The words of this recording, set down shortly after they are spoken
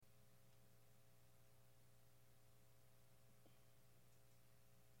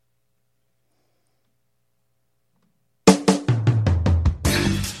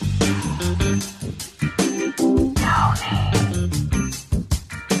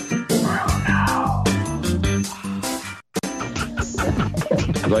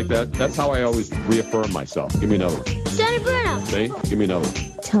like that? That's how I always reaffirm myself. Give me another one. Tony Bruno. See? Give me another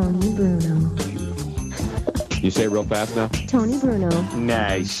one. Tony Bruno. You say it real fast now? Tony Bruno.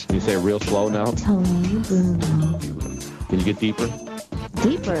 Nice. Can you say it real slow now? Tony Bruno. Can you get deeper?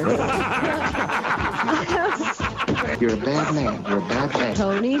 Deeper. You're a bad man. You're a bad man.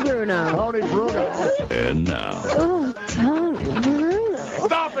 Tony Bruno. Tony Bruno. And now. Oh, Tony Bruno.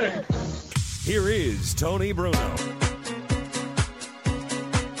 Stop it! Here is Tony Bruno.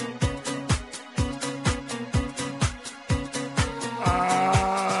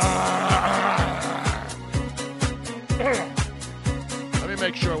 Let me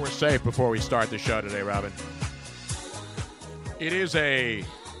make sure we're safe before we start the show today, Robin. It is a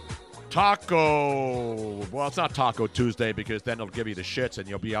taco. Well, it's not Taco Tuesday because then it'll give you the shits and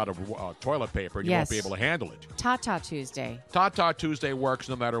you'll be out of toilet paper and you won't be able to handle it. Tata Tuesday. Tata Tuesday works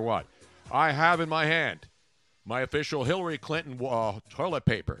no matter what. I have in my hand my official Hillary Clinton toilet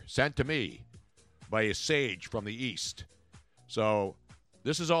paper sent to me by a sage from the East. So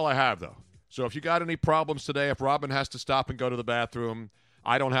this is all I have, though. So if you got any problems today, if Robin has to stop and go to the bathroom,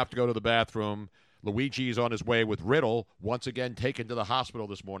 I don't have to go to the bathroom. Luigi's on his way with Riddle, once again taken to the hospital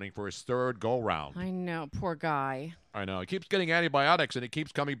this morning for his third go-round. I know, poor guy. I know. He keeps getting antibiotics, and it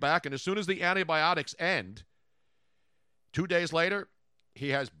keeps coming back. And as soon as the antibiotics end, 2 days later, he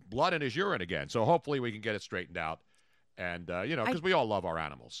has blood in his urine again. So hopefully we can get it straightened out. And, because we all love our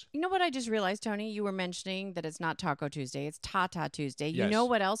animals. You know what I just realized, Tony? You were mentioning that it's not Taco Tuesday. It's Tata Tuesday. You Yes. know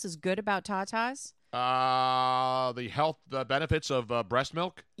what else is good about Tatas? The health benefits of breast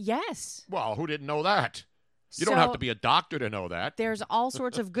milk? Yes. Well, who didn't know that? You don't have to be a doctor to know that. There's all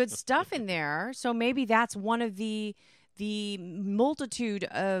sorts of good stuff in there. So maybe that's one of the multitude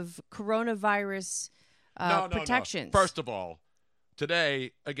of coronavirus protections. No. First of all,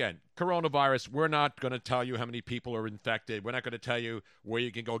 today, again, coronavirus, we're not going to tell you how many people are infected. We're not going to tell you where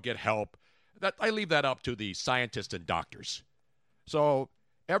you can go get help. I leave that up to the scientists and doctors. So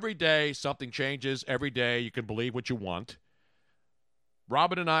every day something changes. Every day you can believe what you want.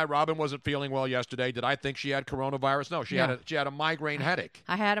 Robin wasn't feeling well yesterday. Did I think she had coronavirus? No, she had a migraine headache.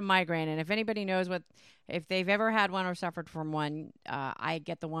 I had a migraine, and if anybody knows if they've ever had one or suffered from one, I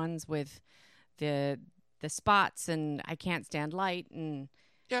get the ones with the spots, and I can't stand light, and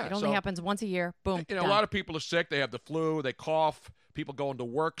it only happens once a year. Boom. A lot of people are sick. They have the flu. They cough. People going to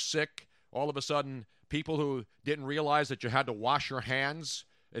work sick. All of a sudden, people who didn't realize that you had to wash your hands,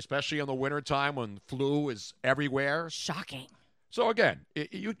 especially in the wintertime when flu is everywhere. Shocking. So, again,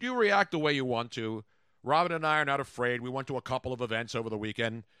 you react the way you want to. Robin and I are not afraid. We went to a couple of events over the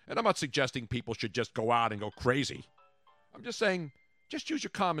weekend, and I'm not suggesting people should just go out and go crazy. I'm just saying, just use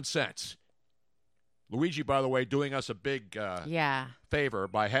your common sense. Luigi, by the way, doing us a big favor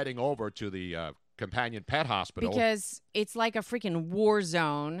by heading over to the companion pet hospital. Because it's like a freaking war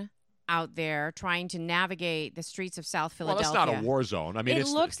zone out there trying to navigate the streets of South Philadelphia. Well, that's not a war zone. I mean, it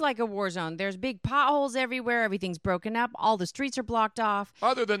looks like a war zone. There's big potholes everywhere. Everything's broken up. All the streets are blocked off.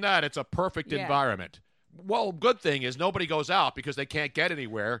 Other than that, it's a perfect environment. Well, good thing is nobody goes out because they can't get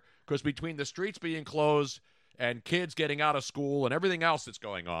anywhere because between the streets being closed and kids getting out of school and everything else that's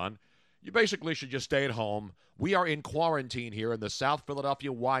going on, you basically should just stay at home. We are in quarantine here in the South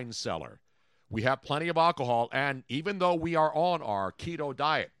Philadelphia wine cellar. We have plenty of alcohol, and even though we are on our keto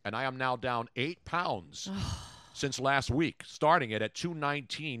diet, and I am now down 8 pounds since last week, starting it at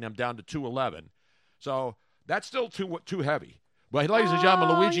 219, I'm down to 211. So that's still too heavy. But ladies and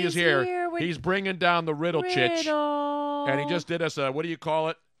gentlemen, Luigi is here. He's bringing down the Riddle Chitch, and he just did us a, what do you call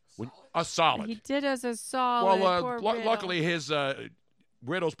it? A solid. He did us a solid. Well, luckily his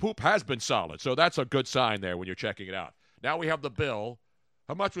Riddle's poop has been solid, so that's a good sign there when you're checking it out. Now we have the bill.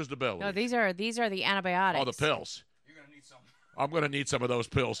 How much was the bill? No, these are the antibiotics. Oh, the pills. You're going to need some. I'm going to need some of those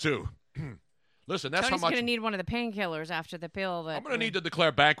pills, too. Listen, that's Tony's how much. going to need one of the painkillers after the pill. I'm going to need to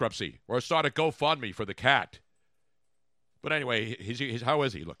declare bankruptcy or start a GoFundMe for the cat. But anyway, he's how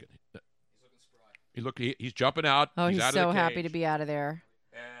is he looking? He's looking spry. He's jumping out. Oh, he's out so of the happy cage, to be out of there.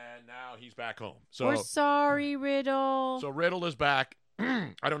 And now he's back home. So we're sorry, Riddle. So Riddle is back.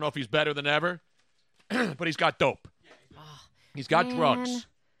 I don't know if he's better than ever, but he's got dope. He's got drugs.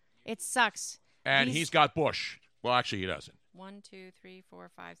 It sucks. And he's got Bush. Well, actually, he doesn't. 1, 2, 3,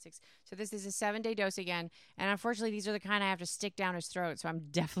 4, 5, 6. So this is a 7-day dose again. And unfortunately, these are the kind I have to stick down his throat. So I'm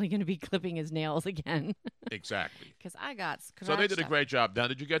definitely going to be clipping his nails again. Exactly. Because I got So they did a great job. Now,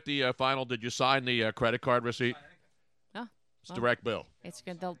 did you get the final? Did you sign the credit card receipt? Oh. It's direct bill. It's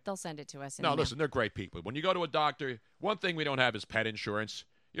good. They'll send it to us. No, listen, they're great people. When you go to a doctor, one thing we don't have is pet insurance.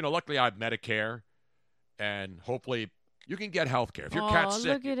 Luckily I have Medicare, and hopefully you can get health care. If your cat's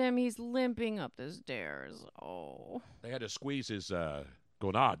sick. Look at him. He's limping up the stairs. Oh. They had to squeeze his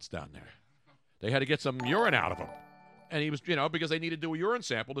gonads down there. They had to get some urine out of him. And he was, because they needed to do a urine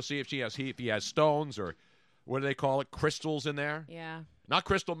sample to see if he has stones or what do they call it, crystals in there. Yeah. Not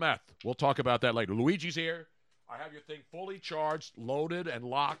crystal meth. We'll talk about that later. Luigi's here. I have your thing fully charged, loaded, and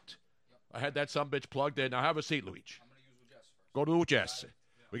locked. I had that sumbitch plugged in. Now have a seat, Luigi. I'm going to use Jess first. Go to Jess.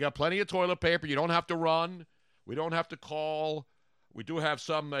 We got plenty of toilet paper. You don't have to run. We don't have to call. We do have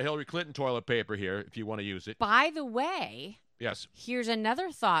some Hillary Clinton toilet paper here if you want to use it. By the way, yes. Here's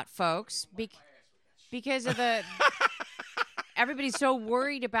another thought, folks. Because of the everybody's so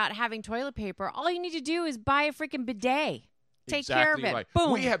worried about having toilet paper. All you need to do is buy a freaking bidet. Take care of it. Right.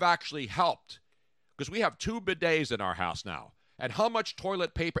 Boom. We have actually helped because we have 2 bidets in our house now. And how much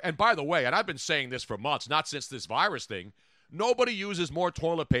toilet paper? And by the way, and I've been saying this for months, not since this virus thing, nobody uses more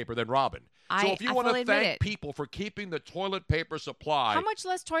toilet paper than Robin. So if you want to thank people for keeping the toilet paper supply. How much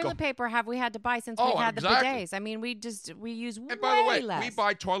less toilet paper have we had to buy since we've had the bidets? I mean, we use way less. And by the way, we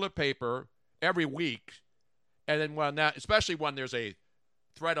buy toilet paper every week. And then especially when there's a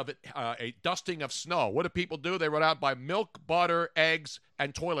threat of it, a dusting of snow. What do people do? They run out and buy milk, butter, eggs,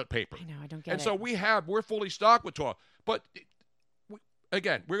 and toilet paper. I know, I don't get it. And so we're fully stocked with toilet. But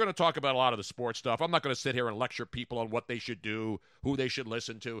again, we're going to talk about a lot of the sports stuff. I'm not going to sit here and lecture people on what they should do, who they should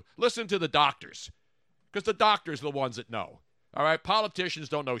listen to. Listen to the doctors, because the doctors are the ones that know. All right? Politicians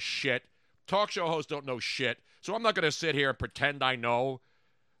don't know shit. Talk show hosts don't know shit. So I'm not going to sit here and pretend I know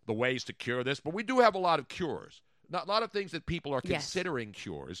the ways to cure this. But we do have a lot of cures. Not a lot of things that people are considering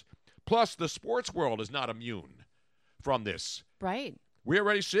cures. Plus, the sports world is not immune from this. Right. We're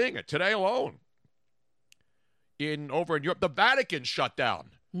already seeing it today alone. Over in Europe, the Vatican shut down.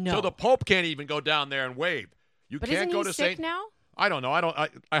 No. So the Pope can't even go down there and wave. But can't isn't go he to sick now? I don't know.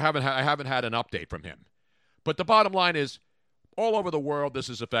 I haven't had an update from him. But the bottom line is, all over the world, this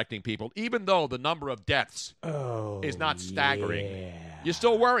is affecting people. Even though the number of deaths is not staggering, you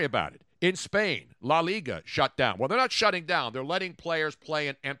still worry about it. In Spain, La Liga shut down. Well, they're not shutting down. They're letting players play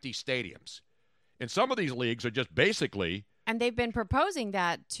in empty stadiums. And some of these leagues are just basically. And they've been proposing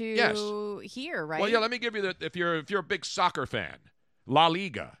that to here, right? Well, yeah, let me give you that. If you're a big soccer fan, La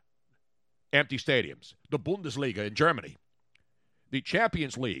Liga, empty stadiums. The Bundesliga in Germany. The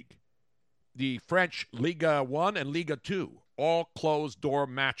Champions League. The French Liga 1 and Liga 2. All closed-door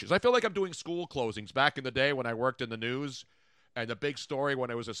matches. I feel like I'm doing school closings. Back in the day when I worked in the news and the big story when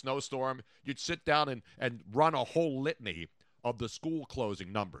it was a snowstorm, you'd sit down and run a whole litany of the school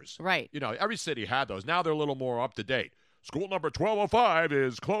closing numbers. Right. Every city had those. Now they're a little more up to date. School number 1205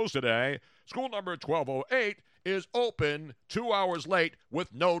 is closed today. School number 1208 is open 2 hours late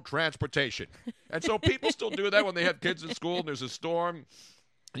with no transportation. And so people still do that when they have kids in school and there's a storm.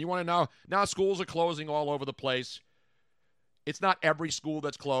 And you want to know, now schools are closing all over the place. It's not every school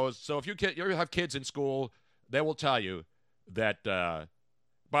that's closed. So if you have kids in school, they will tell you that,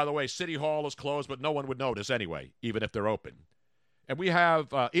 by the way, City Hall is closed, but no one would notice anyway, even if they're open. And we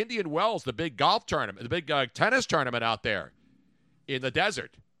have Indian Wells, the big golf tournament, the big tennis tournament out there in the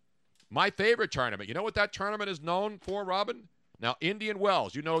desert. My favorite tournament. You know what that tournament is known for, Robin? Now, Indian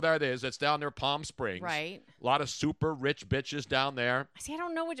Wells, you know that is. It's down near Palm Springs. Right. A lot of super rich bitches down there. See, I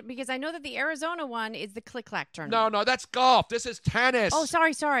don't know because I know that the Arizona one is the Click-Clack tournament. No, that's golf. This is tennis. Oh,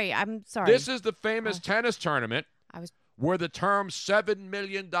 sorry. I'm sorry. This is the famous tennis tournament where the term $7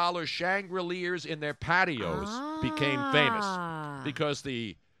 million chandeliers in their patios became famous. Because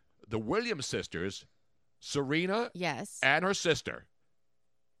the Williams sisters, Serena and her sister,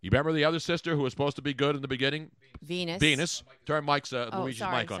 you remember the other sister who was supposed to be good in the beginning? Venus. Turn Luigi's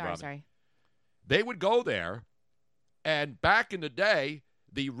mic on, Robin. Sorry. They would go there, and back in the day,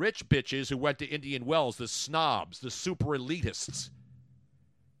 the rich bitches who went to Indian Wells, the snobs, the super elitists,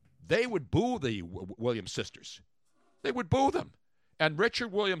 they would boo the Williams sisters. They would boo them. And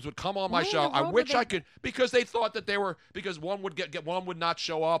Richard Williams would come on my show. I wish I could, because they thought that they were, because one would get one would not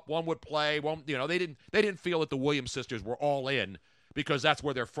show up, one would play, they didn't feel that the Williams sisters were all in, because that's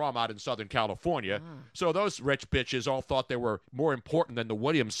where they're from out in Southern California. So those rich bitches all thought they were more important than the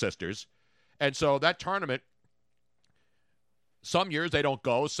Williams sisters. And so that tournament, some years they don't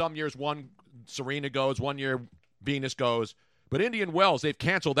go. Some years Serena goes, one year Venus goes. But Indian Wells, they've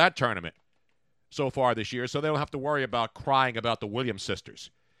canceled that tournament so far this year, so they don't have to worry about crying about the Williams sisters.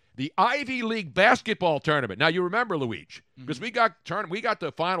 The Ivy League basketball tournament. Now, you remember, Luigi, because we got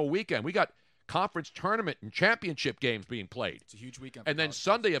the final weekend. We got conference tournament and championship games being played. It's a huge weekend. And then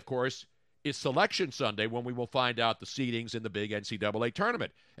Sunday, of course, is Selection Sunday, when we will find out the seedings in the big NCAA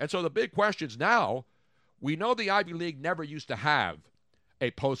tournament. And so the big questions now, we know the Ivy League never used to have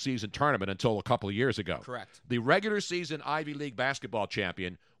a postseason tournament until a couple of years ago. Correct. The regular season Ivy League basketball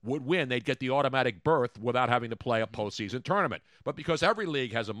champion would win. They'd get the automatic berth without having to play a postseason tournament. But because every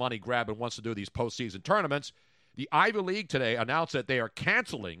league has a money grab and wants to do these postseason tournaments, the Ivy League today announced that they are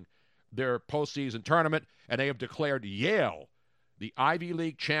canceling their postseason tournament, and they have declared Yale the Ivy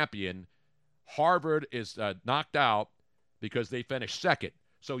League champion. Harvard is knocked out because they finished second.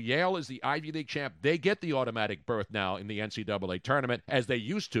 So Yale is the Ivy League champ. They get the automatic berth now in the NCAA tournament, as they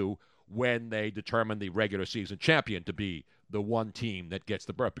used to when they determined the regular season champion to be the one team that gets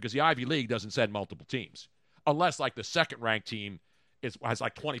the berth, because the Ivy League doesn't send multiple teams unless like the second-ranked team has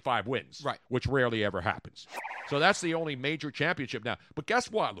like 25 wins, right? Which rarely ever happens. So that's the only major championship now. But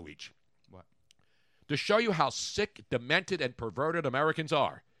guess what, Luigi? What? To show you how sick, demented, and perverted Americans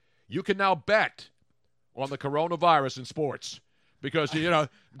are, you can now bet on the coronavirus in sports. Because, you know...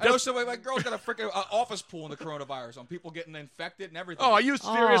 I know somebody, my girl's got a freaking office pool in the coronavirus on people getting infected and everything. Oh, are you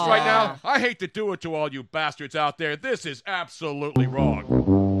serious right now? I hate to do it to all you bastards out there. This is absolutely wrong.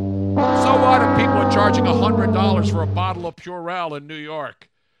 So what if people are charging $100 for a bottle of Purell in New York?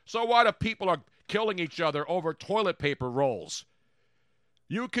 So what if people are killing each other over toilet paper rolls?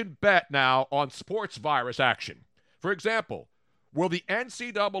 You can bet now on sports virus action. For example, will the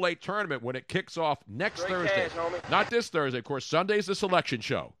NCAA tournament, when it kicks off next Thursday, not this Thursday, of course, Sunday's the selection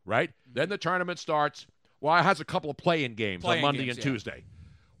show, right? Then the tournament starts. Well, it has a couple of play-in games on Monday and Tuesday.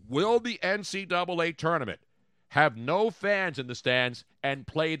 Will the NCAA tournament have no fans in the stands and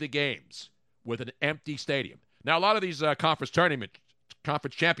play the games with an empty stadium? Now, a lot of these conference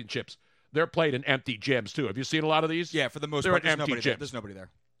championships, they're played in empty gyms, too. Have you seen a lot of these? Yeah, for the most they're part, in empty gyms. There's nobody there.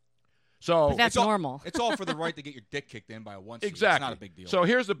 So but that's normal. It's all for the right to get your dick kicked in by a one seed. Exactly. It's not a big deal. So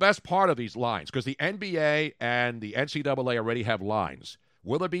here's the best part of these lines, because the NBA and the NCAA already have lines.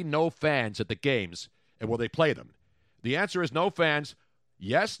 Will there be no fans at the games, and will they play them? The answer is no fans.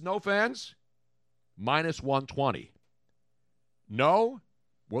 Yes, no fans, minus 120. No,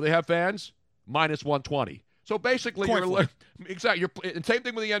 will they have fans? Minus 120. So basically, and same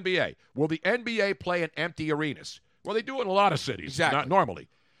thing with the NBA. Will the NBA play in empty arenas? Well, they do it in a lot of cities, not normally.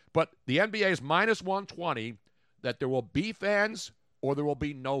 But the NBA is minus 120 that there will be fans or there will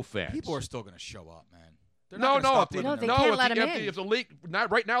be no fans. People are still going to show up, man. They can't let them in. If the league,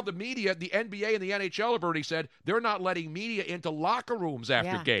 right now, the media, the NBA and the NHL have already said they're not letting media into locker rooms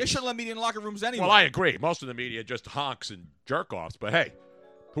after games. They shouldn't let media in locker rooms anyway. Well, I agree. Most of the media just honks and jerk-offs. But, hey,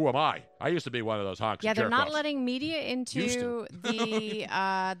 who am I? I used to be one of those honks and jerk-offs. Yeah, they're not letting media into the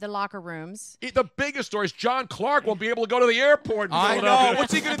locker rooms. The biggest story is John Clark won't be able to go to the airport in Philadelphia. I know.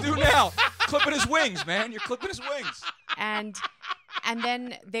 What's he going to do now? Clipping his wings, man. You're clipping his wings. And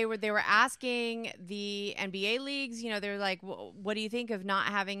then they were asking the NBA leagues, they're like, what do you think of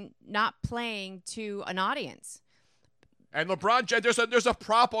not playing to an audience? And LeBron James, there's a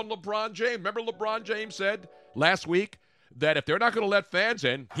prop on LeBron James. Remember LeBron James said last week that if they're not going to let fans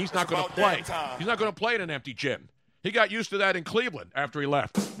in, he's not going to play. He's not going to play in an empty gym. He got used to that in Cleveland after he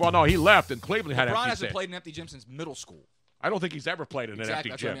left. Well, no, he left, and Cleveland had empty LeBron hasn't stands. played in an empty gym since middle school. I don't think he's ever played in an empty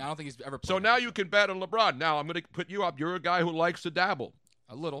gym. That's what I mean. I don't think he's ever played. So now you can bet on LeBron. Now I'm going to put you up. You're a guy who likes to dabble.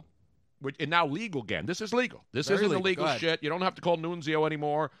 A little. And now legal again. This is legal. This Very isn't legal. illegal shit. You don't have to call Nunzio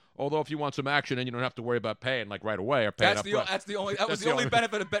anymore. Although if you want some action, then you don't have to worry about paying like right away or paying up front. That was the only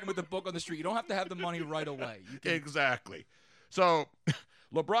benefit of betting with the book on the street. You don't have to have the money right away. Exactly. So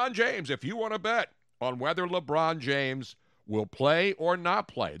LeBron James, if you want to bet on whether LeBron James will play or not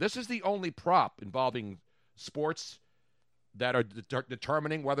play, this is the only prop involving sports that are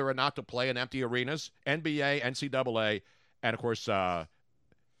determining whether or not to play in empty arenas, NBA, NCAA, and, of course, LeBron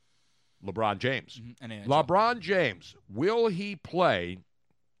James. Mm-hmm. LeBron James, will he play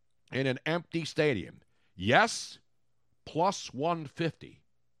in an empty stadium? Yes, plus 150.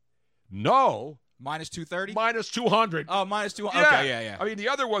 No. Minus 230? Minus 200. Oh, minus 200. Yeah. Okay, yeah. I mean, the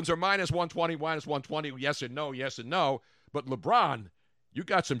other ones are minus 120, yes and no. But LeBron, you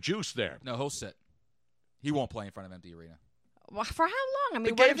got some juice there. No, he'll sit. He won't play in front of empty arena. Well, for how long? I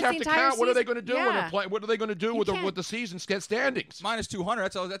mean, the games have to count. What are they going to do when Yeah. they play? What are they going to do with the season standings? Minus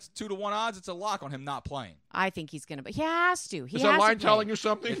 200. That's 2-1 odds. It's a lock on him not playing. I think he's going to. He has to. Is the line telling you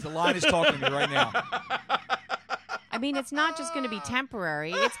something? The line is talking to me right now. I mean, it's not just going to be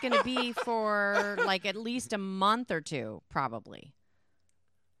temporary. It's going to be for like at least a month or two, probably.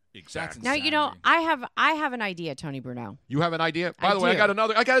 Exactly. Now, I have an idea, Tony Bruno. You have an idea? By the way,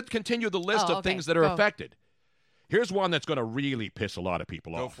 I got to continue the list of things that are affected. Here's one that's going to really piss a lot of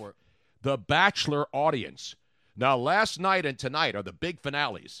people off. Go for it. The Bachelor audience. Now, last night and tonight are the big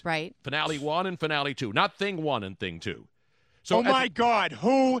finales. Right. Finale 1 and Finale 2. Not Thing 1 and Thing 2. So oh, my God.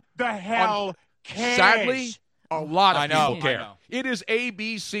 Who the hell cares? A lot of I know, people care. I know. It is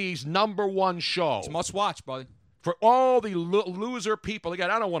ABC's #1 show. It's must watch, buddy. For all the loser people. Again,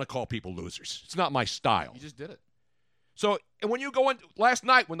 I don't want to call people losers. It's not my style. You just did it. So and when you go in last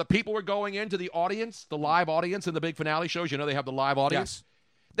night, when the people were going into the audience, the live audience in the big finale shows, you know they have the live audience.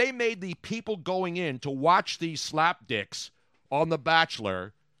 Yes. They made the people going in to watch these slapdicks on The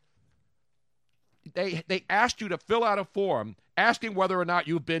Bachelor. They asked you to fill out a form asking whether or not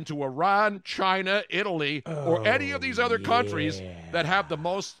you've been to Iran, China, Italy, or any of these other countries that have the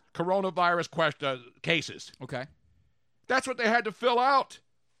most coronavirus cases. Okay. That's what they had to fill out.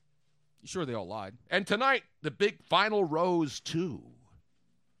 You sure they all lied? And tonight, the big final Rose 2.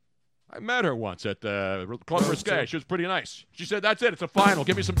 I met her once at Club Risque. She was pretty nice. She said, that's it. It's a final.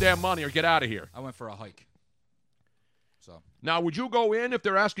 Give me some damn money or get out of here. I went for a hike. So. Now, would you go in if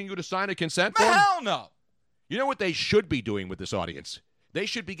they're asking you to sign a consent form? Hell no. You know what they should be doing with this audience? They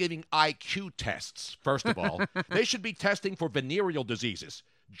should be giving IQ tests, first of all. They should be testing for venereal diseases,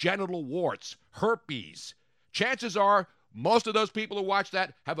 genital warts, herpes. Chances are most of those people who watch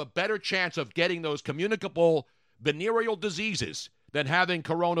that have a better chance of getting those communicable venereal diseases than having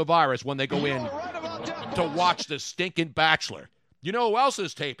coronavirus when they go in to watch the stinking Bachelor. You know who else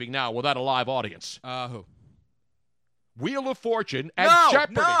is taping now without a live audience? Who? Wheel of Fortune and No,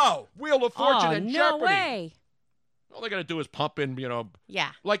 Jeopardy. no. Wheel of Fortune and no Jeopardy. way. All they're going to do is pump in,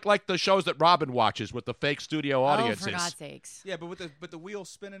 Yeah. like the shows that Robin watches with the fake studio audiences. Oh, for God's sakes. Yeah, but with the wheel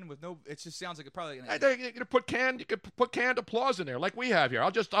spinning with no, it just sounds like it probably. You could put canned applause in there, like we have here.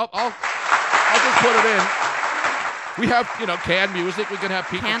 I'll just put it in. We have canned music. We can have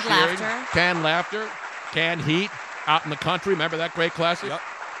people Canned cheering, laughter. canned laughter, canned heat out in the country. Remember that great classic? Yep.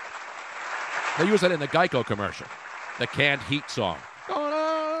 They use that in the Geico commercial, the canned heat song. Going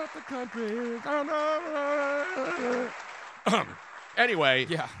out the country. Anyway,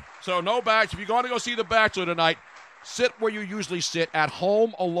 Yeah. so no Bachelor. If you're going to go see The Bachelor tonight, sit where you usually sit, at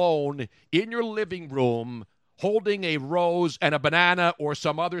home alone, in your living room, holding a rose and a banana or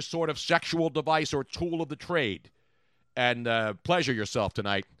some other sort of sexual device or tool of the trade, and pleasure yourself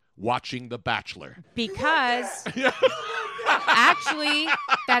tonight watching The Bachelor. Because actually,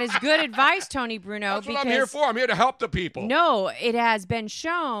 that is good advice, Tony Bruno. That's what I'm here for. I'm here to help the people. No, it has been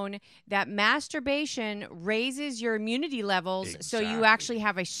shown that masturbation raises your immunity levels, so you Exactly. actually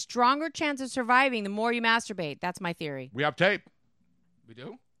have a stronger chance of surviving the more you masturbate. That's my theory. We have tape. We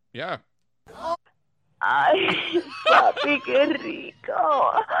do? Yeah. Ay, papi, qué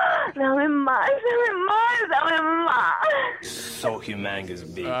rico. Dame más, dame más, dame más. So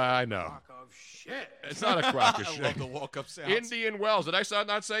humongous big. I know. It's not a crock of I shit. love the walk-up sounds. Indian Wells. Did I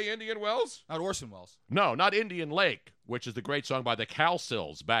not say Indian Wells? Not Orson Welles. No, not Indian Lake, which is the great song by the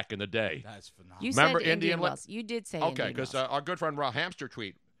Cowsills back in the day. That's phenomenal. You Remember said Indian Wells? Wells. You did say Okay, Indian because Wells. our good friend Hamster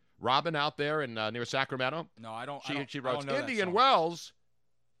tweet, Robin out there in near Sacramento, No, I don't. she I don't wrote know that Indian song. Wells.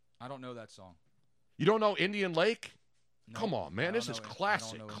 I don't know that song. You don't know Indian Lake? No, Come on, I man, don't this know is it. I don't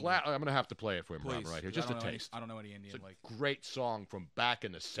classic. know I'm going to have to play it for him, Robin, Please, right here. I Just a don't know taste. I don't know any It's Indian a Lake. great song from back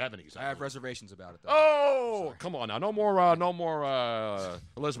in the 70s. I have believe. reservations about it though. Oh, Sorry. come on now. No more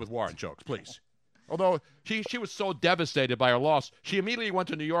Elizabeth Warren jokes, please. Although she was so devastated by her loss, she immediately went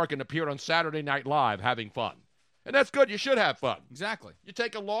to New York and appeared on Saturday Night Live having fun. And that's good. You should have fun. Exactly. You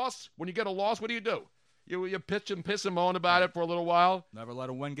take a loss. When you get a loss, what do? You pitch and piss and moan about it for a little while, Never let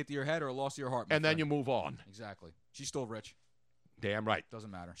a win get to your head or a loss to your heart. and then you move on. Exactly. She's still rich. Damn right.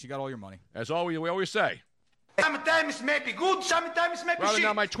 Doesn't matter. She got all your money. That's all we always say. Sometimes maybe good, sometimes maybe Rather, shit.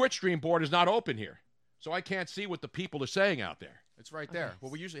 now my Twitch stream board is not open here, so I can't see what the people are saying out there. It's right there.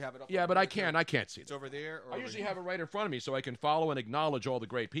 Well, we usually have it up. Yeah, over but I there, can't. too. I can't see it. It's over there. Or I usually have it right in front of me so I can follow and acknowledge all the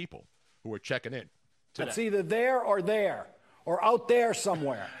great people who are checking in today. It's either there or out there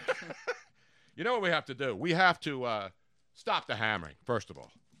somewhere. You know what we have to do? We have to stop the hammering, first of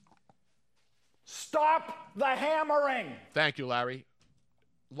all. Stop the hammering. Thank you, Larry.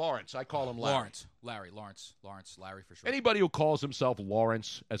 Lawrence. I call him Larry. Lawrence, Larry for sure. Anybody who calls himself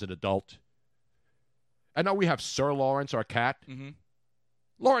Lawrence as an adult. I know we have Sir Lawrence, our cat. Mm-hmm.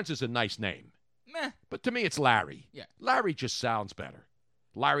 Lawrence is a nice name. Meh. But to me, it's Larry. Yeah. Larry just sounds better.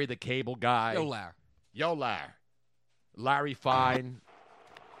 Larry the cable guy. Yo, Lar. Yo, Lar. Larry Fine.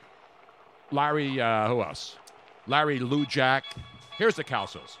 Larry, who else? Larry Lou Jack. Here's the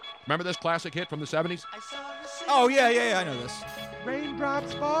Cowsills. Remember this classic hit from the 70s? Oh, yeah, I know this.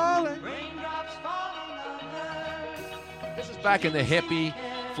 Raindrops falling. This is back in the hippie,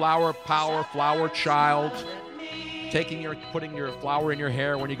 flower power, flower child. Putting your flower in your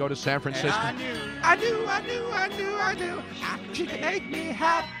hair when you go to San Francisco. I knew. She can make me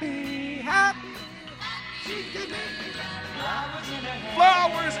happy. She can make me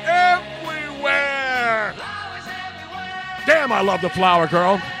flowers everywhere. Damn, I love the Flower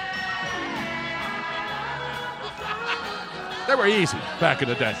Girl. They were easy back in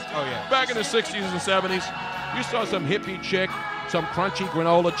the day. Oh, yeah. Back in the 60s and 70s, you saw some hippie chick, some crunchy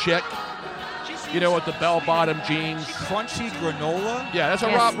granola chick, you know, with the bell-bottom jeans. Crunchy granola? Yeah, that's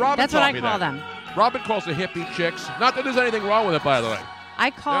what Yes, Robin that's what taught I me call that. them. Robin calls the hippie chicks. Not that there's anything wrong with it, by the way. I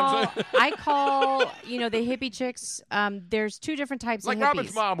You know what I'm call, you know, the hippie chicks. There's two different types Like of hippies.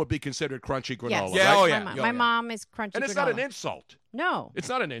 Robin's mom would be considered crunchy granola, Yes. Yeah, right? oh, yeah. My mom is crunchy And it's granola. not an insult. No. It's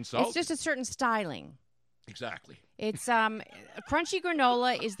not an insult. It's just a certain styling. Exactly. It's crunchy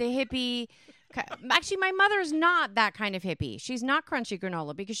granola is the hippie. Actually, my mother's not that kind of hippie. She's not crunchy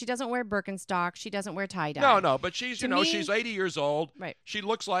granola because she doesn't wear Birkenstock. She doesn't wear tie-dye. No, but she's, To you know, me- she's 80 years old. Right. She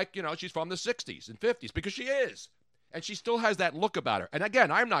looks like, you know, she's from the 60s and 50s because she is. And she still has that look about her. And again,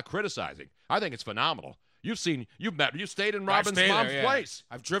 I'm not criticizing. I think it's phenomenal. You've stayed in Robin's mom's place.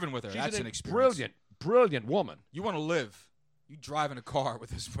 I've driven with her. She's That's an an experience. brilliant woman. You want to live. You drive in a car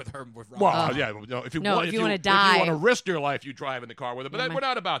with her. With Robin. Well, yeah, no, if you No, want, if you wanna if you die. want to risk your life, you drive in the car with her. But Yeah, we're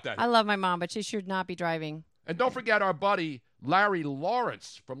not about that. I love my mom, but she should not be driving. And don't forget our buddy Larry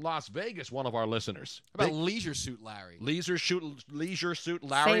Lawrence from Las Vegas, one of our listeners. How about Leisure Suit Larry? Leisure Suit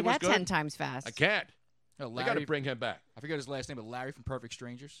Larry Say was that good. 10 times fast. I can't. No, They got to bring him back. I forget his last name, but Larry from Perfect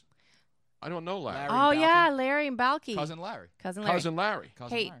Strangers. I don't know Larry. Larry Oh and yeah, Balky. Larry and Balky. Cousin Larry. Cousin Larry. Cousin Larry.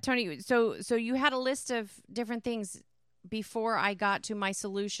 Cousin Hey, Larry. Tony. So you had a list of different things before I got to my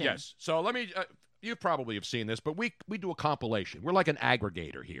solution. Yes. So let me. You probably have seen this, but we do a compilation. We're like an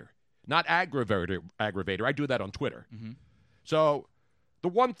aggregator here, not aggravator. I do that on Twitter. Mm-hmm. So the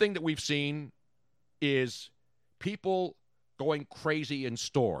one thing that we've seen is people going crazy in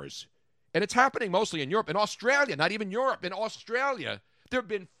stores. And it's happening mostly in Europe. In Australia, not even Europe. In Australia, there have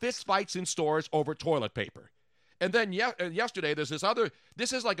been fistfights in stores over toilet paper. And then yesterday, there's this other,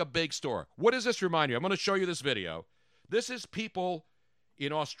 this is like a big store. What does this remind you? I'm going to show you this video. This is people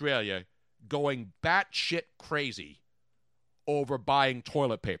in Australia going batshit crazy over buying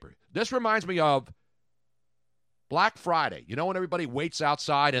toilet paper. This reminds me of Black Friday. You know when everybody waits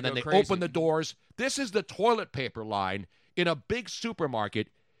outside and then they open the doors? This is the toilet paper line in a big supermarket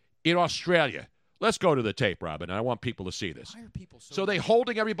in Australia. Let's go to the tape, Robin. I want people to see this. Why are people So they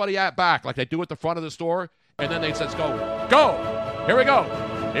holding everybody back like they do at the front of the store, and then they says, go. Here we go.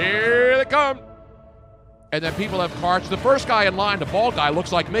 Here they come. And then people have carts. The first guy in line, the bald guy,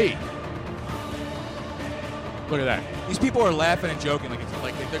 looks like me. Look at that. These people are laughing and joking like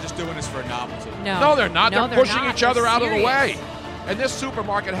they're just doing this for a novelty. No, they're not. No, they're pushing not. each other They're out of the serious. way. And this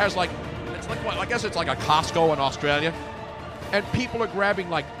supermarket has like, it's like what? I guess it's like a Costco in Australia. And people are grabbing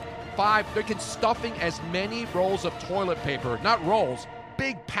like they're stuffing as many rolls of toilet paper, not rolls,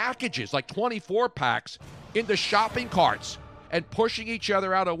 big packages, like 24 packs, into shopping carts and pushing each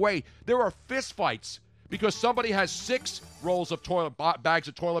other out of the way. There are fist fights because somebody has 6 rolls of bags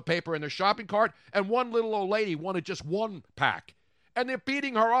of toilet paper in their shopping cart, and one little old lady wanted just 1 pack. And they're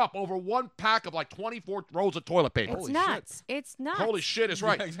beating her up over 1 pack of like 24 rolls of toilet paper. It's nuts. It's nuts. Holy shit, it's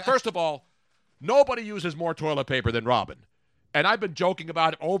right. Yeah, exactly. First of all, nobody uses more toilet paper than Robin. And I've been joking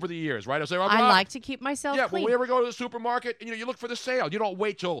about it over the years, right? I say, I like to keep myself when clean. we ever go to the supermarket, and you look for the sale. You don't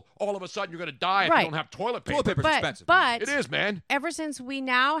wait till all of a sudden you're going to die if Right. you don't have toilet paper. Toilet paper's expensive. But It is, man. ever since we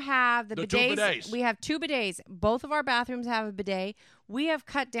now have the 2 bidets. we have 2 bidets. Both of our bathrooms have a bidet. We have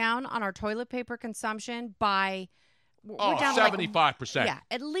cut down on our toilet paper consumption by we're down to 75%. yeah,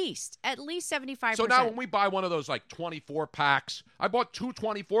 at least 75%. So now when we buy one of those like 24 packs, I bought 2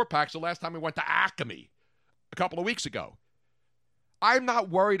 24 packs the last time we went to Acme a couple of weeks ago. I'm not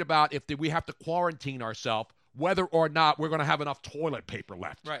worried about if we have to quarantine ourselves, whether or not we're going to have enough toilet paper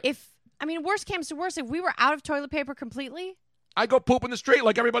left. Right. worst comes to worst, if we were out of toilet paper completely, I go poop in the street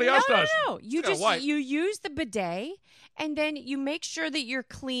like everybody else does. No. You Just gotta wipe. you use the bidet, and then you make sure that you're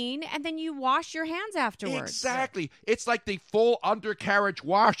clean, and then you wash your hands afterwards. Exactly. It's like the full undercarriage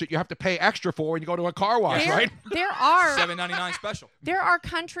wash that you have to pay extra for when you go to a car wash, right? There are $7.99 special. There are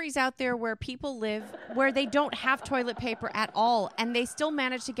countries out there where people live where they don't have toilet paper at all, and they still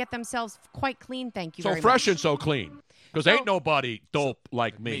manage to get themselves quite clean. Thank you So very fresh much. and so clean. Because ain't nobody dope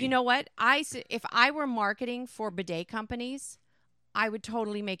like me. You know what? If I were marketing for bidet companies, I would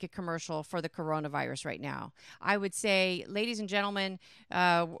totally make a commercial for the coronavirus right now. I would say, ladies and gentlemen,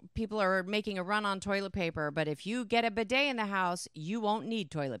 people are making a run on toilet paper, but if you get a bidet in the house, you won't need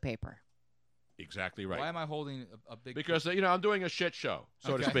toilet paper. Exactly right. Why am I holding a big... Because I'm doing a shit show,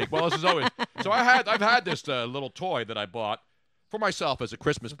 so to Okay. speak. Well, this is always. So I've had this little toy that I bought for myself as a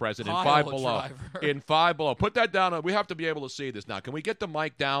Christmas present in Pile Five Below. driver. In Five Below. Put that down. We have to be able to see this now. Can we get the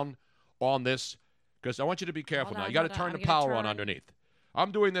mic down on this? Because I want you to be careful Hold now. on, You got to hold turn on. the I'm gonna power turn on on. underneath.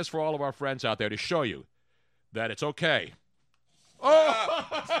 I'm doing this for all of our friends out there to show you that it's okay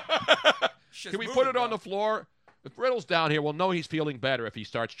Oh! Shit's Can we moving, put it bro. on the floor? If Riddle's down here, we'll know he's feeling better if he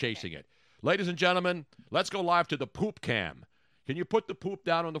starts chasing it. Ladies and gentlemen, let's go live to the poop cam. Can you put the poop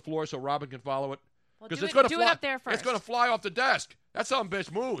down on the floor so Robin can follow it? Because it's going to fly. Do it up there first. It's going to fly off the desk. That some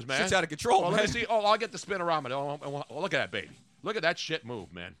bitch moves, man. Shit's out of control, Let man. me see. Oh, I'll get the spinorama. Oh, look at that baby. Look at that shit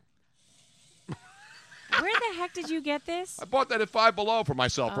move, man. Where the heck did you get this? I bought that at Five Below for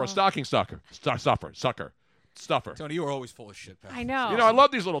myself for a stocking sucker. Stuffer. Tony, you are always full of shit, pal. I know. You know, I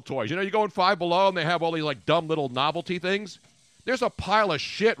love these little toys. You know, you go in Five Below and they have all these like dumb little novelty things. There's a pile of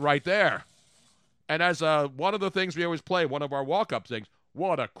shit right there. And as one of the things we always play, one of our walk-up things,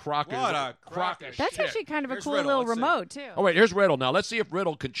 what a crock of shit. That's actually kind of a Here's cool Riddle. little Let's see. remote, too. Oh, wait, here's Riddle. Now, let's see if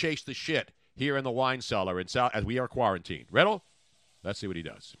Riddle can chase the shit here in the wine cellar in South as we are quarantined. Riddle, let's see what he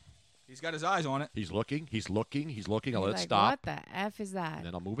does. He's got his eyes on it. He's looking. I'll let it Like, stop. what the F is that? And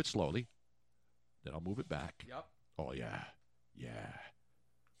then I'll move it slowly. Then I'll move it back. Yep. Oh, yeah. Yeah.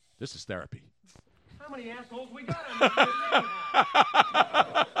 This is therapy. How many assholes we got on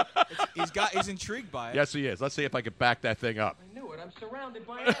He's intrigued by it. Yes, he is. Let's see if I can back that thing up. I knew it. I'm surrounded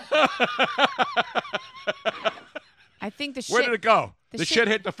by assholes. I think the shit. Where did it go? the The shit- shit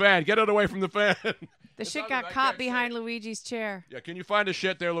hit the fan. Get it away from the fan. The shit under got there. I caught can't see behind it. Luigi's chair. Yeah, can you find the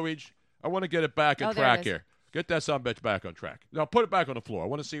shit there, Luigi? I want to get it back on Oh, there track it is. here. Get that sumbitch back on track. Now put it back on the floor. I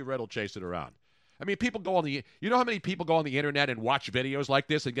want to see Riddle chase it around. I mean, people go on the. You know how many people go on the internet and watch videos like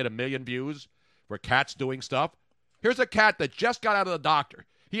this and get 1 million views for cats doing stuff? Here's a cat that just got out of the doctor.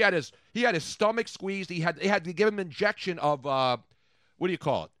 He had his stomach squeezed. They had to give him injection of what do you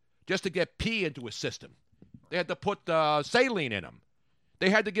call it? Just to get pee into his system. They had to put saline in him. They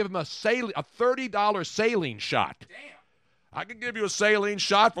had to give him a $30 saline shot. Damn. I can give you a saline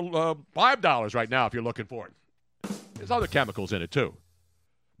shot for $5 right now if you're looking for it. There's other chemicals in it too,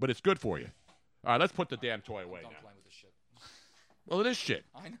 but it's good for you. All right, let's put the damn toy away Don't now. play with this shit. Well, it is shit.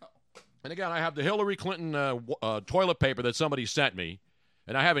 I know. And again, I have the Hillary Clinton toilet paper that somebody sent me,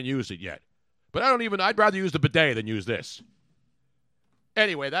 and I haven't used it yet. But I'd rather use the bidet than use this.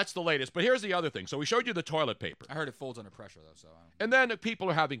 Anyway, that's the latest. But here's the other thing. So we showed you the toilet paper. I heard it folds under pressure, though, so I don't... And then people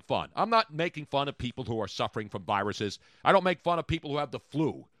are having fun. I'm not making fun of people who are suffering from viruses. I don't make fun of people who have the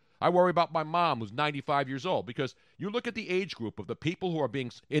flu. I worry about my mom, who's 95 years old, because you look at the age group of the people who are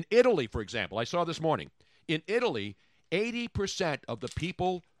being... In Italy, for example, I saw this morning. In Italy, 80% of the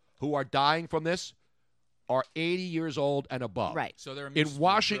people who are dying from this are 80 years old and above. Right. So they're immune In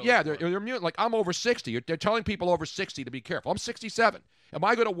Washington, really yeah, they're immune. Like, I'm over 60. They're telling people over 60 to be careful. I'm 67. Am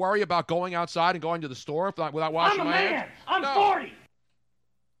I going to worry about going outside and going to the store without washing I'm a my hands? man. I'm No. 40.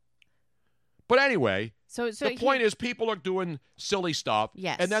 But anyway, the point is people are doing silly stuff.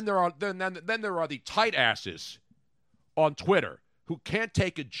 Yes. And then there are the tight asses on Twitter who can't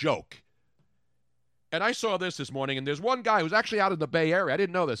take a joke. And I saw this morning, and there's one guy who's actually out in the Bay Area. I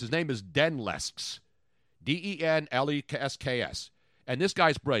didn't know this. His name is Denlesks. Denlesks. And this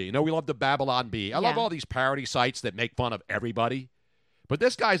guy's brilliant. You know, we love the Babylon Bee. I love all these parody sites that make fun of everybody. But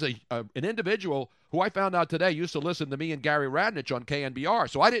this guy's an individual who I found out today used to listen to me and Gary Radnich on KNBR.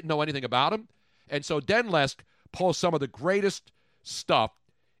 So I didn't know anything about him. And so Denlesk posts some of the greatest stuff,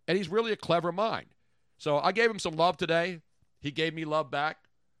 and he's really a clever mind. So I gave him some love today. He gave me love back.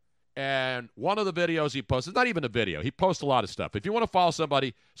 And one of the videos he posts, it's not even a video. He posts a lot of stuff. If you want to follow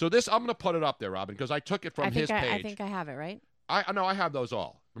somebody, so this, I'm going to put it up there, Robin, because I took it from his page. I think I have it, right? I know I have those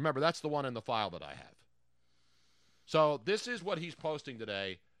all. Remember, that's the one in the file that I have. So this is what he's posting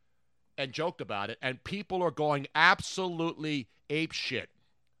today and joked about it, and people are going absolutely apeshit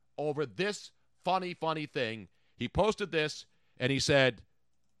over this funny thing. He posted this, and he said,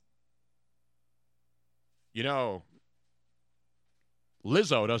 you know,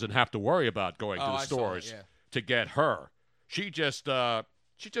 Lizzo doesn't have to worry about going to the stores to get her. She just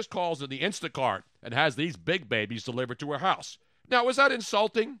calls in the Instacart and has these big babies delivered to her house. Now, is that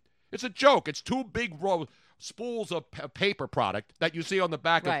insulting? It's a joke. It's two big spools of paper product that you see on the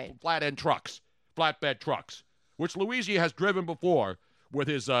back of flatbed trucks, which Luigi has driven before with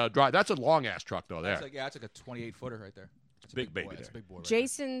his drive. That's a long-ass truck, though, there. That's like a 28-footer right there. It's a big baby. That's a big boy right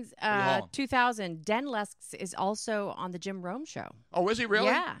Jason's 2000, Denlesks is also on the Jim Rome show. Oh, is he really?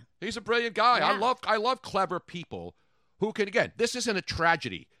 Yeah. He's a brilliant guy. Yeah. I love clever people who can, again, this isn't a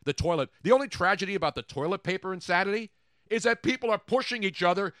tragedy, the toilet. The only tragedy about the toilet paper insanity is that people are pushing each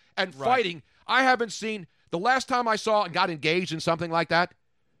other and fighting. I haven't seen, the last time I saw and got engaged in something like that,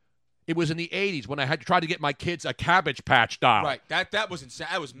 it was in the 80s when I had to try to get my kids a Cabbage Patch doll. Right. That was insane.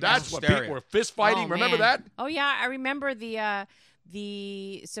 That was That's what hysteria. people were fist fighting. Oh, Remember man. that? Oh yeah, I remember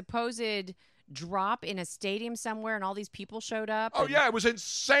the supposed drop in a stadium somewhere, and all these people showed up. Oh yeah, it was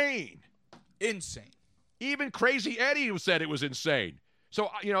insane. Insane. Even Crazy Eddie who said it was insane. So,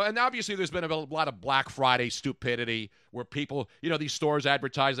 and obviously there's been a lot of Black Friday stupidity where people, these stores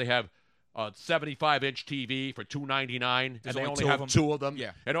advertise they have a 75-inch TV for $299, and they only have two of them.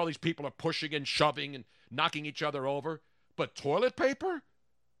 Yeah. And all these people are pushing and shoving and knocking each other over. But toilet paper?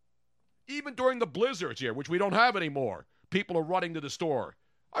 Even during the blizzards here, which we don't have anymore, people are running to the store.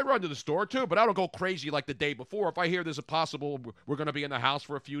 I run to the store, too, but I don't go crazy like the day before. If I hear there's a possible we're going to be in the house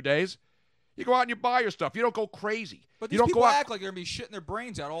for a few days, you go out and you buy your stuff. You don't go crazy. But you these don't people go out. act like they're going to be shitting their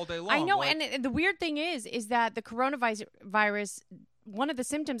brains out all day long. I know, and the weird thing is that the coronavirus, one of the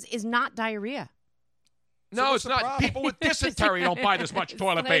symptoms is not diarrhea. No, it's not. problem? People with dysentery don't buy this much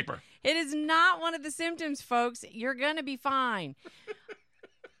toilet paper. It is not one of the symptoms, folks. You're going to be fine.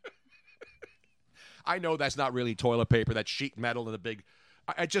 I know that's not really toilet paper. That's sheet metal and a big...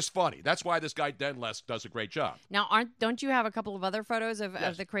 It's just funny. That's why this guy Denless does a great job. Now, don't you have a couple of other photos of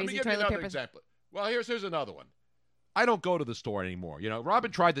the crazy Let me give you toilet another paper? example. Well, here's another one. I don't go to the store anymore.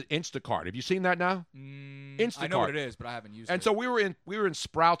 Robin tried the Instacart. Have you seen that now? Instacart. I know what it is, but I haven't used it. And so we were in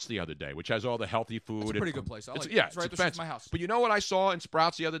Sprouts the other day, which has all the healthy food. It's a pretty good place. It's right it's expensive. my house. But you know what I saw in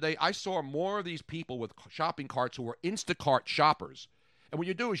Sprouts the other day? I saw more of these people with shopping carts who were Instacart shoppers. And what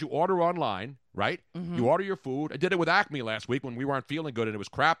you do is you order online, right? Mm-hmm. You order your food. I did it with Acme last week when we weren't feeling good and it was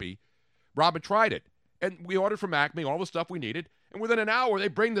crappy. Robin tried it. And we ordered from Acme all the stuff we needed. And within an hour, they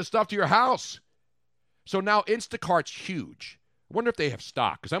bring the stuff to your house. So now Instacart's huge. I wonder if they have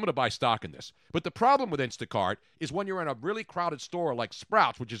stock, because I'm going to buy stock in this. But the problem with Instacart is when you're in a really crowded store like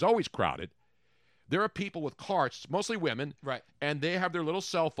Sprouts, which is always crowded, there are people with carts, mostly women, right? And they have their little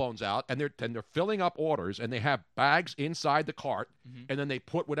cell phones out, and they're filling up orders, and they have bags inside the cart, and then they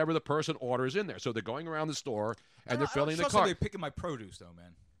put whatever the person orders in there. So they're going around the store, and they're filling the cart. They're picking my produce, though,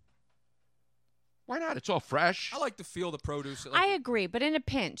 man. Why not? It's all fresh. I like to feel the produce. I agree, but in a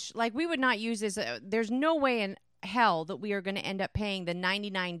pinch, like we would not use this. There's no way in hell that we are going to end up paying the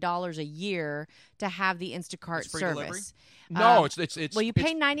 $99 a year to have the Instacart service. No, it's well, you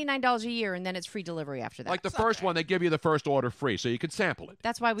pay $99 a year and then it's free delivery after that. Like the first one, they give you the first order free, so you can sample it.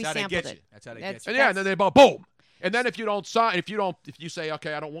 That's why we sampled it. That's how they get you. And and then they boom. And then if you say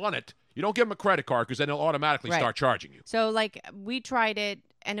okay, I don't want it, you don't give them a credit card because then they'll automatically start charging you. So like we tried it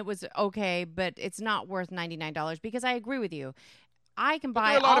and it was okay, but it's not worth $99 because I agree with you. I can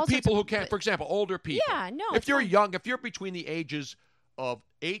buy. There are a lot of people who can't. For example, older people. Yeah, no. If you're young, if you're between the ages of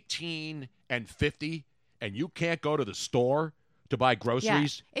 18 and 50, and you can't go to the store to buy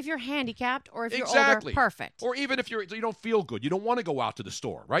groceries, if you're handicapped or if you're exactly. older, perfect. Or even if you don't feel good, you don't want to go out to the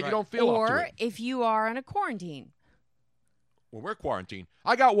store, right? You don't feel up to it. Or if you are in a quarantine. Well, we're quarantined.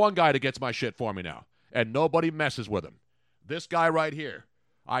 I got one guy that gets my shit for me now, and nobody messes with him. This guy right here.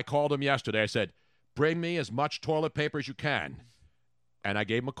 I called him yesterday. I said, "Bring me as much toilet paper as you can." And I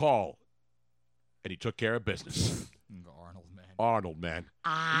gave him a call, and he took care of business. Arnold, man.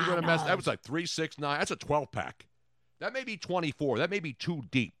 You're gonna mess. That was like 369. That's a 12-pack. That may be 24. That may be too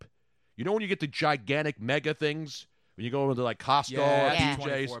deep. You know when you get the gigantic mega things, when you go into like Costco or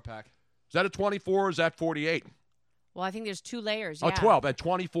BJ's? Pack. Is that a 24 or is that 48? Well, I think there's 2 layers. Oh, 12 and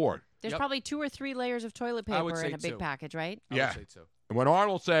 24. There's probably 2 or 3 layers of toilet paper in a big package, right? Yeah. I would say so. And when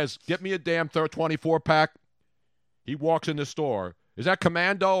Arnold says, "Get me a damn 24-pack," he walks in the store. Is that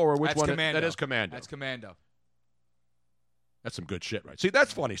Commando or which one? Commando. That is Commando. That's Commando. That's some good shit, right? See,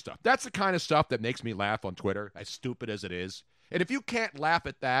 that's funny stuff. That's the kind of stuff that makes me laugh on Twitter, as stupid as it is. And if you can't laugh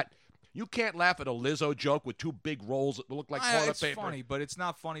at that, you can't laugh at a Lizzo joke with 2 big rolls that look like toilet paper. It's funny, but it's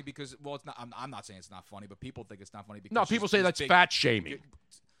not funny because, well, it's not. I'm not saying it's not funny, but people think it's not funny because. No, people say that's big, fat shaming.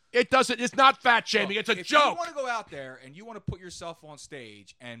 It doesn't. It's not fat shaming. It's a if joke. If you want to go out there and you want to put yourself on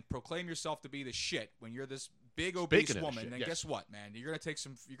stage and proclaim yourself to be the shit when you're this big obese woman, then guess what, man? You're gonna take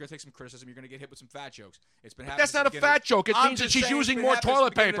some criticism. You're gonna get hit with some fat jokes. It's been happening. That's not a fat joke. It means that she's using more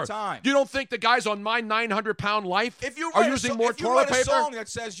toilet paper. You don't think the guys on my 900-pound life are using more toilet paper? If you write a song that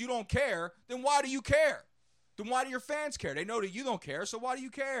says you don't care, then why do you care? Then why do your fans care? They know that you don't care, so why do you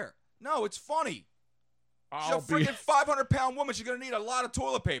care? No, it's funny. She's a freaking 500-pound woman. She's going to need a lot of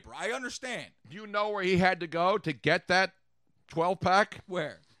toilet paper. I understand. You know where he had to go to get that 12-pack?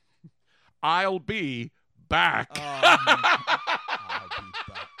 Where? I'll be back. I'll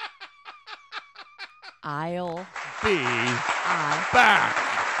be back.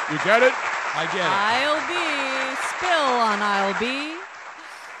 You get it? I get it. I'll be. Spill on I'll be.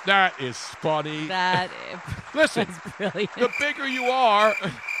 That is funny. Listen, brilliant. The bigger you are,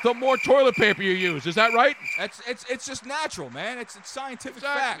 the more toilet paper you use. Is that right? It's just natural, man. It's scientific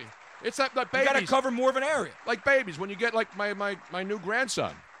exactly. fact. It's like babies. You got to cover more of an area. Like babies, when you get like my new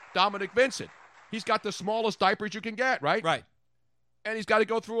grandson, Dominic Vincent, he's got the smallest diapers you can get, right? Right. And he's got to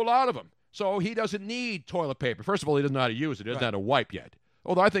go through a lot of them. So he doesn't need toilet paper. First of all, he doesn't know how to use it. He doesn't know how to wipe yet.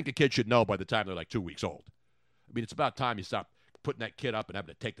 Although I think a kid should know by the time they're like 2 weeks old. I mean, it's about time you stop putting that kid up and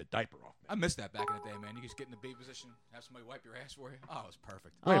having to take the diaper off. I missed that back in the day, man. You just get in the baby position, have somebody wipe your ass for you. Oh, it was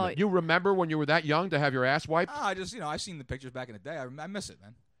perfect. Wait a minute. You remember when you were that young to have your ass wiped? I just, I've seen the pictures back in the day. I miss it,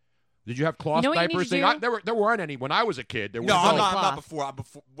 man. Did you have cloth diapers? There weren't any when I was a kid. There no, I'm not before.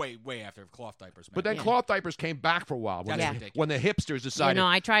 Way after cloth diapers. Man. But then cloth diapers came back for a while when the hipsters decided.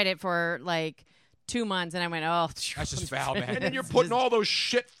 I tried it for like 2 months, and I went, oh. That's just foul, man. And then you're putting all those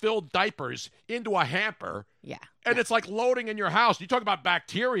shit-filled diapers into a hamper. Yeah. And it's like loading in your house. You talk about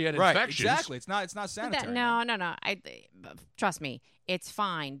bacteria and infections. Exactly. It's not sanitary. No. Trust me, it's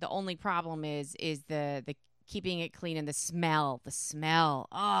fine. The only problem is the keeping it clean and the smell.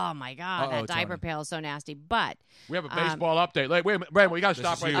 Oh my God, that diaper pail is so nasty. But we have a baseball update. Wait a minute, Brandon, we got to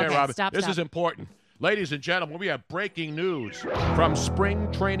stop right there, Robin. This is important. Ladies and gentlemen, we have breaking news from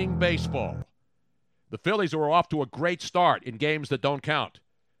spring training baseball. The Phillies are off to a great start in games that don't count.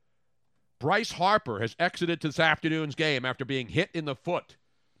 Bryce Harper has exited this afternoon's game after being hit in the foot,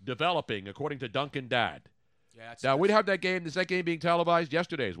 developing, according to Duncan Dad. Yeah, now, we'd have that game. Is that game being televised?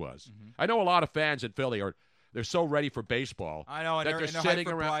 Yesterday's was. Mm-hmm. I know a lot of fans in Philly they're so ready for baseball. I know, and they're sitting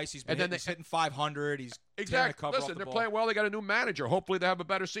around. Bryce. He's hitting 500. He's exactly. Listen, they're playing well. They got a new manager. Hopefully, they have a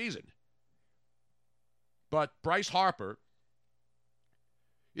better season. But Bryce Harper,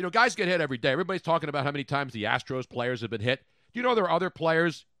 guys get hit every day. Everybody's talking about how many times the Astros players have been hit. Do you know there are other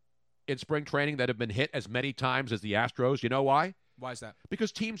players in spring training that have been hit as many times as the Astros? You know why? Why is that?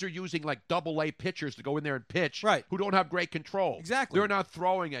 Because teams are using like AA pitchers to go in there and pitch, right? Who don't have great control. Exactly. They're not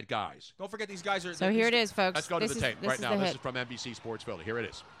throwing at guys. Don't forget these guys are. So here it is, folks. Let's go to the tape right now. This is from NBC Sports Philly. Here it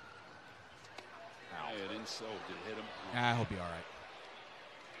is. It insole did hit him. I hope he'll be all right.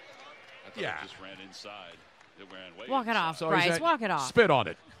 It just ran inside. It ran way Walk it inside. off, Bryce. Walk it off. Spit on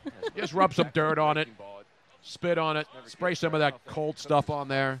it. Just rub some dirt on it. Spit on it. Spray some of that cold stuff on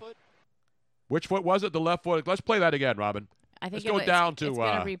there. Which foot was it? The left foot. Let's play that again, Robin. I think Let's go down to it's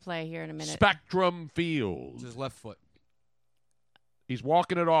going to replay here in a minute. Spectrum Field. It's his left foot. He's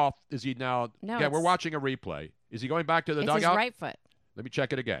walking it off. Is he now? No. Yeah, we're watching a replay. Is he going back to the dugout? It's his right foot. Let me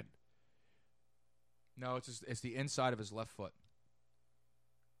check it again. No, it's the inside of his left foot.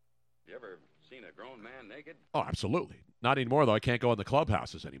 You ever seen a grown man naked? Oh, absolutely. Not anymore, though. I can't go in the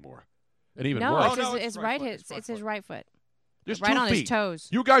clubhouses anymore. And even no, worse. It's his right foot. There's right 2 on feet. his toes.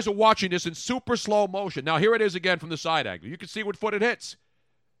 You guys are watching this in super slow motion. Now, here it is again from the side angle. You can see what foot it hits.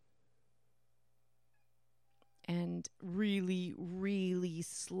 And really, really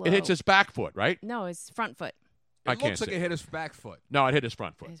slow. It hits his back foot, right? No, his front foot. It looks like it hit his back foot. No, it hit his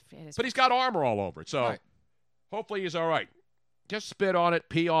front foot. But he's got armor all over it, so hopefully he's all right. Just spit on it,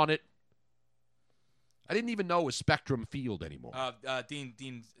 pee on it. I didn't even know it was Spectrum Field anymore. Dean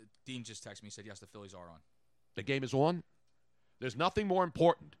just texted me. He said, yes, the Phillies are on. The game is on? There's nothing more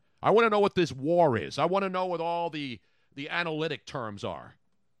important. I want to know what this war is. I want to know what all the analytic terms are.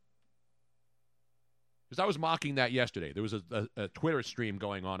 Because I was mocking that yesterday. There was a Twitter stream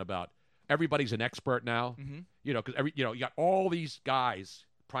going on about everybody's an expert now. Mm-hmm. Because you got all these guys,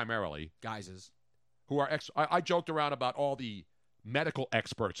 primarily. Who are I joked around about all the medical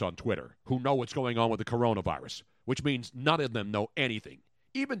experts on Twitter who know what's going on with the coronavirus, which means none of them know anything.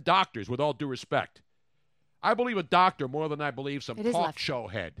 Even doctors, with all due respect. I believe a doctor more than I believe some talk show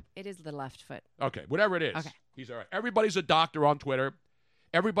head. It is the left foot. Okay, whatever it is. Okay. He's all right. Everybody's a doctor on Twitter.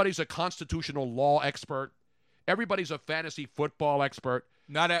 Everybody's a constitutional law expert. Everybody's a fantasy football expert.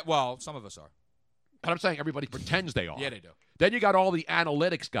 Some of us are. But I'm saying everybody pretends they are. Yeah, they do. Then you got all the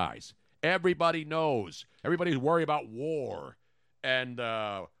analytics guys. Everybody knows. Everybody's worried about war. And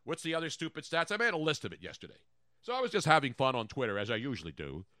what's the other stupid stats? I made a list of it yesterday. So I was just having fun on Twitter, as I usually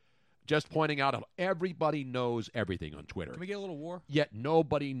do. Just pointing out how everybody knows everything on Twitter. Can we get a little war? Yet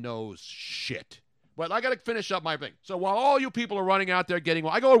nobody knows shit. But I got to finish up my thing. So while all you people are running out there getting,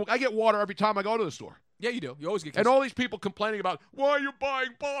 I get water every time I go to the store. Yeah, you do. You always get. And all these people complaining about why are you buying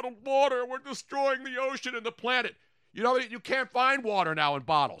bottled water? We're destroying the ocean and the planet. You can't find water now in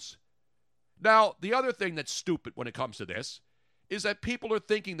bottles. Now the other thing that's stupid when it comes to this is that people are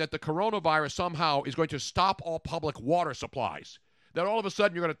thinking that the coronavirus somehow is going to stop all public water supplies. That all of a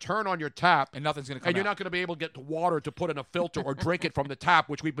sudden you're going to turn on your tap and nothing's going to come and you're out. not going to be able to get water to put in a filter or drink it from the tap,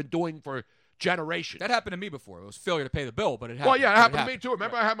 which we've been doing for generations. That happened to me before. It was failure to pay the bill, but it happened. Well, yeah, it happened to me too.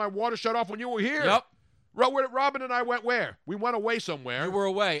 Remember, I had my water shut off when you were here. Yep. Robin and I went where? We went away somewhere. You were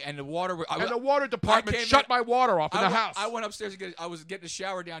away, and the water. And the water department shut my water off in the house. I went upstairs I was getting a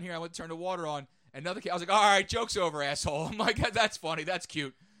shower down here. I went to turn the water on. Another kid. I was like, "All right, joke's over, asshole." I'm like, "That's funny. That's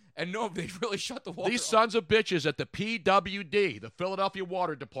cute." And no, they really shut the water These off. sons of bitches at the PWD, the Philadelphia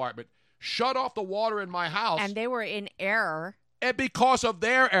Water Department, shut off the water in my house. And they were in error. And because of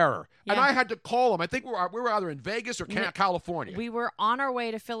their error. Yeah. And I had to call them. I think we were either in Vegas or California. We were on our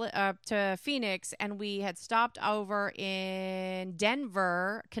way to Phoenix, and we had stopped over in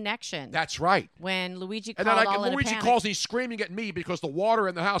Denver Connection. That's right. When Luigi called and Luigi calls, he's screaming at me because the water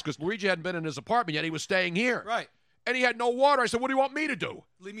in the house, because Luigi hadn't been in his apartment yet. He was staying here. Right. And he had no water. I said, what do you want me to do?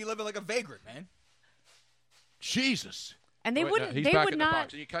 Leave me living like a vagrant, man. Jesus. And they wouldn't. He's they back would in not. The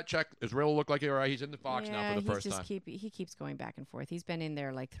box. And you can't check. Does Riddle look like he's in the box now for the first time? He keeps going back and forth. He's been in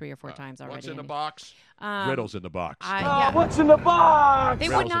there like 3 or 4 times already. What's in the box? Riddle's in the box. What's in the box? They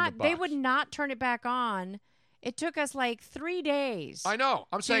would not. They would not turn it back on. It took us like 3 days. I know.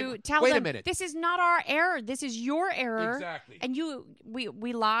 I'm saying. Tell wait them, a minute. This is not our error. This is your error. Exactly. And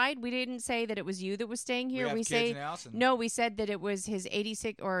we lied. We didn't say that it was you that was staying here. We said no. We said that it was his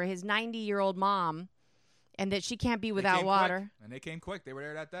 86 or his 90-year-old mom. And that she can't be without water. Quick. And they came quick. They were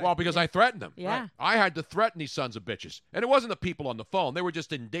there that day. Well, because I threatened them. Yeah. Right. I had to threaten these sons of bitches. And it wasn't the people on the phone. They were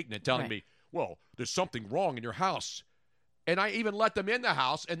just indignant, telling me, well, there's something wrong in your house. And I even let them in the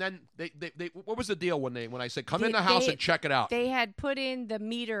house. And then they what was the deal when I said, come in the house and check it out? They had put in the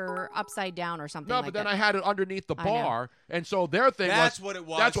meter upside down or something No, like but then that. I had it underneath the bar. And so their thing That's what it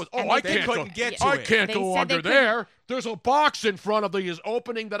was. That's what. And I they couldn't get to I it. can't They go said they under there. There's a box in front of the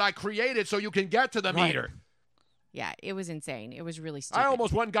opening that I created so you can get to the meter. Yeah, it was insane. It was really stupid. I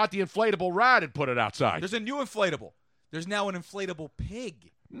almost went and got the inflatable rat and put it outside. There's a new inflatable. There's now an inflatable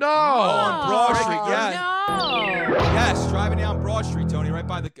pig. No. On Broad Street, yeah. No. Yes, driving down Broad Street, Tony, right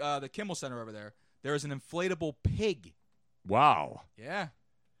by the Kimmel Center over there. There is an inflatable pig. Wow. Yeah.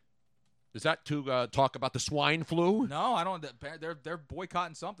 Is that to talk about the swine flu? No, I don't. They're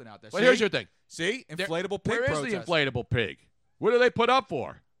boycotting something out there. Well, here's your thing. See? Inflatable pig Where is protest. the inflatable pig? What do they put up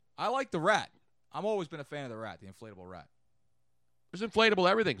for? I like the rat. I've always been a fan of the rat, the inflatable rat. There's inflatable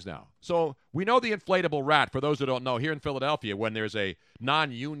everything's now. So we know the inflatable rat, for those who don't know, here in Philadelphia, when there's a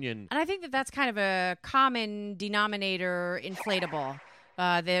non-union. And I think that's kind of a common denominator inflatable.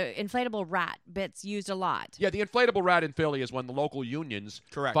 The inflatable rat bit's used a lot. Yeah, the inflatable rat in Philly is when the local unions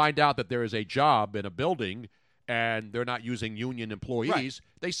Correct. find out that there is a job in a building and they're not using union employees. Right.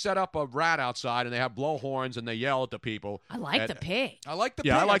 They set up a rat outside and they have blowhorns and they yell at the people. I like the pig. I like the pig.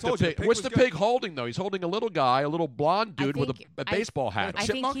 Yeah, I like the told you, pig. What's the pig holding, though? He's holding a little guy, a little blonde dude with a baseball hat. I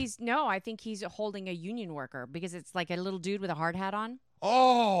think he's holding a union worker because it's like a little dude with a hard hat on.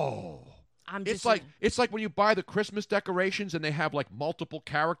 Oh. It's like when you buy the Christmas decorations and they have like multiple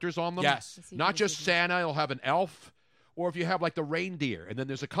characters on them. Yes. Not just Santa, it'll have an elf. Or if you have like the reindeer and then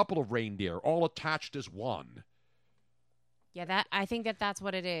there's a couple of reindeer all attached as one. Yeah, I think that's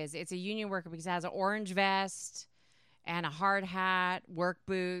what it is. It's a union worker because it has an orange vest and a hard hat, work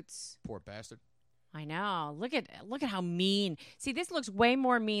boots. Poor bastard. I know. Look at how mean. See, this looks way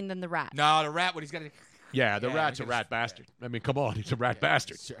more mean than the rat. No, the rat, what he's got to... Yeah, the rat's a rat bastard. I mean, come on, he's a rat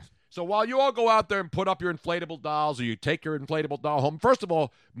bastard. Sure. So while you all go out there and put up your inflatable dolls or you take your inflatable doll home, first of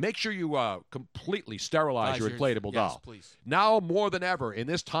all, make sure you completely sterilize your inflatable doll. Yes, please. Now more than ever, in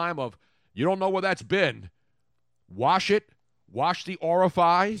this time of you don't know where that's been, wash it. Wash the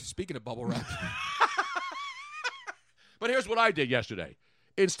orify. Speaking of bubble wrap. But here's what I did yesterday.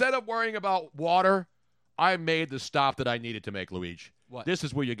 Instead of worrying about water, I made the stop that I needed to make, Luigi. What? This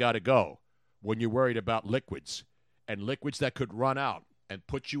is where you got to go when you're worried about liquids and liquids that could run out and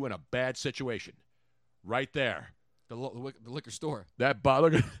put you in a bad situation. Right there. The liquor store. That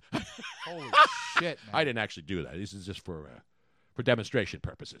bottle. Holy shit, man. I didn't actually do that. This is just for demonstration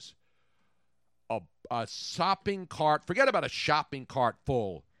purposes. A shopping cart. Forget about a shopping cart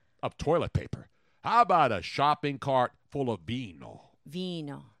full of toilet paper. How about a shopping cart full of vino?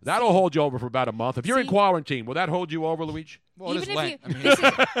 Vino. That'll hold you over for about a month. If you're in quarantine, will that hold you over, Luigi? Well, Even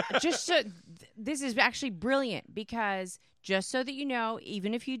this is actually brilliant because just so that you know,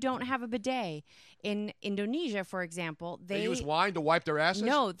 even if you don't have a bidet, in Indonesia, for example, they use wine to wipe their asses?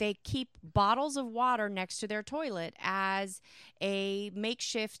 No, they keep bottles of water next to their toilet as a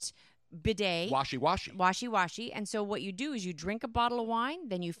makeshift bidet. Washy. And so what you do is you drink a bottle of wine,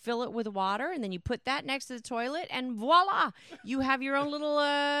 then you fill it with water, and then you put that next to the toilet, and voila, you have your own little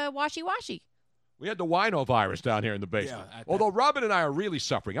washy. We had the wino virus down here in the basement. Yeah, although Robin and I are really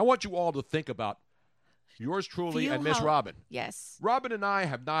suffering. I want you all to think about yours truly and Miss Robin. Yes. Robin and I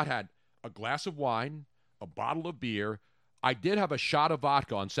have not had a glass of wine, a bottle of beer. I did have a shot of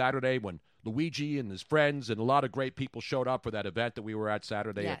vodka on Saturday when Luigi and his friends and a lot of great people showed up for that event that we were at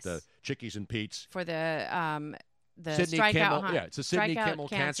Saturday at the Chickies and Pete's. For the Sidney Strikeout Kimmel, it's the Sidney Kimmel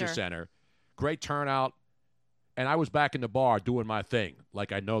Cancer Center. Great turnout. And I was back in the bar doing my thing,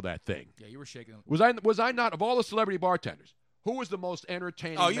 like I know that thing. Yeah, you were shaking. Was I not, of all the celebrity bartenders, Who was the most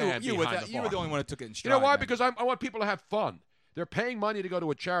entertaining Oh, man you behind the were bar? the only one that took it in stride. You know why? Man. Because I want people to have fun. They're paying money to go to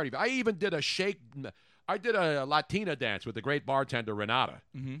a charity. I even did a I did a Latina dance with the great bartender Renata.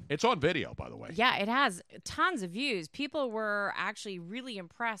 Mm-hmm. It's on video, by the way. Yeah, it has tons of views. People were actually really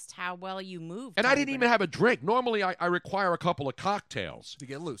impressed how well you moved. And I didn't even have a drink. Normally, I require a couple of cocktails to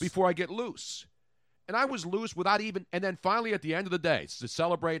get loose before I get loose. And I was loose without even. And then finally, at the end of the day, to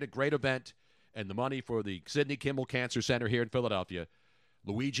celebrate a great event and the money for the Sidney Kimmel Cancer Center here in Philadelphia,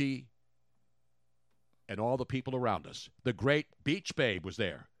 Luigi and all the people around us, the great Beach Babe was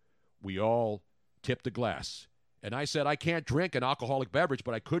there. We all tipped a glass. And I said, I can't drink an alcoholic beverage,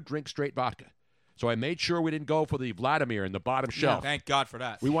 but I could drink straight vodka. So I made sure we didn't go for the Vladimir in the bottom shelf. Thank God for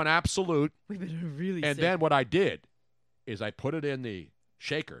that. We went Absolute. We've been really And sick. then what I did is I put it in the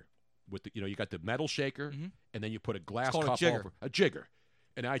shaker. With the, you got the metal shaker, and then you put a glass called a cup jigger. over. A jigger.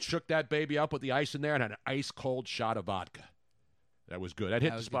 And I shook that baby up with the ice in there and had an ice-cold shot of vodka. That was good. That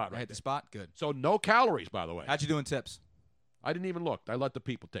hit the spot good. right Hit the there. spot? Good. So no calories, by the way. How'd you do in tips? I didn't even look. I let the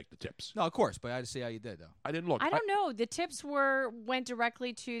people take the tips. No, of course, but I had to see how you did, though. I didn't look. I don't know. The tips went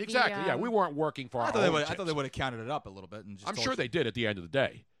directly to Exactly, the... yeah. We weren't working for our I own thought tips. they would have counted it up a little bit. And just I'm told sure you. they did at the end of the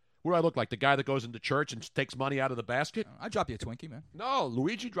day. What do I look like? The guy that goes into church and takes money out of the basket? I'd drop you a Twinkie, man. No,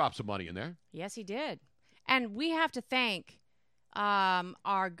 Luigi dropped some money in there. Yes, he did. And we have to thank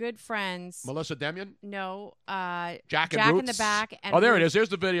our good friends. Melissa Demian? No. Jack and in Roots? the back. And Oh, there it Ruth. is. There's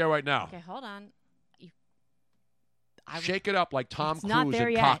the video right now. Okay, hold on. Shake it up like Tom It's not Cruise there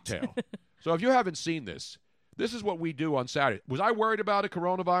in yet. Cocktail. So if you haven't seen this, this is what we do on Saturday. Was I worried about a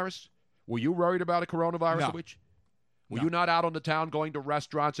coronavirus? Were you worried about a coronavirus, No. Luigi? Were you not out on the town going to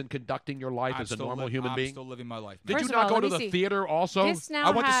restaurants and conducting your life as a normal human being? I'm still living my life. Did First you of not all, go let to me the see. theater also? This now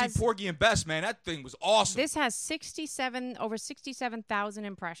I went to has- see Porgy and Bess, man. That thing was awesome. This has over 67,000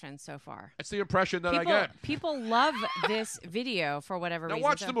 impressions so far. That's the impression that I get. People love this video for whatever Now reason.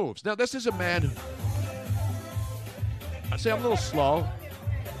 watch the moves. Now this is a man who... I say I'm a little slow.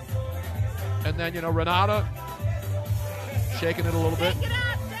 And then, Renata shaking it a little bit.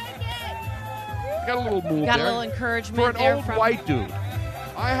 Got a little move Got there. a little encouragement For an there old from white dude,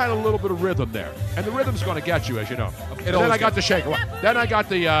 I had a little bit of rhythm there. And the rhythm's going to get you, as you know. And then always I got gets the shaker. Then I got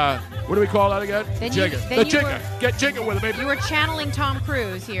the, what do we call that again? Then Jigger. then The you jigger. were- Get jigger with it, baby. You were channeling Tom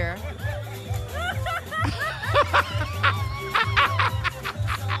Cruise here.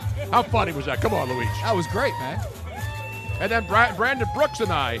 How funny was that? Come on, Luigi. That was great, man. And then Brandon Brooks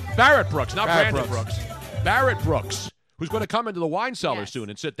and I, Barrett Brooks, not Barrett Brandon Brooks. Barrett Brooks, who's going to come into the wine cellar Yes. soon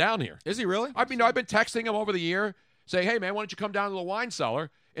and sit down here. Is he really? I've been texting him over the year, saying, hey, man, why don't you come down to the wine cellar?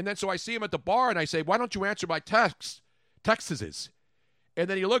 And then so I see him at the bar, and I say, why don't you answer my texts? And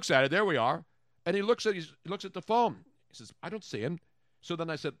then he looks at it. There we are. And he looks at the phone. He says, I don't see him. So then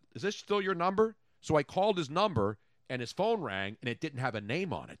I said, is this still your number? So I called his number, and his phone rang, and it didn't have a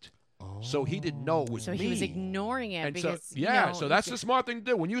name on it. So he didn't know it was So me. he was ignoring it And because so that's the smart thing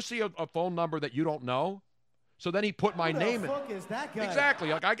to do. When you see a phone number that you don't know, so then he put my name in. Who the fuck is that guy? Exactly.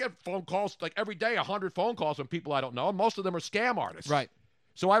 Like I get phone calls like every day, 100 phone calls from people I don't know, and most of them are scam artists. Right.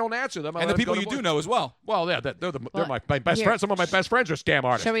 So I don't answer them. I And let the them people go you to do know as well. Well, yeah, they're Well, my best here. friends. Some of my best friends are scam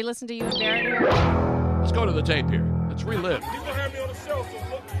artists. Shall we listen to you and Barrett here? Let's go to the tape here. Let's relive. People have me on the show, so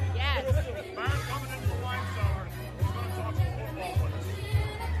look. Yes. Byron coming into the wine cellar. He's going to talk some football with us.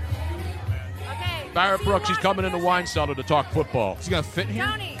 Okay. Barrett Brooks, he's coming in the wine cellar to talk football. He's going to fit in here?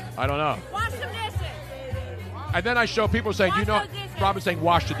 Tony, I don't know. watch some dishes. And then I show people saying, Wash those dishes. Robin's saying,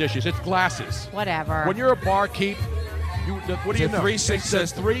 wash the dishes. It's glasses. Whatever. When you're a barkeep, what do you It's a know? three-sink It's a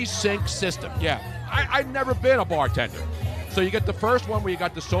system. three-sink system. Yeah. I've never been a bartender. So you get the first one where you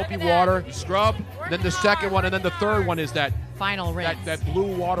got the soapy water, you scrub. Then the second one, and then the third one is that Final rinse. that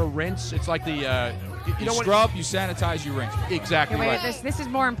blue water rinse. It's like the You know what? scrub, you sanitize, you rinse. Exactly Okay, wait, right. this is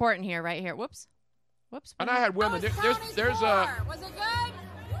more important here, right here. Whoops. And I had women. There's a. Was it good?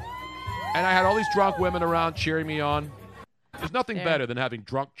 And I had all these drunk women around cheering me on. There's nothing There. better than having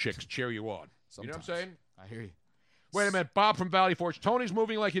drunk chicks cheer you on. You know what I'm Sometimes. saying? I hear you. Wait a minute, Bob from Valley Forge. Tony's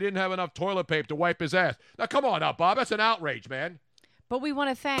moving like he didn't have enough toilet paper to wipe his ass. Now, come on now, Bob. That's an outrage, man. But we want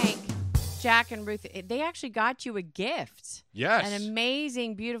to thank Jack and Ruth. They actually got you a gift. Yes. An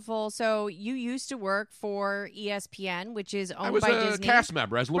amazing, beautiful. So you used to work for ESPN, which is owned I was by a Disney. cast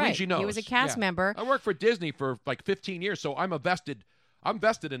member, as Luigi Right. knows. He was a cast member. I worked for Disney for like 15 years, so I'm vested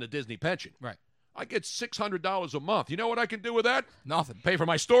in a Disney pension. Right. I get $600 a month. You know what I can do with that? Nothing. Pay for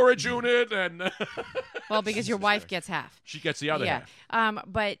my storage unit, and Well, because your wife gets half. she gets the other Yeah. half.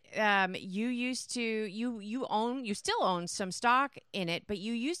 But you used to you still own some stock in it, but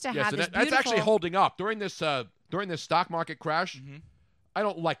you used to Yes, have and this that's actually beautiful- holding up during this stock market crash. I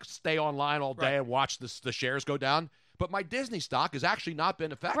don't like stay online all day and watch the shares go down. But my Disney stock has actually not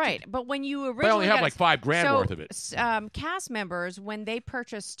been affected. Right, but when you originally I only have like $5,000 worth of it. Cast members, when they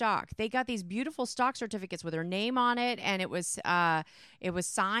purchased stock, they got these beautiful stock certificates with their name on it, and it was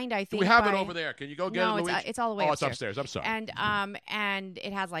signed. I think we have it over there. Can you go get it, Louise? No, it's all the way upstairs. upstairs. I'm sorry. And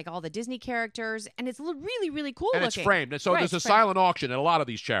it has like all the Disney characters, and it's really, really cool and looking. It's framed. And so there's a silent auction at a lot of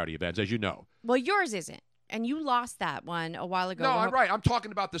these charity events, as you know. Well, yours isn't. And you lost that one a while ago. No, I'm right. I'm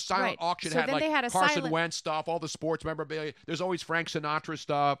talking about the silent auction. So had then like they had a Carson Wentz stuff, all the sports memorabilia. There's always Frank Sinatra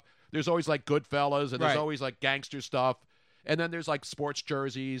stuff. There's always like Goodfellas, and there's always like gangster stuff. And then there's like sports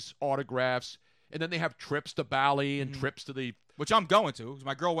jerseys, autographs. And then they have trips to Bali and trips to the... Which I'm going to, because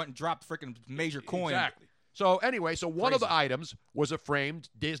my girl went and dropped freaking major coin. Exactly. So anyway, one of the items was a framed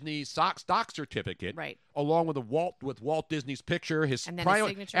Disney stock certificate, along with Walt Disney's picture, his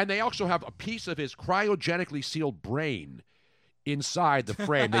signature, and they also have a piece of his cryogenically sealed brain inside the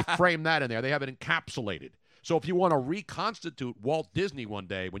frame. They frame that in there. They have it encapsulated. So if you want to reconstitute Walt Disney one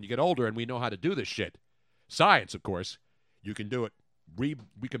day when you get older, and we know how to do this shit, science, of course, you can do it. We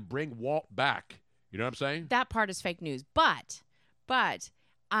can bring Walt back. You know what I'm saying? That part is fake news, but.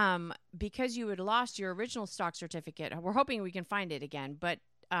 Because you had lost your original stock certificate, we're hoping we can find it again, but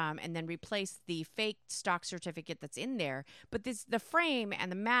and then replace the fake stock certificate that's in there. But the frame and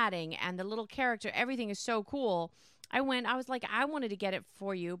the matting and the little character, everything is so cool. I was like, I wanted to get it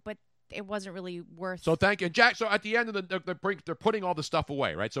for you, but it wasn't really worth. So thank you, Jack. So at the end of they're putting all the stuff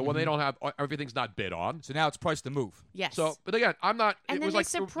away, right? So when they don't have everything's not bid on. So now it's priced to move. Yes. So, but again, I'm not. And it then was they like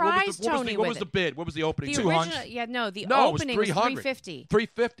surprised Tony what was with the bid? What was the opening? The original, yeah, no, the opening was $350.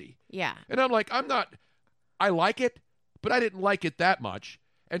 $350. Yeah. And I'm like, I like it, but I didn't like it that much.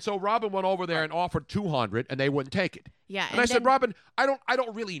 And so Robin went over there and offered $200, and they wouldn't take it. Yeah. And I said, Robin, I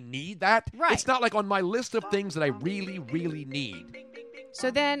don't really need that. Right. It's not like on my list of things that I really, really need. So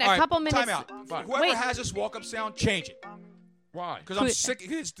then a couple minutes. Time out. Whoever has this walk-up sound, change it. Why? Because I'm sick.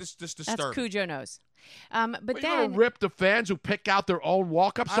 It's this disturbing. That's Cujo knows. But you're then gonna rip the fans who pick out their own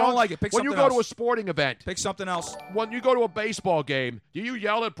walk-up songs. I don't like it. Pick when you something go else. to a sporting event, pick something else. When you go to a baseball game, do you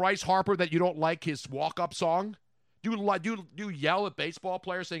yell at Bryce Harper that you don't like his walk-up song? Do you yell at baseball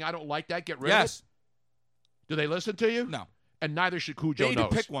players saying, "I don't like that. Get rid of it"? Do they listen to you? No. And neither should Cujo. They need to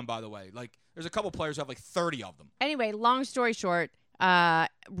pick one, by the way. Like, there's a couple players who have like 30 of them. Anyway, long story short,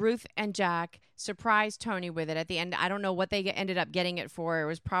 Ruth and Jack surprised Tony with it at the end. I don't know what they ended up getting it for. It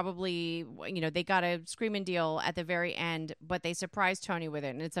was probably, they got a screaming deal at the very end, but they surprised Tony with it,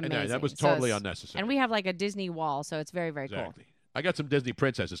 and it's amazing. That was totally unnecessary. And we have like a Disney wall, so it's very, very cool. I got some Disney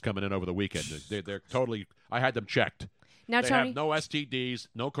princesses coming in over the weekend. They're totally. I had them checked. Now, they Tony, have no STDs,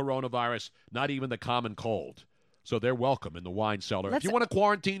 no coronavirus, not even the common cold. So they're welcome in the wine cellar. If you want to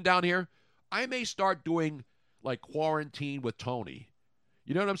quarantine down here, I may start doing like quarantine with Tony.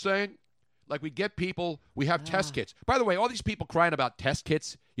 You know what I'm saying? Like we get people, we have test kits. By the way, all these people crying about test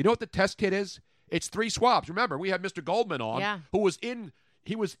kits, you know what the test kit is? It's 3 swabs. Remember, we had Mr. Goldman on, who was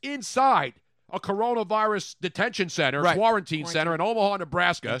inside a coronavirus detention center, quarantine center in Omaha,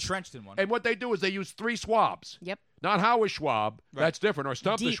 Nebraska. Entrenched in one. And what they do is they use 3 swabs. Yep. Not Howard Schwab. Right. That's different. Or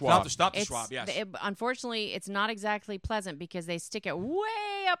Stump the Schwab. Stump the Schwab, yes. Unfortunately, it's not exactly pleasant because they stick it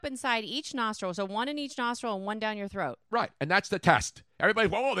way up inside each nostril. So one in each nostril and one down your throat. Right. And that's the test. Everybody,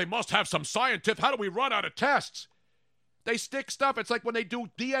 they must have some scientific. How do we run out of tests? They stick stuff. It's like when they do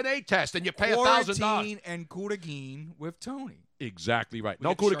DNA tests and you pay $1,000. Quarantine and Coutagine with Tony. Exactly right.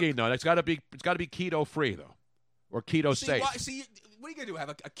 No Coutagine, though. It's got to be keto free, though. Or keto safe. What are you going to do? Have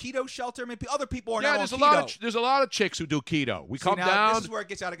a keto shelter? I mean, other people are now on keto. There's a lot of chicks who do keto. We come down. This is where it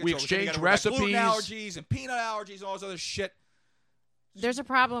gets out of control. We exchange recipes. Gluten allergies and peanut allergies and all this other shit. There's a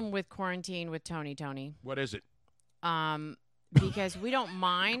problem with quarantine with Tony. What is it? Because we don't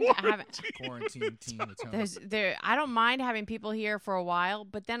mind having quarantine team with Tony. I don't mind having people here for a while,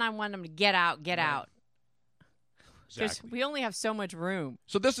 but then I want them to get out. Exactly. We only have so much room.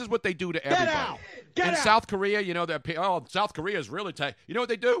 So this is what they do to everybody. In South Korea, South Korea is really tight. You know what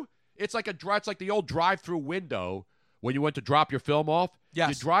they do? It's like the old drive-through window when you went to drop your film off. Yes.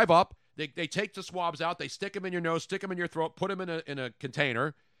 You drive up. They take the swabs out. They stick them in your nose, stick them in your throat, put them in a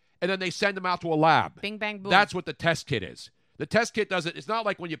container, and then they send them out to a lab. Bing, bang, boom. That's what the test kit is. The test kit does it. It's not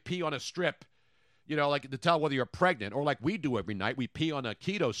like when you pee on a strip, like to tell whether you're pregnant, or like we do every night. We pee on a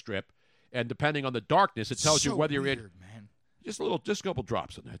keto strip. And depending on the darkness, it tells you whether you're in. Man. Just a couple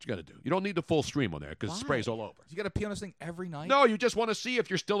drops in that. You got to do. You don't need the full stream on there because it sprays all over. You got to pee on this thing every night. No, you just want to see if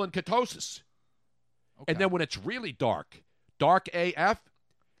you're still in ketosis. Okay. And then when it's really dark AF,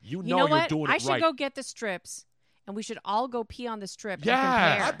 you know what? you're doing it right. I should go get the strips and we should all go pee on the strip. Yeah.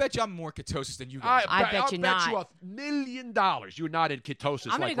 And compare. I bet you I'm more ketosis than you guys. I bet you not. I bet you $1 million you're not in ketosis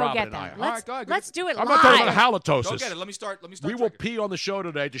I'm like gonna go Robin get and I that. are. Let's, All right, go ahead. let's do it I'm live. not talking about halitosis. Go get it. Let me start. We will pee on the show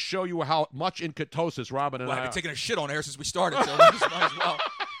today to show you how much in ketosis Robin and Well, I I've are. been taking a shit on air since we started, so might as well.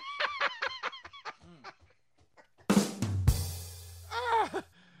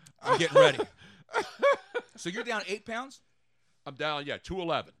 I'm getting ready. So you're down 8 pounds? I'm down,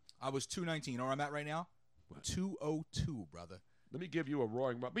 211. I was 219. You know where I'm at right now? 202, brother. Let me give you a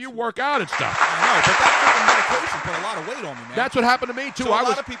roaring. But you work out and stuff. I know, but that freaking medication put a lot of weight on me, man. That's what happened to me too. So a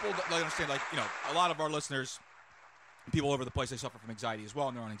lot of people don't understand, like, you know, a lot of our listeners, people all over the place, they suffer from anxiety as well,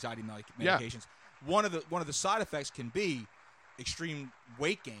 and they're on anxiety medications. One of the side effects can be extreme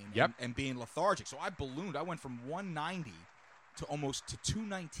weight gain and being lethargic. So I ballooned. I went from 190 to almost to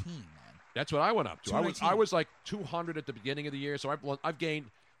 219, man. That's what I went up to. I was like 200 at the beginning of the year, so I've gained.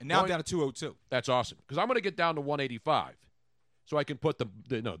 And now I'm down to 202. That's awesome because I'm going to get down to 185, so I can put the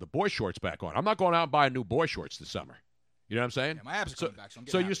boy shorts back on. I'm not going out and buying new boy shorts this summer. You know what I'm saying? Yeah, my abs are coming back, so I'm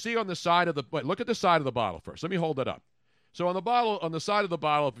So getting you happy. see on the side of the look at the side of the bottle first. Let me hold it up. So on the side of the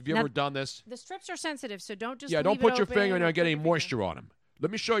bottle, if you've ever done this, The strips are sensitive, so don't just don't leave put it your open finger in there or and get any put your finger- moisture on them.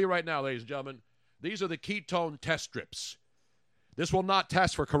 Let me show you right now, ladies and gentlemen. These are the ketone test strips. This will not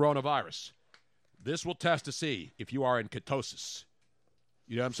test for coronavirus. This will test to see if you are in ketosis.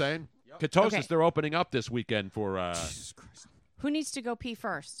 You know what I'm saying? Yep. Ketosis, Okay. they're opening up this weekend for... Jesus Christ. Who needs to go pee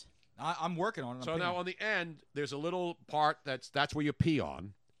first? I'm working on it. So now on the end, there's a little part that's where you pee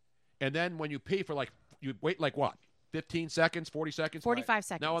on. And then when you pee for you wait like what? 15 seconds, 40 seconds? 45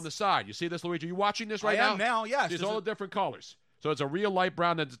 seconds. Now on the side, you see this, Luigi? Are you watching this right I now? am now, yes. There's all the different colors. So it's a real light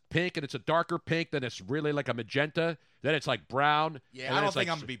brown, then it's pink, and it's a darker pink, then it's really like a magenta, then it's like brown. Yeah, and I then don't it's think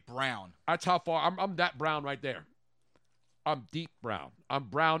like, I'm going to be brown. That's how far. I'm that brown right there. I'm deep brown. I'm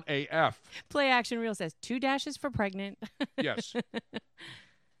brown AF. Play Action Reel says 2 dashes for pregnant. Yes.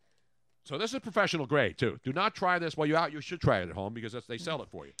 So this is professional grade, too. Do not try this while you're out. You should try it at home because they sell it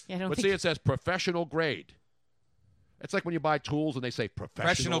for you. Yeah, I don't But think- see, it says professional grade. It's like when you buy tools and they say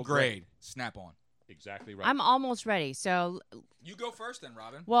professional grade. Snap on. Exactly right. I'm almost ready. So, You go first then,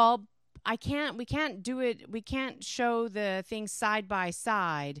 Robin. well, we can't do it. We can't show the things side by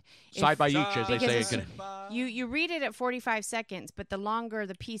side. Side by each, as they because say. it's- You read it at 45 seconds, but the longer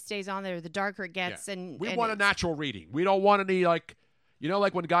the piece stays on there, the darker it gets. Yeah. And We and want a it's- natural reading. We don't want any, like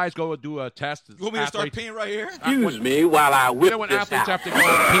when guys go do a test. You want me to start athletes- peeing right here? Excuse me while I whip when this athletes out. have to go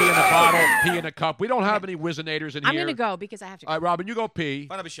and pee in a bottle, pee in a cup. We don't have any Wizenators in I'm here. going to go because I have to go. All right, Robin, you go pee.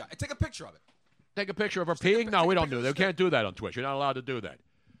 Find up a shot. Take a picture of it. Take a picture of her peeing? No, we don't do that. We can't do that on Twitch. You're not allowed to do that.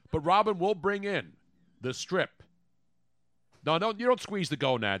 But Robin will bring in the strip. No, you don't squeeze the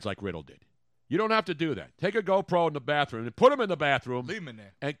gonads like Riddle did. You don't have to do that. Take a GoPro in the bathroom and put him in the bathroom. Leave him in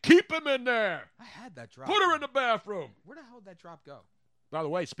there. And keep him in there. I had that drop. Put her in the bathroom. Where the hell did that drop go? By the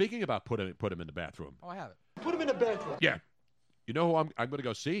way, speaking about put him in the bathroom. Oh, I have it. Put him in the bathroom. Yeah. You know who I'm going to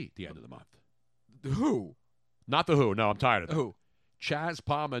go see at the end of the month? Who? Not the Who. No, I'm tired of them. Who? Chaz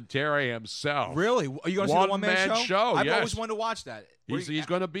Palminteri himself. Really? Are you going to see the one-man show? I've yes. always wanted to watch that. He's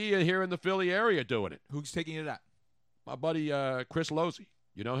going to be here in the Philly area doing it. Who's taking you to that? My buddy Chris Losey.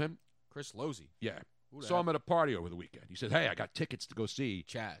 You know him? Chris Losey. Yeah. Saw him at a party over the weekend. He said, "Hey, I got tickets to go see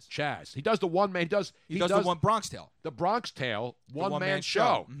Chaz. He does the one man. He does the one Bronx Tale. The Bronx Tale one-man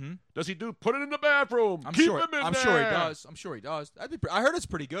show. show. Mm-hmm. Does he do put it in the bathroom? I'm Keep sure. him in I'm there. sure he does. I'm sure he does. I heard it's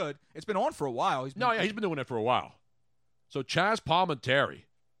pretty good. It's been on for a while. He's been doing it for a while. So Chaz Palminteri.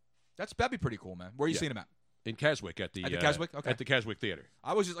 That'd be pretty cool, man. Where are you seeing him at? In Keswick at the Keswick. Okay. At the Keswick Theater.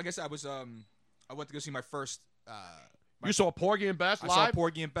 I was just, like I said, I went to go see my first. You saw Porgy and Bess live? I saw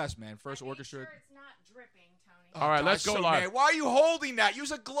Porgy and Bess, man. First orchestra. Make sure it's not dripping, Tony. All right, let's go live. Man, why are you holding that?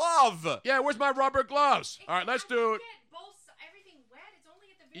 Use a glove. Yeah, where's my rubber gloves? All right, let's do it. Everything wet. It's only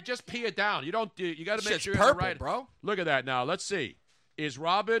at the very You just pee it down. You don't. You got to make Shit's sure purple, it's right. bro. Look at that now. Let's see. Is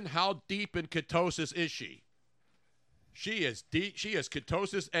Robin? How deep in ketosis is she? She is deep. She is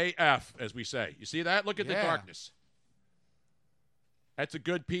ketosis AF, as we say. You see that? Look at the darkness. That's a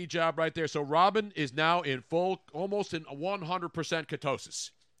good pee job right there. So Robin is now in full, almost in 100% ketosis.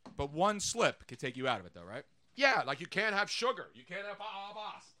 But one slip could take you out of it, though, right? Yeah, like you can't have sugar. You can't have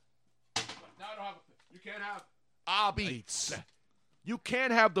Now I don't have. You can't have beets. You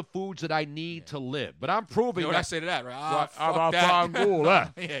can't have the foods that I need to live. But I'm proving You know what that. I say to that, right? Fuck that.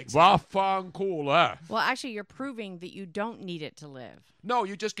 Yeah, Well, actually, you're proving that you don't need it to live. No,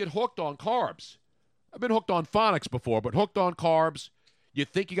 you just get hooked on carbs. I've been hooked on phonics before, but hooked on carbs. You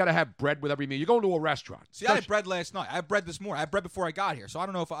think you got to have bread with every meal. You're going to a restaurant. See, I had bread last night. I had bread this morning. I had bread before I got here. So I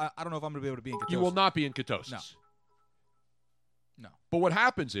don't know if I'm going to be able to be in ketosis. You will not be in ketosis. No. But what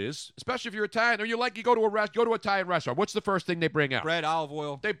happens is, especially if you're Italian, or you go to an Italian restaurant, what's the first thing they bring out? Bread, olive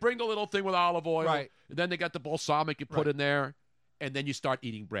oil. They bring the little thing with olive oil. Right. And then they got the balsamic you put in there, and then you start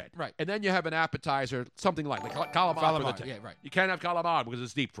eating bread. Right. And then you have an appetizer, something like calamari. Yeah, right. You can't have calamari because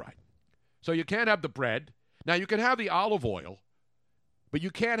it's deep fried. So you can't have the bread. Now, you can have the olive oil, but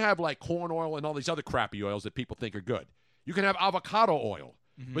you can't have like corn oil and all these other crappy oils that people think are good. You can have avocado oil,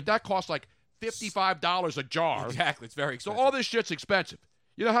 but that costs like $55 a jar. Exactly. It's very expensive. So all this shit's expensive.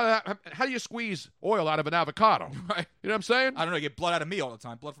 You know how do you squeeze oil out of an avocado? Right. You know what I'm saying? I don't know. You get blood out of me all the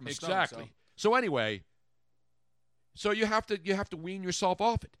time. Blood from a stone. Exactly. So anyway, you have to wean yourself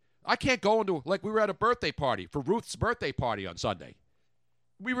off it. I can't go into, like, we were at a birthday party for Ruth's birthday party on Sunday.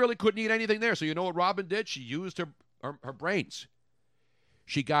 We really couldn't eat anything there. So you know what Robin did? She used her brains.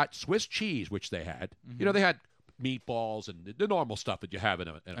 She got Swiss cheese, which they had. You know, they had meatballs and the normal stuff that you have in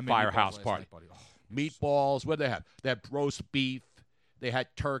a firehouse party. Meatballs. What did they have? They had roast beef. They had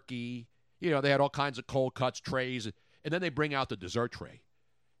turkey. You know, they had all kinds of cold cuts, trays. And then they bring out the dessert tray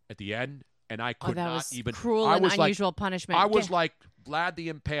at the end. And I could that not was even. Cruel I and was unusual like, punishment. I was like Vlad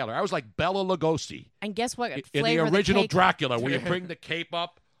the Impaler. I was like Bela Lugosi. And guess what? In Flavor the original cake? Dracula, where you bring the cape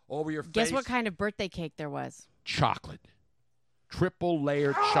up over your face. Guess what kind of birthday cake there was? Chocolate. Triple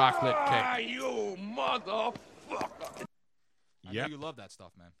layered chocolate cake. You motherfucker. I know you love that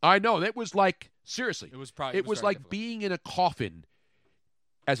stuff, man. I know. It was like, seriously. It was probably. It was like difficult. being in a coffin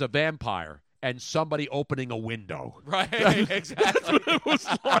as a vampire and somebody opening a window. Right, exactly. That's what it was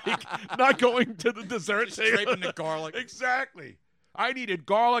like. Not going to the dessert table. Scraping the garlic. Exactly. I needed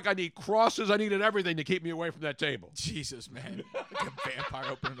garlic. I need crosses. I needed everything to keep me away from that table. Jesus, man. Like a vampire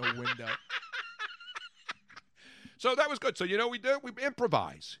opening a window. So that was good. So you know what we do? We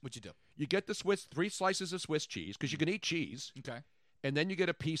improvise. What'd you do? You get the 3 slices of Swiss cheese, because you can eat cheese. Okay. And then you get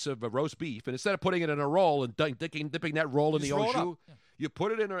a piece of roast beef. And instead of putting it in a roll and dipping that roll in the au jus, you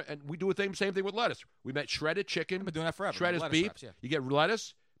put it in and we do the same thing with lettuce. We met shredded chicken. I've been doing that forever. Shredded beef. Wraps, yeah. You get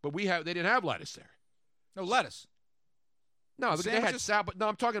lettuce, but they didn't have lettuce there. No lettuce. No, they had salad. But no,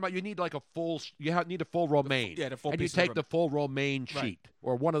 I'm talking about you need like a full romaine. The full and you piece of take the full romaine sheet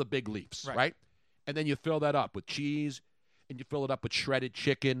or one of the big leaves, right? And then you fill that up with cheese, and you fill it up with shredded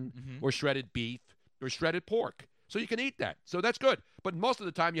chicken or shredded beef or shredded pork. So you can eat that. So that's good. But most of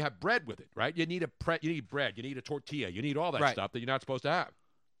the time you have bread with it, right? You need bread. You need a tortilla. You need all that stuff that you're not supposed to have.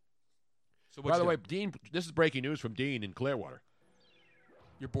 So by the way, Dean, this is breaking news from Dean in Clearwater.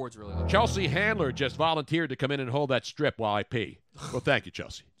 Your board's really low. Chelsea Handler just volunteered to come in and hold that strip while I pee. Well, thank you,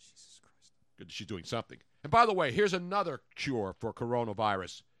 Chelsea. Jesus Christ. Good that she's doing something. And by the way, here's another cure for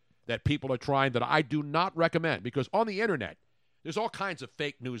coronavirus that people are trying that I do not recommend, because on the internet, there's all kinds of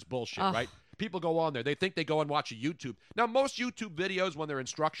fake news bullshit, right? People go on there. They think they go and watch a YouTube. Now, most YouTube videos, when they're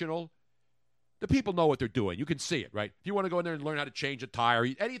instructional, the people know what they're doing. You can see it, right? If you want to go in there and learn how to change a tire,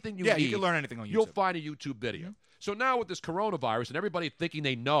 anything you need. Yeah, you can learn anything on YouTube. You'll find a YouTube video. So now with this coronavirus and everybody thinking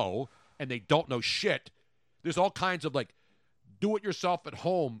they know and they don't know shit, there's all kinds of like do-it-yourself at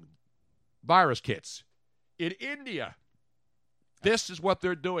home virus kits. In India, this is what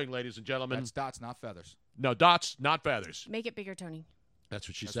they're doing, ladies and gentlemen. That's dots, not feathers. No, dots, not feathers. Make it bigger, Tony. That's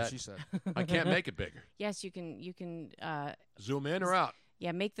what she That's said. what she said. I can't make it bigger. Yes, you can. Zoom in or out.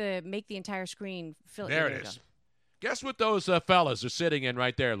 Yeah, make the entire screen fill. There it is. Guess what those fellas are sitting in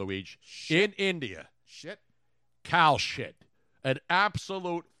right there, Luigi? Shit. In India. Shit. Cow shit. An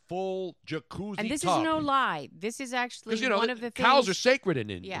absolute full jacuzzi And this tub. is no lie. This is actually one of the things. Cows are sacred in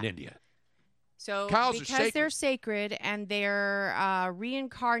India. So cows because they're sacred and they're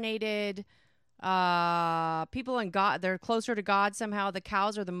reincarnated people in God, they're closer to God somehow. The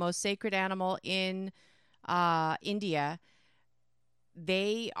cows are the most sacred animal in India.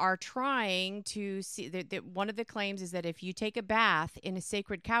 They are trying to see that one of the claims is that if you take a bath in a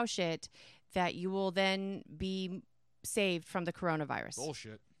sacred cow shit, that you will then be saved from the coronavirus.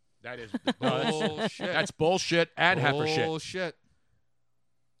 Bullshit. That is bullshit. That's bullshit and heifer shit. Bullshit.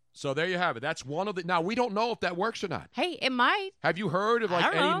 So there you have it. That's one of the. Now we don't know if that works or not. Hey, it might. Have you heard of I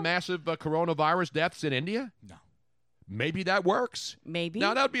don't know. any massive coronavirus deaths in India? No. Maybe that works. Maybe.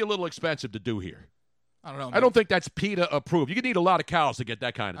 Now that would be a little expensive to do here. I don't know. I don't think that's PETA approved. You could need a lot of cows to get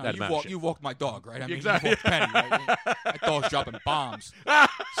that kind of that amount of shit. You walked my dog, right? I mean, Exactly. You walked Penny, right? That dog's dropping bombs.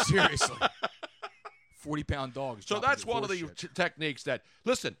 Seriously. 40-pound dog. So that's one of the techniques that,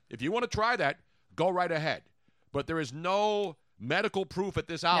 listen, if you want to try that, go right ahead. But there is no medical proof at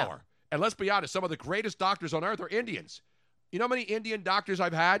this hour. No. And let's be honest, some of the greatest doctors on earth are Indians. You know how many Indian doctors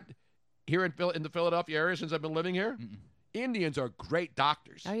I've had here in the Philadelphia area since I've been living here? Mm-mm. Indians are great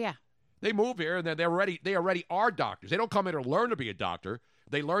doctors. Oh, yeah. They move here, and they already are doctors. They don't come here to learn to be a doctor.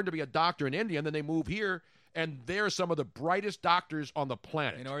 They learn to be a doctor in India, and then they move here, and they're some of the brightest doctors on the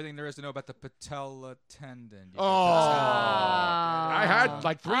planet. You know everything there is to know about the patella tendon. I had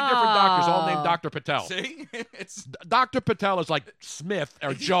like 3 different doctors all named Dr. Patel. See? It's Dr. Patel is like Smith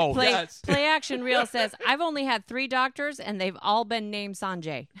or Jones. Play Action Reel says, I've only had 3 doctors, and they've all been named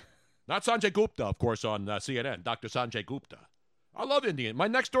Sanjay. Not Sanjay Gupta, of course, on CNN. Dr. Sanjay Gupta. I love Indian. My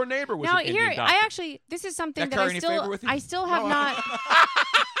next door neighbor was an Indian doctor. This is something that I still have not.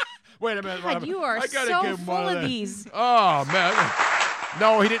 Wait a minute, God, Robin. you are I gotta so give him full one of that. these. Oh, man.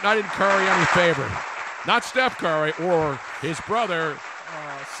 No, he didn't. I didn't curry any favor. Not Steph Curry or his brother.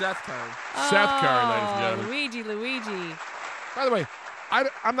 Seth Curry. Seth Curry, ladies and gentlemen. Luigi. By the way,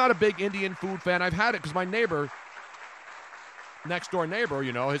 I'm not a big Indian food fan. I've had it because my neighbor, next door neighbor,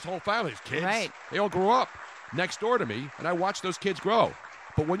 his whole family, his kids, Right. they all grew up next door to me, and I watched those kids grow.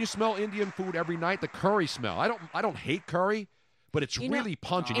 But when you smell Indian food every night, the curry smell, I don't hate curry, but it's really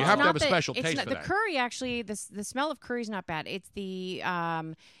pungent. You have to have a special taste for that. The curry, actually, the smell of curry is not bad. It's the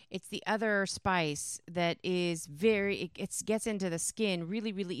other spice that is it gets into the skin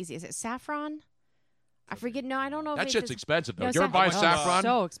really, really easy. Is it saffron? I forget. No, I don't know. That shit's expensive, though. No, You ever buy saffron?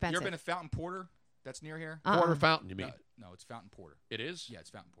 So expensive. You ever been to Fountain Porter? That's near here? Porter Fountain, you mean? No, it's Fountain Porter. It is? Yeah, it's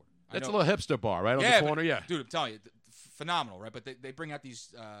Fountain Porter. That's a little hipster bar, right on the corner, yeah. Dude, I'm telling you, phenomenal, right? But they bring out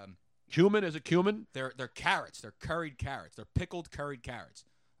these... cumin? Is it cumin? They're carrots. They're curried carrots. They're pickled curried carrots.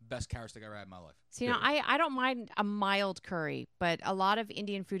 Best carrots I've ever had in my life. See, I don't mind a mild curry, but a lot of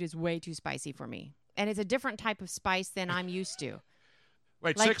Indian food is way too spicy for me. And it's a different type of spice than I'm used to.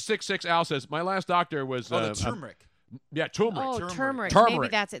 Wait, 666 Al says, my last doctor was... the turmeric. Yeah, turmeric. Oh, turmeric. Maybe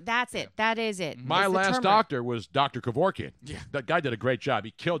that's it. That's it. That is it. My last doctor was Dr. Kevorkian. Yeah. That guy did a great job.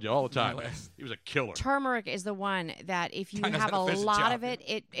 He killed you all the time. He was a killer. Turmeric is the one that if you have a lot of it,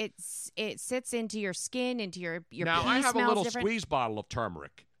 it sits into your skin, into your Now, pee I have a little different. squeeze bottle of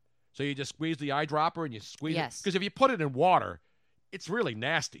turmeric. So you just squeeze the eyedropper and you squeeze it. Yes. Because if you put it in water, it's really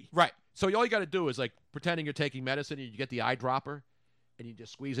nasty. Right. So all you got to do is like pretending you're taking medicine and you get the eyedropper and you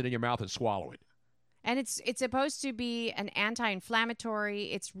just squeeze it in your mouth and swallow it. And it's supposed to be an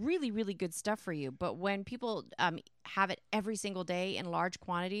anti-inflammatory. It's really, really good stuff for you. But when people have it every single day in large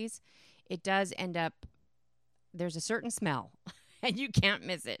quantities, it does end up, there's a certain smell, and you can't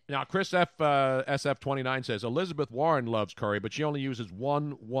miss it. Now, Chris SF29 says, Elizabeth Warren loves curry, but she only uses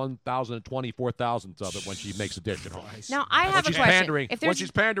 1/1024,000th of it when she makes additional. Now, I have a question. When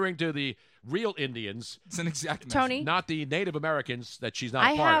she's pandering to the real Indians, it's an exact message. Tony, not the Native Americans that she's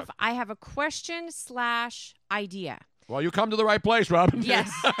not a part of. I have a question / idea. Well, you come to the right place, Robin.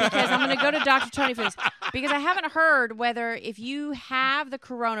 Yes, because I'm going to go to Dr. Tony for this. Because I haven't heard whether if you have the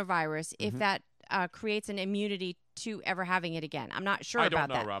coronavirus, if that creates an immunity to ever having it again. I'm not sure about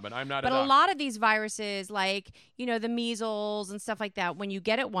that. I don't know, Robin. I'm not. But a lot of these viruses, like the measles and stuff like that, when you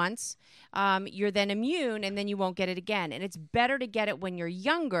get it once, you're then immune, and then you won't get it again. And it's better to get it when you're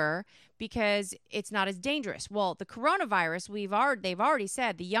younger because it's not as dangerous. Well, the coronavirus, they've already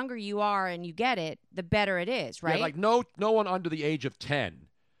said the younger you are and you get it, the better it is, right? Yeah, like no one under the age of 10.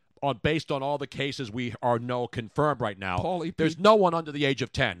 Based on all the cases we are confirmed right now, there's no one under the age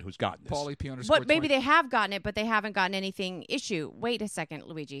of 10 who's gotten this. Paulie P _ But maybe they have gotten it, but they haven't gotten anything issue. Wait a second,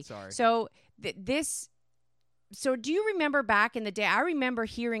 Luigi. Sorry. So So do you remember back in the day? I remember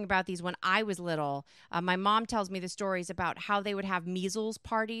hearing about these when I was little. My mom tells me the stories about how they would have measles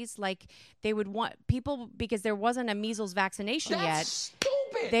parties. Like they would want people, because there wasn't a measles vaccination yet.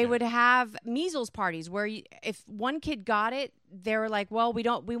 Stupid. They would have measles parties where if one kid got it, they were like, well,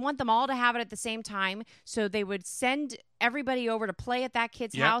 we want them all to have it at the same time. So they would send everybody over to play at that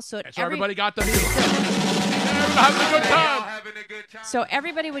kid's house. So everybody got the measles. Having a good time. So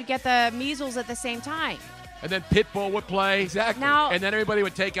everybody would get the measles at the same time. And then Pitbull would play. Exactly. Now, and then everybody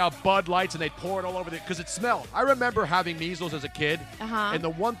would take out Bud Lights and they'd pour it all over because it smelled. I remember having measles as a kid. And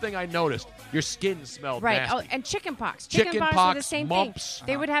the one thing I noticed, your skin smelled nasty. Oh, and chickenpox. Chickenpox were the same mumps. thing.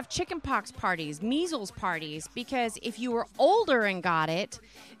 They would have chickenpox parties, measles parties, because if you were older and got it,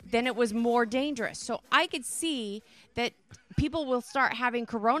 then it was more dangerous. So I could see that people will start having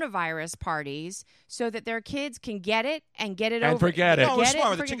coronavirus parties so that their kids can get it and get it and over. Forget it. No, it's smart.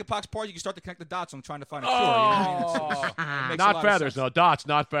 With the chickenpox party, you can start to connect the dots on trying to find a cure. You know what I mean? Not feathers, no dots,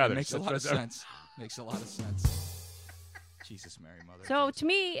 not feathers. It makes a lot of sense. Makes a lot of sense. Jesus, Mary, Mother. So to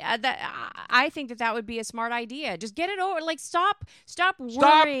me, I think that would be a smart idea. Just get it over. Like stop worrying.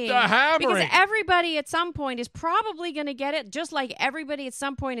 Stop the hammering. Because everybody at some point is probably going to get it, just like everybody at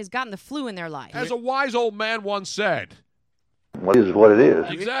some point has gotten the flu in their life. As a wise old man once said. What is what it is.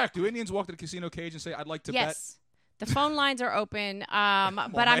 Exactly. Do Indians walk to the casino cage and say, "I'd like to bet"? Yes. The phone lines are open, but man,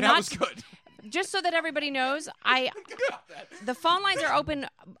 I'm that not. was good. just so that everybody knows, the phone lines are open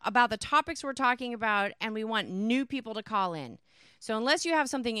about the topics we're talking about, and we want new people to call in. So unless you have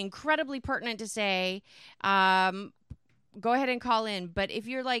something incredibly pertinent to say, go ahead and call in. But if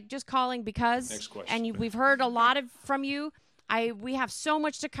you're like just calling because, and we've heard a lot from you, we have so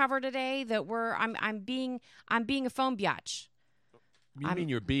much to cover today that I'm being a phone biatch. You mean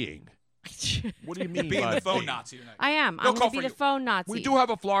you're being? What do you mean being by the phone being? Nazi tonight? I am. I'm going to be the phone Nazi. We do have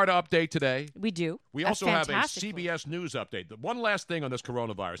a Florida update today. We do. We also have a CBS News update. The one last thing on this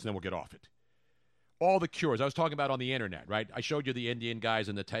coronavirus, and then we'll get off it. All the cures I was talking about on the internet, right? I showed you the Indian guys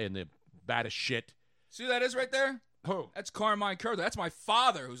in the baddest shit. See who that is right there? Who? That's Carmine Curto. That's my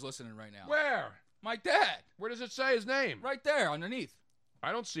father who's listening right now. Where? My dad. Where does it say his name? Right there, underneath.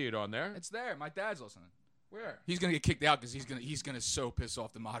 I don't see it on there. It's there. My dad's listening. Where? He's gonna get kicked out because he's gonna so piss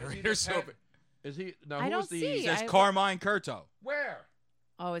off the moderator. Is he? No, I don't see. It says Carmine Curto. Where?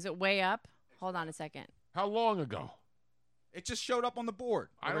 Oh, is it way up? Hold on a second. How long ago? It just showed up on the board.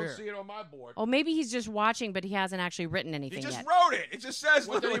 I don't see it on my board. Oh, maybe he's just watching, but he hasn't actually written anything yet. He just wrote it. It just says.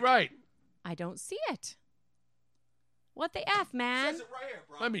 What did he write? I don't see it. What the F, man? It says it right here,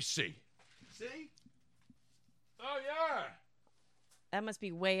 bro. Let me see. See? Oh yeah. That must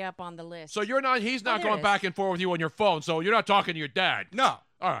be way up on the list. So he's not going back and forth with you on your phone, so you're not talking to your dad. No.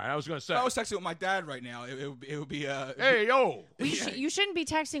 All right, I was going to say. If I was texting with my dad right now, it would be Hey, yo. You shouldn't be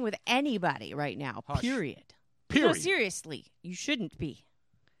texting with anybody right now, Hush. period. Period. No, seriously. You shouldn't be.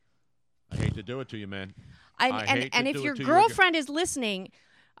 I hate to do it to you, man. And if your girlfriend is listening,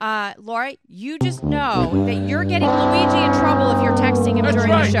 Laura, you just know that you're getting Luigi in trouble if you're texting him during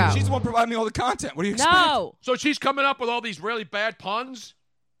the show. She's the one providing me all the content. What do you expect? No. So she's coming up with all these really bad puns?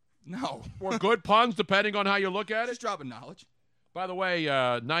 No. Or good puns, depending on how you look at it? She's dropping knowledge. By the way,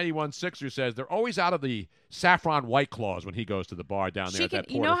 91 Sixer says they're always out of the saffron White Claws when he goes to the bar down there at that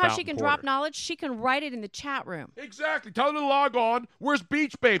You know how she can drop Porter. knowledge? She can write it in the chat room. Exactly. Tell her to log on. Where's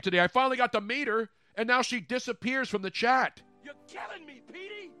Beach Babe today? I finally got to meet her, and now she disappears from the chat. You're killing me,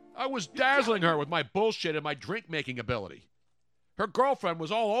 Petey. I was dazzling her with my bullshit and my drink-making ability. Her girlfriend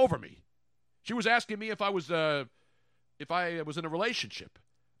was all over me. She was asking me if I was in a relationship.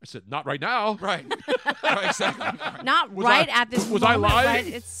 I said, not right now. Right. Right, exactly. Not right at this moment. Was I lying?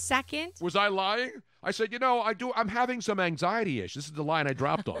 Right, it's second. Was I lying? I said, I'm having some anxiety issues. This is the line I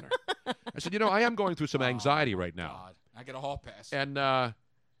dropped on her. I said, I am going through some anxiety right now. God. I get a hall pass. And I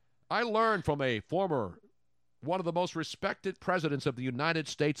learned from one of the most respected presidents of the United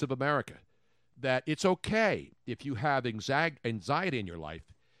States of America, that it's okay if you have anxiety in your life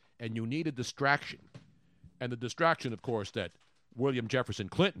and you need a distraction. And the distraction, of course, that William Jefferson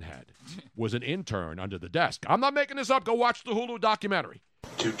Clinton had was an intern under the desk. I'm not making this up. Go watch the Hulu documentary.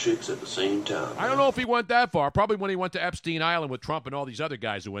 Two chicks at the same time. I don't know if he went that far. Probably when he went to Epstein Island with Trump and all these other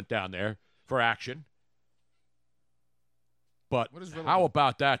guys who went down there for action. But how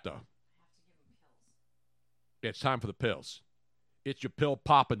about that, though? It's time for the pills. It's your pill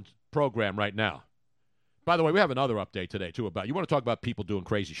popping program right now. By the way, we have another update today, too, you want to talk about people doing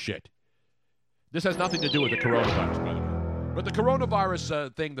crazy shit. This has nothing to do with the coronavirus, by the way. But the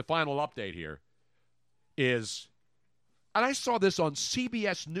coronavirus thing, the final update here is, and I saw this on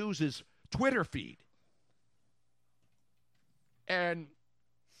CBS News' Twitter feed. And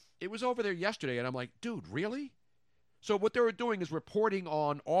it was over there yesterday, and I'm like, dude, really? So what they were doing is reporting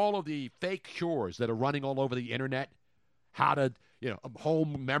on all of the fake cures that are running all over the internet, how to,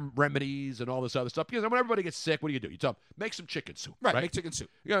 home remedies and all this other stuff. Because when everybody gets sick, what do? You tell them, make some chicken soup. Right, make chicken soup.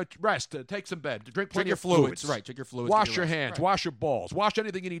 Rest, take some bed, drink plenty your of fluids. Right, drink your fluids. Wash your hands, wash your balls, wash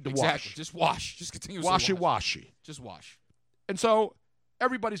anything you need to wash. Just wash. Just continuously washy. Just wash. And so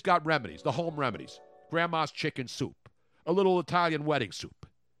everybody's got remedies, the home remedies. Grandma's chicken soup, a little Italian wedding soup.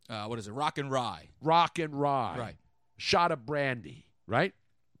 What is it? Rock and rye. Rock and rye. Right. Shot of brandy, right?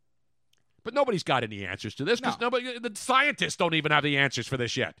 But nobody's got any answers to this because the scientists don't even have the answers for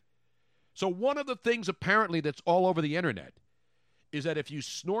this yet. So one of the things apparently that's all over the internet is that if you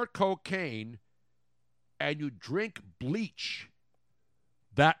snort cocaine and you drink bleach,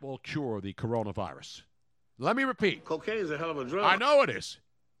 that will cure the coronavirus. Let me repeat. Cocaine is a hell of a drug. I know it is.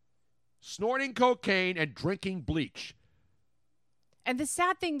 Snorting cocaine and drinking bleach. And the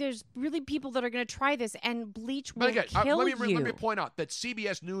sad thing, there's really people that are going to try this, and bleach will kill you. Let me point out that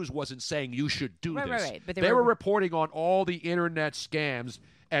CBS News wasn't saying you should do this. Right. But they were reporting on all the internet scams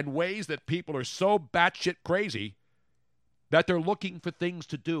and ways that people are so batshit crazy that they're looking for things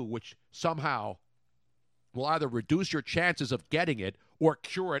to do which somehow will either reduce your chances of getting it or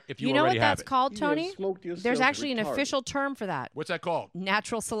cure it if you already have it. You know what that's called, Tony? There's actually an retarded. official term for that. What's that called?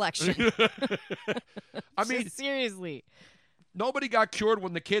 Natural selection. I mean, seriously. Nobody got cured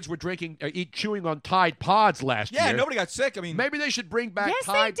when the kids were chewing on Tide Pods last year. Yeah, nobody got sick. I mean, maybe they should bring back yes,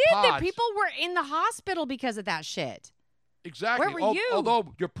 Tide they did. Pods. The people were in the hospital because of that shit. Exactly. Where were you?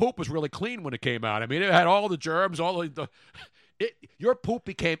 Although your poop was really clean when it came out. I mean, it had all the germs, your poop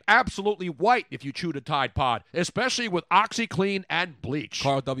became absolutely white if you chewed a Tide Pod, especially with OxyClean and bleach.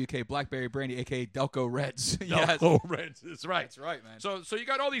 Carl W.K. Blackberry Brandy, a.k.a. Delco Reds. Delco Reds. That's right. That's right, man. So you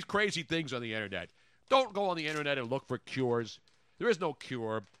got all these crazy things on the internet. Don't go on the internet and look for cures. There is no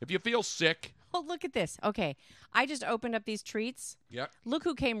cure. If you feel sick. Oh, look at this. Okay. I just opened up these treats. Yep. Look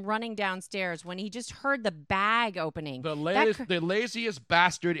who came running downstairs when he just heard the bag opening. The laziest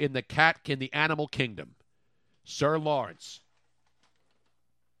bastard in the animal kingdom. Sir Lawrence.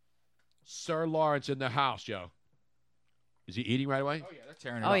 Sir Lawrence in the house, yo. Is he eating right away? Oh, yeah, they're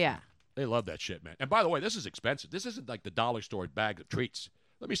tearing it up. Oh, yeah. They love that shit, man. And by the way, this is expensive. This isn't like the dollar store bag of treats.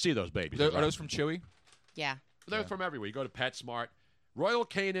 Let me see those babies. Are those from Chewy? Yeah. They're from everywhere. You go to PetSmart. Royal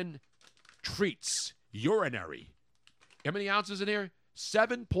Canin Treats. Urinary. How many ounces in here?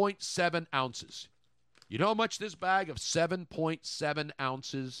 7.7 ounces. You know how much this bag of 7.7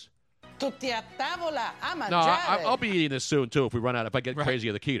 ounces? Tutti a tavola a mangiare. No, I'll be eating this soon, too, if I get crazy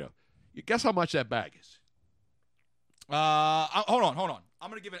of the keto. You guess how much that bag is? Hold on. I'm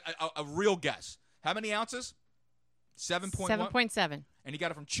going to give it a real guess. How many ounces? 7.1? 7.7. And you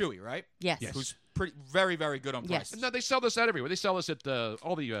got it from Chewy, right? Yes. Who's very, very good on prices. No, they sell this everywhere. They sell this at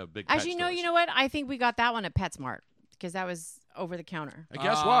all the big pet Actually, no, stores. you know what? I think we got that one at PetSmart because that was over the counter. And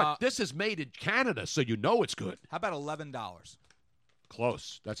guess what? This is made in Canada, so you know it's good. How about $11?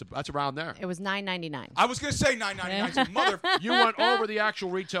 Close. That's around there. It was $9.99. I was going to say $9.99. Mother, you went over the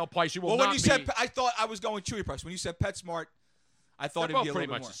actual retail price. You will when not you said, I thought I was going Chewy price. When you said PetSmart, I thought it'd be a little bit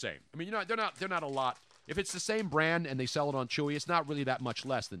more. They're pretty much the same. I mean, they're not a lot. If it's the same brand and they sell it on Chewy, it's not really that much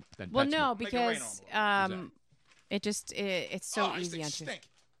less than Well, PetSmart. no, because it's so easy on Chewy.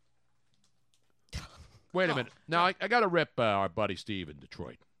 Wait a minute. Now, I got to rip our buddy Steve in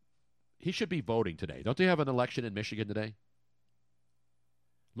Detroit. He should be voting today. Don't they have an election in Michigan today?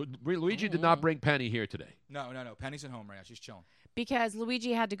 Luigi did not bring Penny here today. No. Penny's at home right now. She's chilling. Because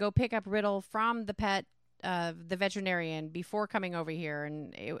Luigi had to go pick up Riddle from the veterinarian before coming over here,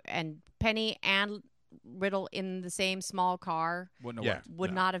 and Penny and Riddle in the same small car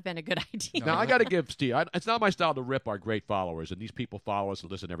would not have been a good idea. Now, I got to give Steve, it's not my style to rip our great followers, and these people follow us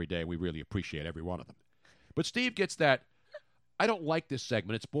and listen every day, and we really appreciate every one of them. But Steve gets that, I don't like this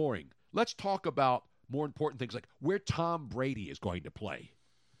segment, it's boring. Let's talk about more important things like where Tom Brady is going to play.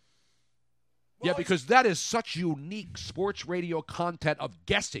 Well, yeah, because that is such unique sports radio content of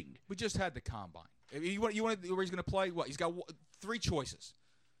guessing. We just had the combine. You want where he's going to play? What? He's got three choices.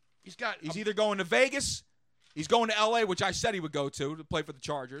 He's either going to Vegas, he's going to L.A., which I said he would go to play for the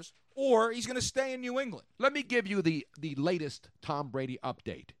Chargers, or he's going to stay in New England. Let me give you the latest Tom Brady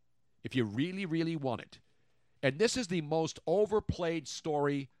update, if you really, really want it. And this is the most overplayed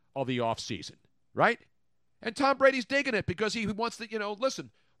story of the offseason, right? And Tom Brady's digging it because he wants to, listen,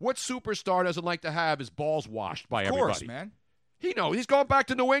 what superstar doesn't like to have his balls washed by everybody? Of course, man. He knows. He's going back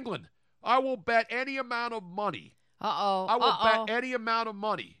to New England. I will bet any amount of money. I will bet any amount of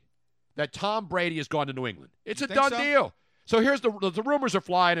money that Tom Brady has gone to New England. It's a done deal. So here's the rumors are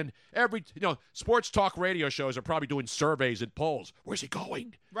flying, and every sports talk radio shows are probably doing surveys and polls. Where's he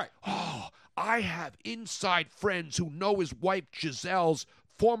going? Right. Oh, I have inside friends who know his wife Gisele's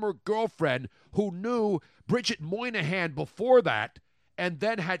former girlfriend, who knew Bridget Moynihan before that, and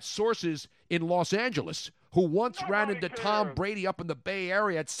then had sources in Los Angeles who once ran into Tom Brady up in the Bay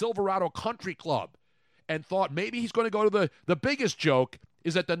Area at Silverado Country Club and thought maybe he's going to go to the biggest joke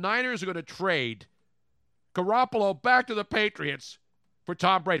is that the Niners are going to trade Garoppolo back to the Patriots for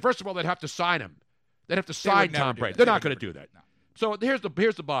Tom Brady. First of all, they'd have to sign him. They'd have to sign Tom Brady. They're not going to do that. No. So here's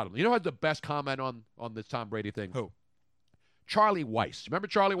the bottom. You know who had the best comment on this Tom Brady thing? Who? Charlie Weiss. Remember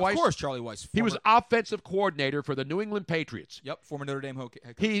Charlie Weiss? Of course, Charlie Weiss. He was offensive coordinator for the New England Patriots. Yep, former Notre Dame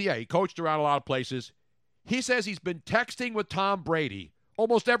head coach. He coached around a lot of places. He says he's been texting with Tom Brady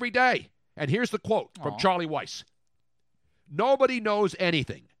almost every day. And here's the quote from Charlie Weiss. Nobody knows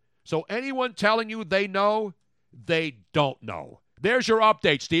anything. So anyone telling you they know, they don't know. There's your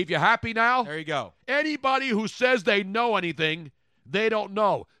update, Steve. You happy now? There you go. Anybody who says they know anything, they don't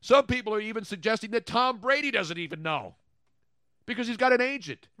know. Some people are even suggesting that Tom Brady doesn't even know because he's got an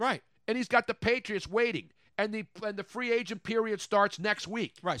agent. Right. And he's got the Patriots waiting. And the free agent period starts next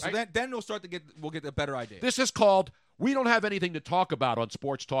week. Right. So then we'll get a better idea. This is called we don't have anything to talk about on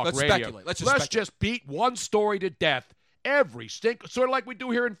Sports Talk Let's Radio. Speculate. Let's just beat one story to death. Every sort of like we do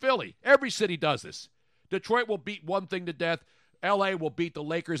here in Philly. Every city does this. Detroit will beat one thing to death. L.A. will beat the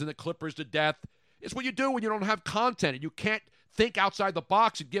Lakers and the Clippers to death. It's what you do when you don't have content and you can't think outside the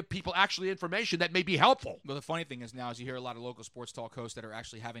box and give people actually information that may be helpful. Well, the funny thing is now is you hear a lot of local sports talk hosts that are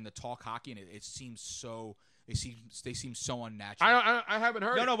actually having to talk hockey, and it seems so they seem so unnatural. I haven't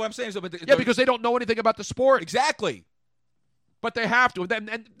heard. No, what I'm saying is, because they don't know anything about the sport. Exactly. But they have to,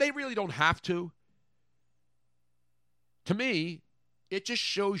 and they really don't have to. To me, it just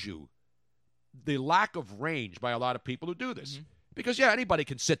shows you the lack of range by a lot of people who do this. Mm-hmm. Because, anybody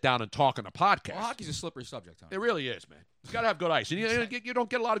can sit down and talk on a podcast. Well, hockey's a slippery subject, Tony. It really is, man. You got to have good ice. And you don't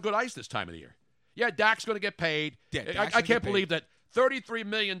get a lot of good ice this time of the year. Yeah, Dak's going to get paid. Yeah, I can't believe that $33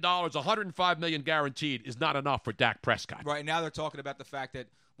 million, $105 million guaranteed is not enough for Dak Prescott. Right, now they're talking about the fact that,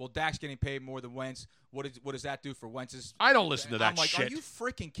 Dak's getting paid more than Wentz. What does that do for Wentz's? I don't listen to that I'm like, shit. Are you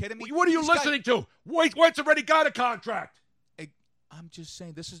freaking kidding me? What are you listening to? Wentz already got a contract. I'm just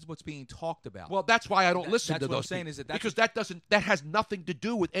saying this is what's being talked about. Well, that's why I don't listen to those. That's what I'm saying is because that has nothing to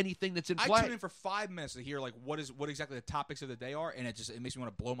do with anything that's in play. I tune in for 5 minutes to hear what exactly the topics of the day are, and it makes me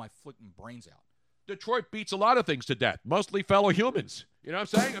want to blow my flipping brains out. Detroit beats a lot of things to death, mostly fellow humans. You know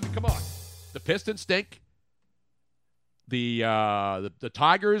what I'm saying? I mean, come on. The Pistons stink. The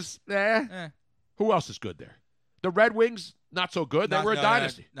Tigers, Who else is good there? The Red Wings, not so good. They were a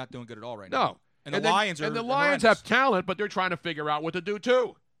dynasty. Not doing good at all right now. No. And the Lions have talent, but they're trying to figure out what to do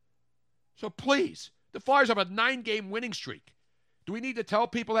too. So please, the Flyers have a 9-game winning streak. Do we need to tell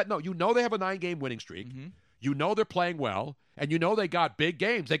people that? No, they have a 9-game winning streak. Mm-hmm. You know they're playing well, and they got big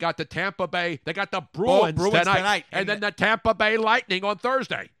games. They got the Tampa Bay, they got the Bruins tonight, and then the Tampa Bay Lightning on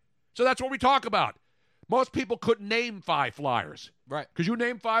Thursday. So that's what we talk about. Most people couldn't name 5 Flyers. Right. Could you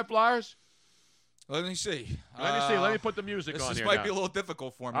name 5 Flyers? Let me see. Let me put the music on here. This might be a little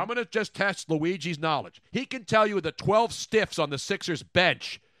difficult for me. I'm going to just test Luigi's knowledge. He can tell you the 12 stiffs on the Sixers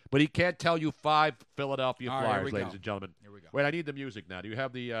bench, but he can't tell you 5 Philadelphia Flyers, ladies and gentlemen. Here we go. Wait, I need the music now. Do you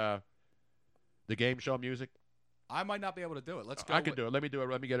have the game show music? I might not be able to do it. Let's go. I can do it. Let me do it.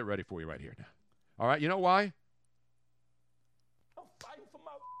 Let me get it ready for you right here now. All right. You know why? I'm fighting for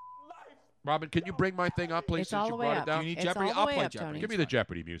my life. Robin, can you bring my thing up, please? It's all the way up. Do you need Jeopardy? I'll play Jeopardy. Give me the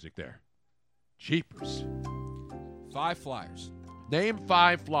Jeopardy music there. Jeepers. 5 Flyers. Name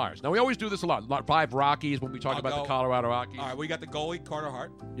 5 Flyers. Now, we always do this a lot. 5 Rockies when we talk about the Colorado Rockies. All right, we got the goalie, Carter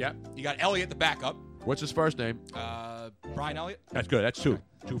Hart. Yep. You got Elliott, the backup. What's his first name? Brian Elliott. That's good. That's 2. Okay.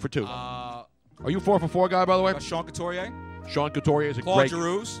 2 for 2. Are you 4 for 4 guy, by the way? Sean Couturier. Sean Couturier is a Claude great...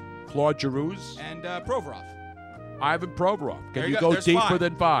 Giroux. Claude Giroux. And Provorov. Ivan Provorov. Can you go. go There's deeper 5.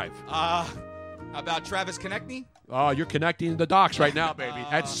 than 5? How about Travis Konechny? Oh, you're connecting the dots right now, baby.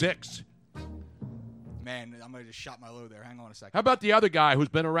 That's 6. Man, I'm going to just shot my load there. Hang on a second. How about the other guy who's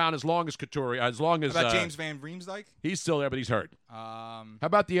been around as long as Couturier, How about James Van Riemsdyk? He's still there, but he's hurt. How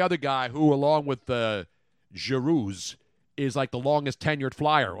about the other guy who, along with Giroux, is like the longest tenured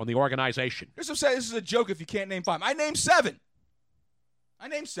Flyer on the organization? Here's what I'm saying. This is a joke if you can't name 5. I named 7. I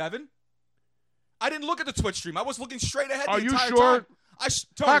didn't look at the Twitch stream. I was looking straight ahead the entire time. Are you sure?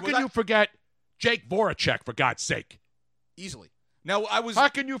 Tony, how can you forget Jake Voracek, for God's sake? Easily. Now, How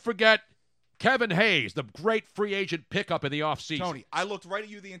can you forget Kevin Hayes, the great free agent pickup in the offseason? Tony, I looked right at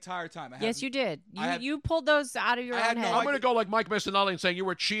you the entire time. Yes, you did. You pulled those out of your own head. I'm going to go like Mike Missinelli and saying you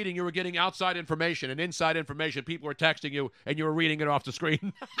were cheating. You were getting outside information and inside information. People were texting you, and you were reading it off the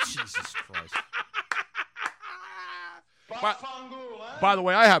screen. Jesus Christ. By the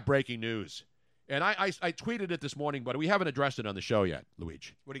way, I have breaking news. And I tweeted it this morning, but we haven't addressed it on the show yet,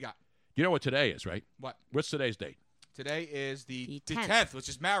 Luigi. What do you got? You know what today is, right? What? What's today's date? Today is the 10th, which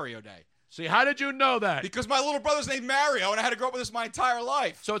is Mario Day. See, how did you know that? Because my little brother's named Mario, and I had to grow up with this my entire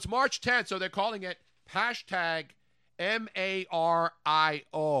life. So it's March 10th, so they're calling it hashtag MARIO 10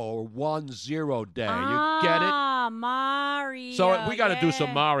 day. You get it? Mario. So we got to do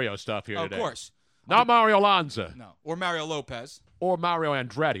some Mario stuff here today. Of course. Not Mario Lanza. No. Or Mario Lopez. Or Mario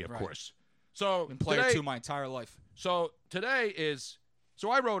Andretti, of course. So been player 2 my entire life. So today is... So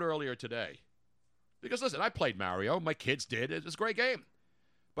I wrote earlier today. Because, listen, I played Mario. My kids did. It was a great game.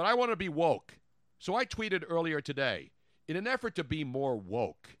 But I want to be woke. So I tweeted earlier today, in an effort to be more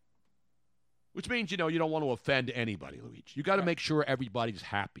woke, which means, you don't want to offend anybody, Luigi. You got to make sure everybody's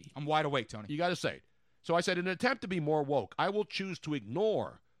happy. I'm wide awake, Tony. You got to say it. So I said, in an attempt to be more woke, I will choose to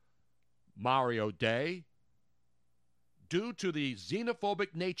ignore Mario Day due to the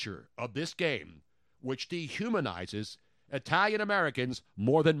xenophobic nature of this game, which dehumanizes Italian Americans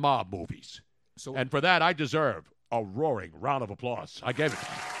more than mob movies. And for that, I deserve a roaring round of applause. I gave it to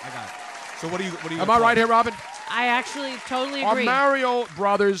you. I got it. So what do you? Am I right here, Robin? I actually totally agree. Are Mario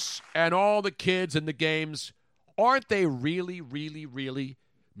Brothers and all the kids in the games, aren't they really, really, really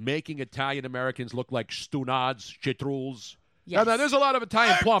making Italian Americans look like stunads, chitruls? Yes. Now, there's a lot of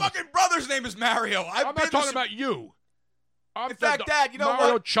Italian plumbers. My fucking brother's name is Mario. I'm not talking about you. In fact, Dad, you know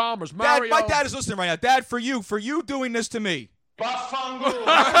Mario what? Chalmers. Dad, my dad is listening right now. Dad, for you doing this to me.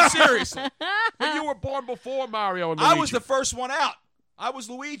 Seriously. But you were born before Mario and Luigi. I was the first one out. I was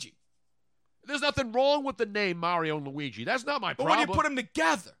Luigi. There's nothing wrong with the name Mario and Luigi. That's not my problem. But when you put them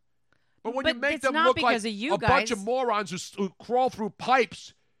together. But when you make it's them not look because like of you a bunch guys. of morons who crawl through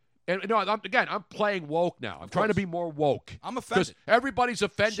pipes. And I'm playing woke now. I'm trying to be more woke. I'm offended. Because everybody's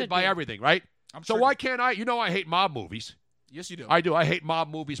offended by everything, right? So why can't I? You know I hate mob movies. Yes, you do. I do. I hate mob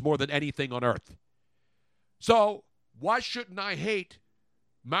movies more than anything on earth. So why shouldn't I hate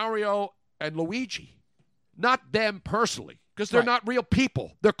Mario and Luigi? Not them personally, because they're not real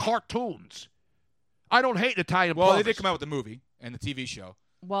people. They're cartoons. I don't hate Italian Well, plumbers. they did come out with the movie and the TV show.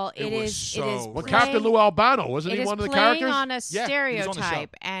 Well, it is Well, Captain Lou Albano, wasn't he one of the characters? It is playing on a Yeah, he was on the show.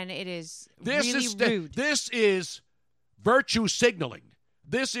 stereotype, and it is This really rude. This is virtue signaling.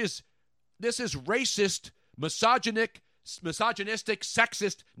 This is racist, misogynistic,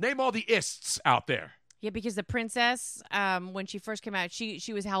 sexist. Name all the ists out there. Yeah, because the princess, when she first came out,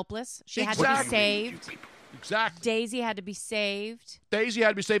 she was helpless. She had to be saved. Exactly. Daisy had to be saved. Daisy had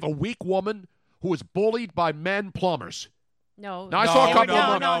to be saved. A weak woman who was bullied by men plumbers. No. Now, I saw a couple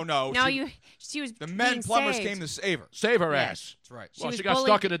no, of no, no. No, she was The men being plumbers saved. came to save her. Save her ass. That's right. Well, was she got bullied-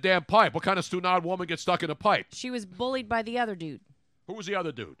 stuck in a damn pipe. What kind of student woman gets stuck in a pipe? She was bullied by the other dude. Who was the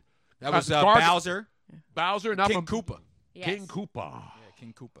other dude? That was Garg- Bowser. Bowser, not King from Koopa. Yes. King Koopa. Yeah,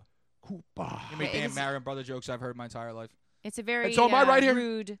 King Koopa. Koopa. You made It damn is- Mario and Brother jokes I've heard my entire life. It's a very And so am I right here?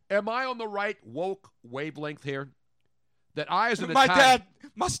 rude. Am I on the right woke wavelength here? That I, as an My Italian, dad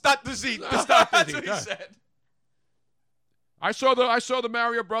must not disease. That's what he said. I saw the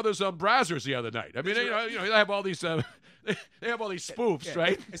Mario Brothers Brazzers the other night. I mean, you know, they have all these they have all these spoofs,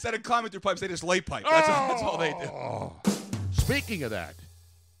 right? Instead of climbing through pipes, they just lay pipe. That's all they do. Speaking of that,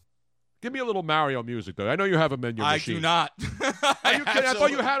 give me a little Mario music, though. I know you have them in your I machine. do not. Are you kidding? I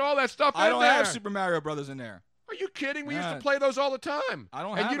thought you had all that stuff in there. I don't have Super Mario Brothers in there. Are you kidding? We used to Yeah. play those all the time. I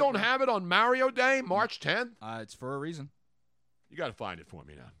don't and have you it, don't bro. have it on Mario Day, March 10th? It's for a reason. You got to find it for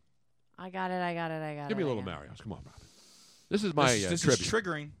me now. I got it. Give me a little Mario. Come on, Robin. This is my This tribute. is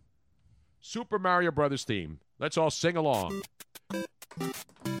triggering. Super Mario Brothers theme. Let's all sing along. And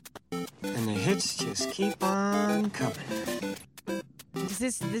the hits just keep on coming. Does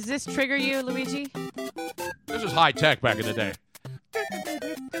this trigger you, Luigi? This is high tech back in the day.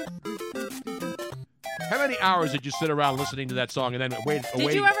 How many hours did you sit around listening to that song and then wait?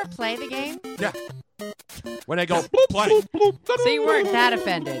 Did you ever play the game? Yeah. When they go, Plenty. So you weren't that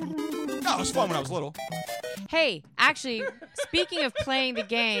offended. No, it was fun when I was little. Hey, actually, speaking of playing the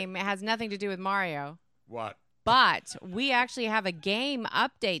game, it has nothing to do with Mario. What? But we actually have a game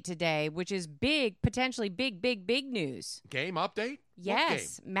update today, which is big, potentially big news. Game update?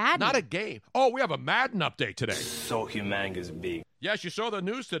 Yes, What game? Madden. Not a game. Oh, we have a Madden update today. So humongous big. Yes, you saw the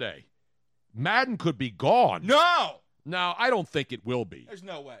news today. Madden could be gone. No! Now, I don't think it will be. There's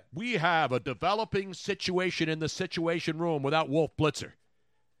no way. We have a developing situation in the Situation Room without Wolf Blitzer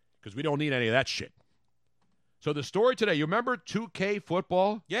because we don't need any of that shit. So the story today, you remember 2K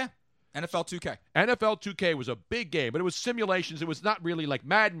football? Yeah. NFL 2K. NFL 2K was a big game, but it was simulations. It was not really like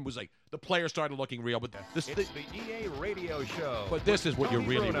Madden was like the players started looking real. But It's the EA radio show. But this is what you Tony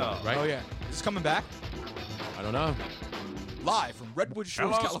really Bruno. want, right? Oh, yeah. Is this coming back? I don't know. Live from Redwood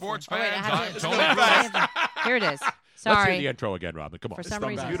Shores, Hello, California. sports Oh, wait, I fans. have I'm to- Tony Bruno. Here it is. Let's Sorry. hear the intro again, Robin. Come on. For some From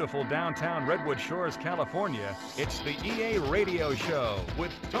reason. beautiful downtown Redwood Shores, California, it's the EA radio show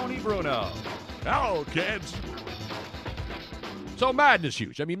with Tony Bruno. Hello, kids. So Madden is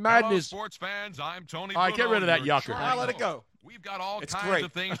huge. I mean, Madden Hello, is. sports fans. I'm Tony All right, get Bruno, rid of that your yucker. I'll let it go. We've got all It's kinds great.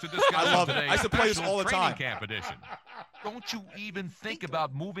 of things to discuss I love it. today. I used to play this all the time. Camp edition. Don't you even think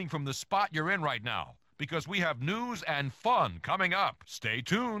about moving from the spot you're in right now, because we have news and fun coming up. Stay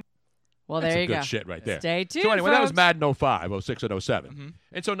tuned. Well, That's there you some go. good shit right there. Stay tuned, So anyway, that was folks. Madden 05, 06, and 07. Mm-hmm.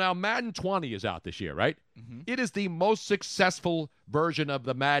 And so now Madden 20 is out this year, right? Mm-hmm. It is the most successful version of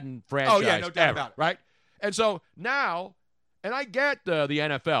the Madden franchise no doubt ever, about it. right? And so now, and I get the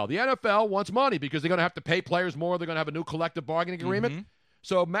NFL. The NFL wants money because they're going to have to pay players more. They're going to have a new collective bargaining agreement. Mhm.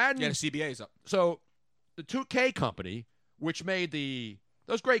 So Madden, Yeah, the CBA is up. so the 2K company, which made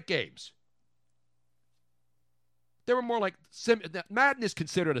those great games, they were more like Madden is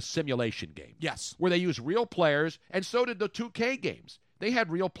considered a simulation game. Yes. Where they use real players, and so did the 2K games. They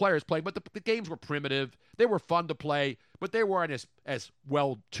had real players playing, but the games were primitive. They were fun to play, but they weren't as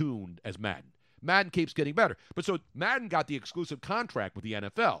well-tuned as Madden. Madden keeps getting better. But so Madden got the exclusive contract with the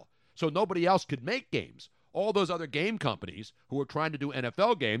NFL, so nobody else could make games. All those other game companies who were trying to do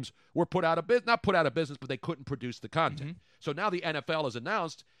NFL games were put out of business. Not put out of business, but they couldn't produce the content. Mm-hmm. So now the NFL has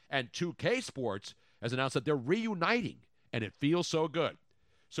announced, and 2K Sports has announced that they're reuniting and it feels so good.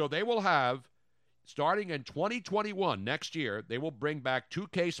 So they will have, starting in 2021, next year, they will bring back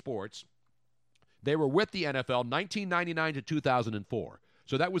 2K Sports. They were with the NFL 1999 to 2004.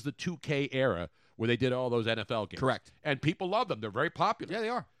 So that was the 2K era where they did all those NFL games. Correct. And people love them. They're very popular. Yeah, they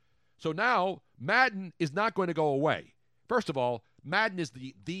are. So now Madden is not going to go away. First of all, Madden is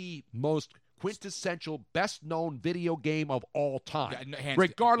the most quintessential, best-known video game of all time,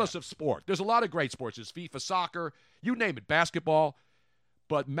 regardless of sport. There's a lot of great sports. There's FIFA, soccer, you name it, basketball.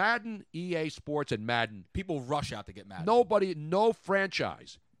 But Madden, EA Sports, and Madden. People rush out to get Madden. No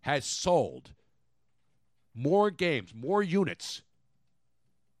franchise has sold more games, more units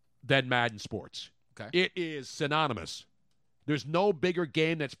than Madden Sports. Okay. It is synonymous. There's no bigger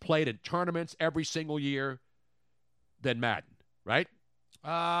game that's played in tournaments every single year than Madden, right?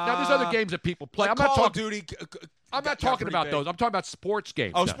 Now, there's other games that people play. Like I'm not Call of talking. Duty. I'm not talking about those. I'm talking about sports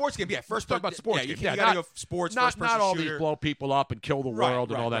games. Oh, now. sports game. Yeah, first. Talking about sports games. You Yeah, gotta not, go sports. Not first-person all shooter. these blow people up and kill the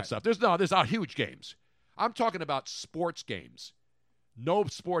world and all that right. stuff. There's not huge games. I'm talking about sports games. No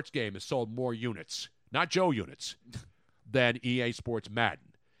sports game has sold more units, not Joe units, than EA Sports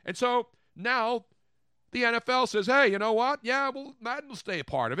Madden. And so now the NFL says, hey, you know what? Yeah, well, Madden will stay a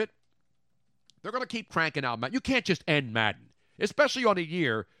part of it. They're going to keep cranking out Madden. You can't just end Madden, especially on a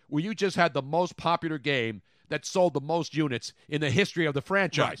year where you just had the most popular game that sold the most units in the history of the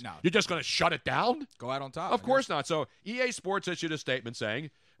franchise. Right, no. You're just going to shut it down? Go out on top. Of course not. So EA Sports issued a statement saying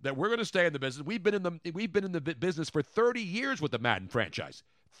that we're going to stay in the business. We've been in the business for 30 years with the Madden franchise.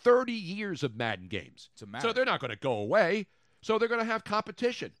 30 years of Madden games. So they're not going to go away. So they're going to have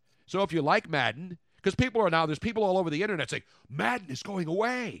competition. So if you like Madden, because there's people all over the internet saying, Madden is going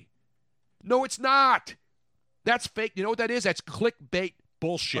away. No, it's not. That's fake. You know what that is? That's clickbait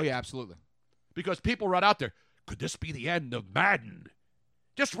bullshit. Oh, yeah, absolutely. Because people run out there, could this be the end of Madden?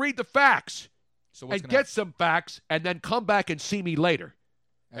 Just read the facts and get some facts and then come back and see me later.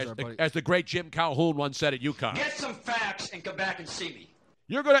 As the great Jim Calhoun once said at UConn. Get some facts and come back and see me.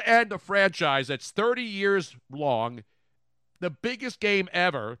 You're going to end a franchise that's 30 years long, the biggest game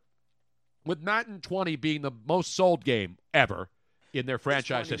ever, with Madden 20 being the most sold game ever in their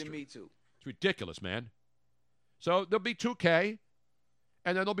franchise history. To me too. It's ridiculous, man. So there'll be 2K,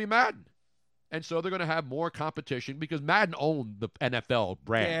 and then there'll be Madden. And so they're going to have more competition because Madden owned the NFL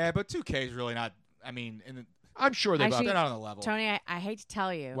brand. Yeah, but 2K is really not, I'm sure they're not on the level. Tony, I hate to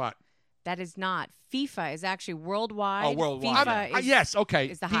tell you. What? That is not. FIFA is actually worldwide. Oh, worldwide. FIFA yes, okay.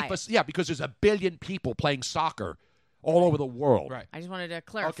 is the FIFA, highest. Yeah, because there's 1 billion people playing soccer all over the world. Right. I just wanted to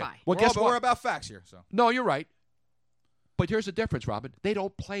clarify. Okay. Well, guess what? We're about facts here. So. No, you're right. But here's the difference, Robin. They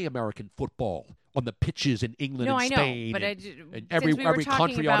don't play American football on the pitches in England and Spain but and every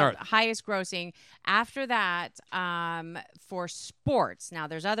country on earth. Highest grossing. After that, for sports, now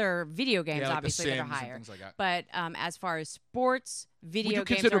there's other video games like obviously that are higher. Things like that. But as far as sports video Would you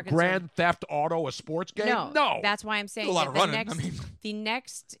games consider are concerned, Grand Theft Auto a sports game? No. That's why I'm saying a lot of the running. next, the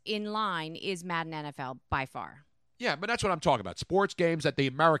next in line is Madden NFL by far. Yeah, but that's what I'm talking about. Sports games that the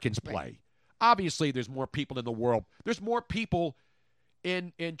Americans play. Right. Obviously, there's more people in the world. There's more people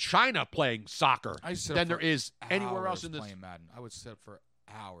in China playing soccer than there is anywhere else in this. Playing Madden. I would sit up for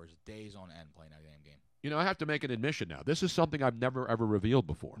hours, days on end playing that damn game. You know, I have to make an admission now. This is something I've never ever revealed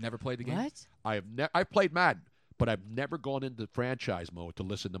before. Never played the game? What? I've played Madden, but I've never gone into franchise mode to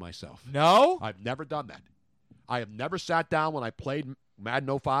listen to myself. No? I've never done that. I have never sat down when I played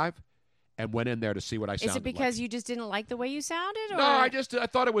Madden 05 and went in there to see what I sounded like. Is it because you just didn't like the way you sounded? Or? No, I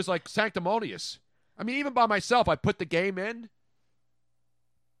thought it was like sanctimonious. I mean, even by myself, I put the game in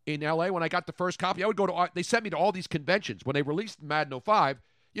L.A. when I got the first copy. I would go to – they sent me to all these conventions. When they released Madden 05,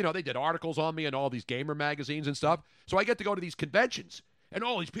 you know, they did articles on me in all these gamer magazines and stuff. So I get to go to these conventions. And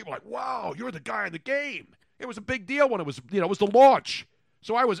all these people are like, wow, you're the guy in the game. It was a big deal when it was, it was the launch.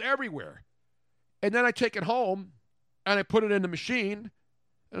 So I was everywhere. And then I take it home, and I put it in the machine,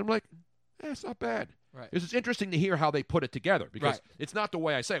 and I'm like, it's not bad. Right. It's interesting to hear how they put it together because it's not the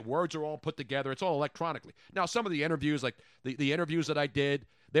way I say it. Words are all put together. It's all electronically. Now, some of the interviews, like the interviews that I did,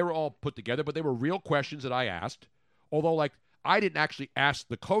 they were all put together, but they were real questions that I asked, although, like, I didn't actually ask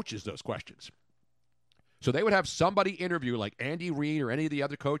the coaches those questions. So they would have somebody interview, like Andy Reid or any of the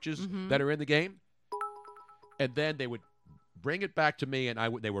other coaches that are in the game, and then they would bring it back to me, and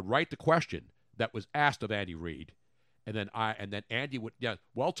they would write the question that was asked of Andy Reid. And then Andy would,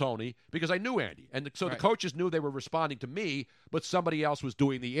 well, Tony, because I knew Andy. And so the coaches knew they were responding to me, but somebody else was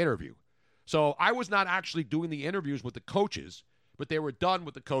doing the interview. So I was not actually doing the interviews with the coaches, but they were done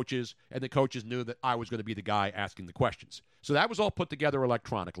with the coaches, and the coaches knew that I was going to be the guy asking the questions. So that was all put together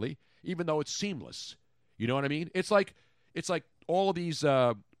electronically, even though it's seamless. You know what I mean? It's like all of these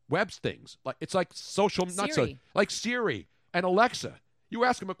web things. It's like social, like Siri and Alexa. You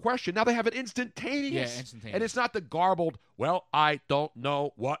ask them a question, now they have it instantaneous. Yeah, instantaneous. And it's not the garbled, well, I don't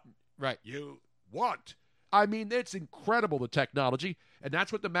know what you want. I mean, it's incredible, the technology. And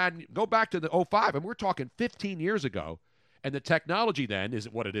that's what the Madden, go back to the 05, and we're talking 15 years ago. And the technology then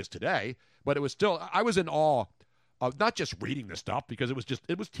isn't what it is today, but it was still, I was in awe of not just reading the stuff, because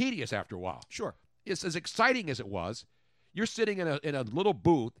it was tedious after a while. Sure. It's as exciting as it was. You're sitting in a little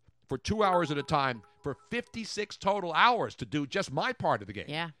booth for 2 hours at a time for 56 total hours to do just my part of the game.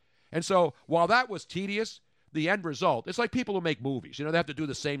 Yeah. And so while that was tedious, the end result, it's like people who make movies. You know, they have to do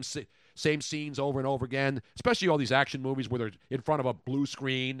the same scenes over and over again, especially all these action movies where they're in front of a blue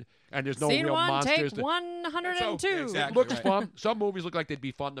screen and there's no Scene real one, monsters. Take 102. It looks fun. Some movies look like they'd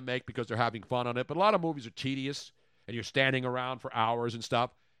be fun to make because they're having fun on it, but a lot of movies are tedious and you're standing around for hours and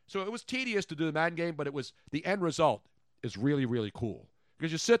stuff. So it was tedious to do the Madden game, but it was the end result is really, really cool.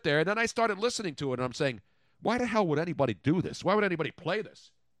 Because you sit there, and then I started listening to it, and I'm saying, why the hell would anybody do this? Why would anybody play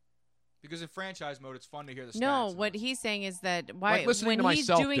this? Because in franchise mode, it's fun to hear the stats. No, what he's saying is that Like listening to when he's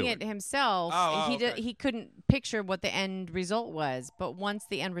myself doing do it it. himself, okay. he couldn't picture what the end result was. But once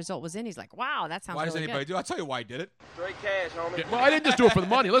the end result was in, he's like, wow, that sounds Why does really anybody good. do it? I'll tell you why I did it. Straight cash, homie. Yeah, well, I didn't just do it for the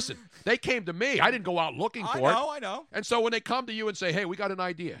money. Listen, they came to me. I didn't go out looking for it. I know. And so when they come to you and say, hey, we got an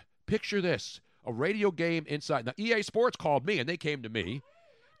idea. Picture this, a radio game inside. Now, EA Sports called me, and they came to me,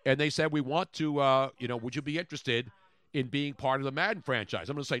 and they said, we want to, would you be interested in being part of the Madden franchise?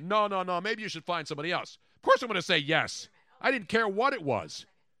 I'm going to say, no, maybe you should find somebody else. Of course I'm going to say yes. I didn't care what it was.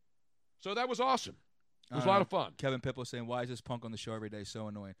 So that was awesome. It was a lot of fun. Kevin Pippo saying, why is this punk on the show every day so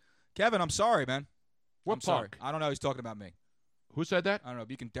annoying? Kevin, I'm sorry, man. What I'm sorry. punk? I don't know. He's talking about me. Who said that? I don't know.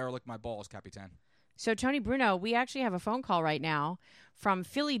 But you can derelict my balls, Capitan. So, Tony Bruno, we actually have a phone call right now from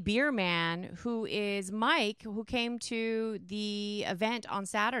Philly Beer Man, who is Mike, who came to the event on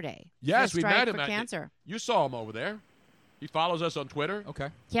Saturday. Yes, we met him for cancer. You saw him over there. He follows us on Twitter. Okay.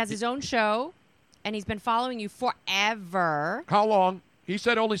 He has his own show, and he's been following you forever. How long? He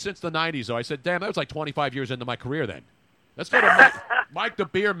said only since the 90s, though. I said, damn, that was like 25 years into my career then. Let's go to Mike the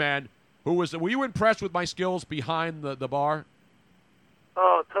Beer Man, were you impressed with my skills behind the bar?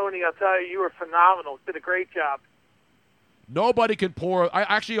 Oh, Tony, I'll tell you, you were phenomenal. Did a great job. Nobody can pour. I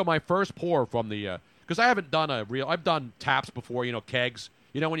actually, on my first pour from the, because I haven't done I've done taps before, kegs.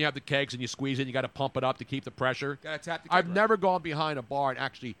 You know when you have the kegs and you squeeze it, you got to pump it up to keep the pressure. Got to tap the keg I've right. never gone behind a bar and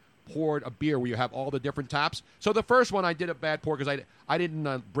actually poured a beer where you have all the different taps. So the first one I did a bad pour because I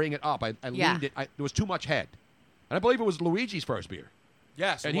didn't bring it up. I leaned it. There was too much head. And I believe it was Luigi's first beer.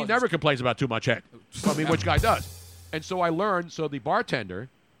 Yes. And he never complains about too much head. I mean, which guy does? And so I learned, so the bartender,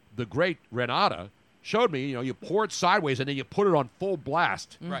 the great Renata, showed me, you pour it sideways and then you put it on full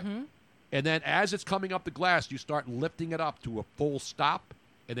blast. Right. And then as it's coming up the glass, you start lifting it up to a full stop.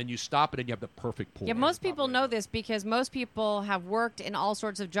 And then you stop it and you have the perfect pour. Yeah, most people know this because most people have worked in all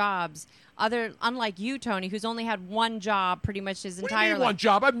sorts of jobs. Unlike you, Tony, who's only had one job pretty much his What do entire you mean life. one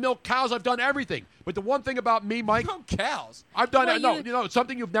job? I've milked cows. I've done everything. But the one thing about me, Mike. Milk cows? I've done Well, it.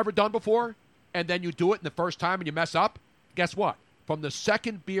 Something you've never done before, and then you do it in the first time and you mess up. Guess what? From the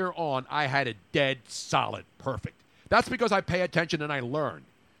second beer on, I had it dead solid perfect. That's because I pay attention and I learn.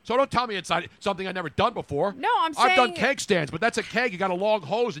 So don't tell me it's not something I've never done before. No, I'm saying... I've done keg stands, but that's a keg. You got a long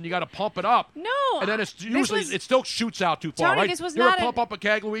hose and you got to pump it up. No. And then it's usually it still shoots out too far, Tony, right? this was you ever not pump up a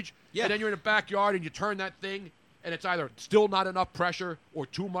keg, Luigi? Yeah. And then you're in the backyard and you turn that thing and it's either still not enough pressure or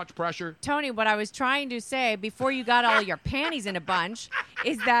too much pressure. Tony, what I was trying to say before you got all your panties in a bunch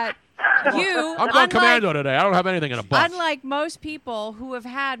is that you... I'm going commando today. I don't have anything in a bunch. Unlike most people who have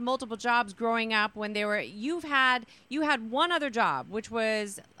had multiple jobs growing up when they were... You had one other job, which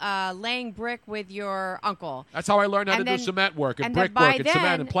was laying brick with your uncle. That's how I learned how to do cement work and brick work and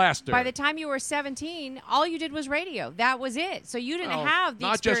cement and plaster. By the time you were 17, all you did was radio. That was it. So you didn't have the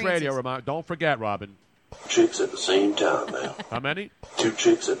Not just radio, Ramon. Don't forget, Robin. Chicks at the same time, man. How many? 2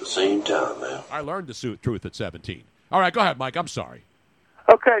 chicks at the same time, man. I learned the truth at 17. All right, go ahead, Mike. I'm sorry.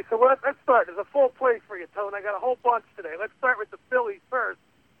 Okay, so let's start. There's a full plate for you, Tone. I got a whole bunch today. Let's start with the Phillies first.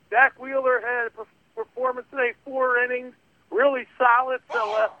 Dak Wheeler had a performance today, 4 innings, really solid.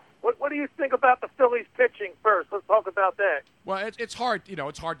 So what do you think about the Phillies pitching first? Let's talk about that. Well, it's hard.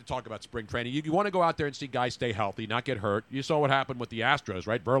 It's hard to talk about spring training. You want to go out there and see guys stay healthy, not get hurt. You saw what happened with the Astros,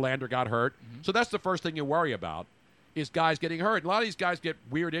 right? Verlander got hurt. Mm-hmm. So that's the first thing you worry about is guys getting hurt. A lot of these guys get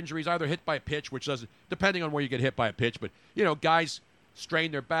weird injuries, either hit by a pitch, which doesn't, depending on where you get hit by a pitch. But, guys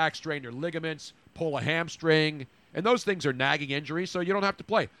strain their back, strain their ligaments, pull a hamstring, and those things are nagging injuries, so you don't have to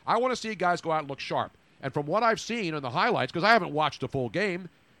play. I want to see guys go out and look sharp. And from what I've seen on the highlights, because I haven't watched a full game,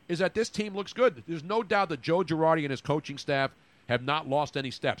 is that this team looks good. There's no doubt that Joe Girardi and his coaching staff have not lost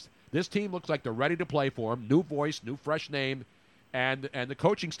any steps. This team looks like they're ready to play for him. New voice, new fresh name, and the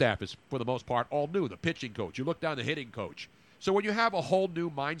coaching staff is, for the most part, all new. The pitching coach. You look down the hitting coach. So when you have a whole new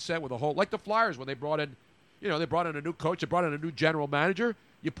mindset with a whole, like the Flyers when they brought in, they brought in a new coach, they brought in a new general manager.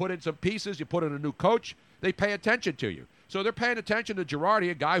 You put in some pieces, you put in a new coach, they pay attention to you. So they're paying attention to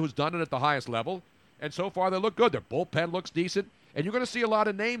Girardi, a guy who's done it at the highest level, and so far they look good. Their bullpen looks decent, and you're going to see a lot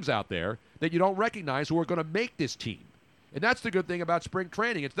of names out there that you don't recognize who are going to make this team. And that's the good thing about spring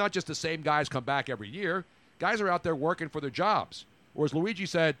training. It's not just the same guys come back every year. Guys are out there working for their jobs. Or as Luigi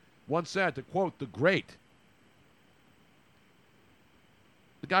once said, to quote the great,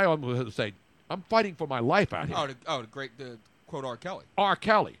 the guy on say, I'm fighting for my life out here. The great, quote R. Kelly. R.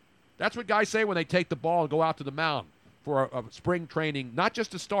 Kelly. That's what guys say when they take the ball and go out to the mound for a spring training, not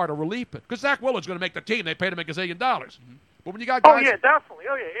just to start, a relief. Because Zach Willard's going to make the team. They paid him $1 gazillion. Mm-hmm. But when you got guys... Oh, yeah, definitely.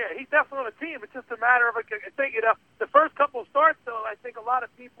 He's definitely on the team. It's just a matter of, I think, the first couple of starts, though, I think a lot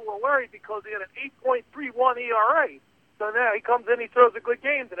of people were worried because he had an 8.31 ERA. So now he comes in, he throws a good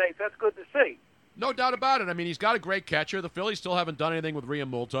game today, so that's good to see. No doubt about it. I mean, he's got a great catcher. The Phillies still haven't done anything with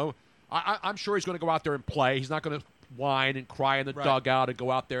Realmuto. I'm sure he's going to go out there and play. He's not going to whine and cry in the dugout and go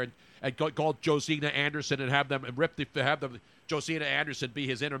out there and call Josina Anderson and have Josina Anderson be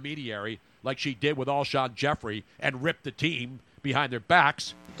his intermediary like she did with Alshon Jeffrey and rip the team behind their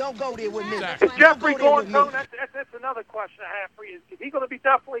backs. Don't go there with me. Is Jeffrey going, Tone? That's another question I have for you. Is he going to be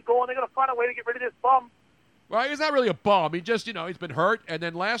definitely going? They're going to find a way to get rid of this bum? Well, he's not really a bum. He just, he's been hurt. And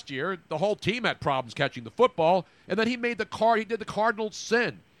then last year, the whole team had problems catching the football. And then he did the Cardinals'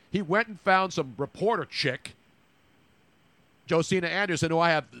 sin. He went and found some reporter chick, Josina Anderson, who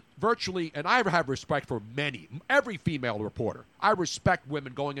I have virtually, and I have respect for every female reporter. I respect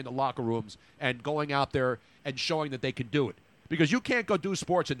women going into locker rooms and going out there and showing that they can do it. Because you can't go do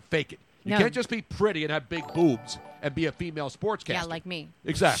sports and fake it. You can't just be pretty and have big boobs and be a female sportscaster. Yeah, like me.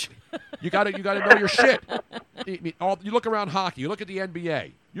 Exactly. You got to know your shit. You look around hockey. You look at the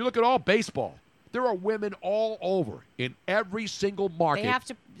NBA. You look at all baseball. There are women all over in every single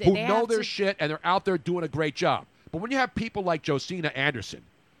market who know their shit and they're out there doing a great job. But when you have people like Josina Anderson,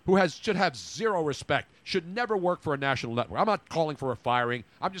 who should have zero respect, should never work for a national network. I'm not calling for a firing.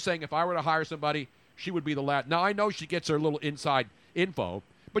 I'm just saying if I were to hire somebody, she would be the last. Now, I know she gets her little inside info,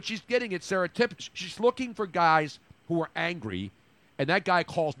 but she's getting it stereotypical. She's looking for guys who are angry, and that guy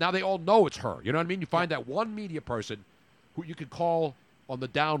calls. Now they all know it's her. You know what I mean? You find that one media person who you could call on the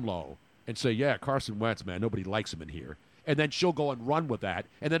down low and say, yeah, Carson Wentz, man, nobody likes him in here. And then she'll go and run with that.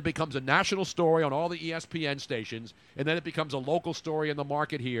 And then it becomes a national story on all the ESPN stations. And then it becomes a local story in the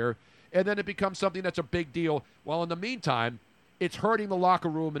market here. And then it becomes something that's a big deal. Well, in the meantime, it's hurting the locker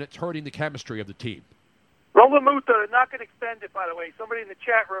room and it's hurting the chemistry of the team. Rolamuto, not going to extend it, by the way. Somebody in the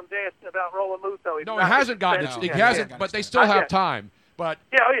chat room asked about Rolamuto. No, it hasn't gotten it. It hasn't, but they still have time. But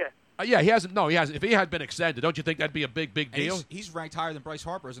yeah, he hasn't. No, he hasn't. If he had been extended, don't you think that'd be a big deal? He's ranked higher than Bryce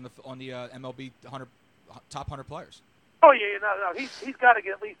Harper on the MLB top 100 players. Oh, yeah, no. He's got to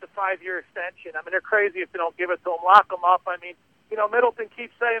get at least a 5-year extension. I mean, they're crazy if they don't give it to him. Lock him up. I mean, Middleton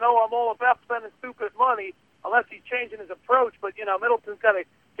keeps saying, I'm all about spending stupid money, unless he's changing his approach. But, Middleton's got to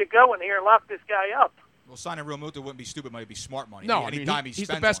get going here and lock this guy up. Well, signing Realmuto wouldn't be stupid money. It'd be smart money. No, he's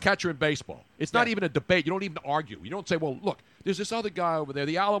the best catcher in baseball. It's not even a debate. You don't even argue. You don't say, well, look, there's this other guy over there,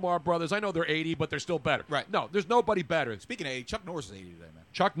 the Alomar brothers. I know they're 80, but they're still better. Right. No, there's nobody better. Speaking of 80, Chuck Norris is 80 today, man.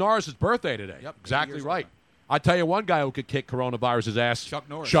 Chuck Norris' birthday today. Yep. Exactly right. I tell you one guy who could kick coronavirus's ass. Chuck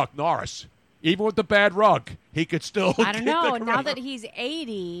Norris. Chuck Norris. Even with the bad rug, he could still I don't know. Now that he's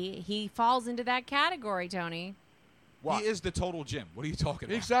 80, he falls into that category, Tony. What? He is the total Jim. What are you talking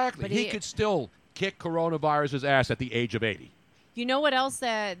about? Exactly. He could still kick coronavirus's ass at the age of 80. You know what else?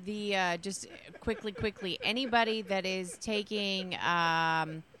 Just quickly, anybody that is taking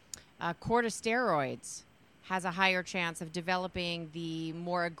corticosteroids has a higher chance of developing the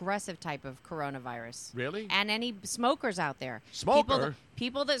more aggressive type of coronavirus. Really? And any smokers out there.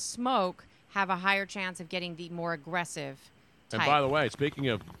 People that smoke have a higher chance of getting the more aggressive type. And by the way, speaking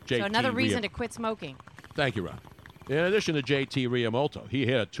of JT... So another reason to quit smoking. Thank you, Ron. In addition to JT Realmuto, he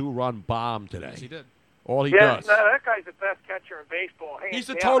hit a 2-run bomb today. Yes, he did. All he does. No, that guy's the best catcher in baseball. He's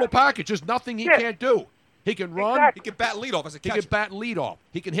the total package. There's nothing he can't do. He can run. Exactly. He can bat leadoff as a catcher. He can bat leadoff.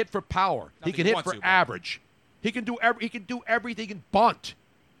 He can hit for power. He can hit for average. He can do everything. He can bunt.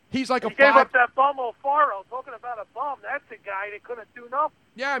 He's like he gave up that bum Alfaro. Talking about a bum, that's a guy that couldn't do nothing.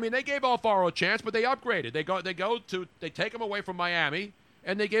 Yeah, I mean they gave Alfaro a chance, but they upgraded. They take him away from Miami,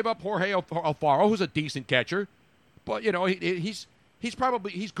 and they gave up Jorge Alfaro, who's a decent catcher, but he's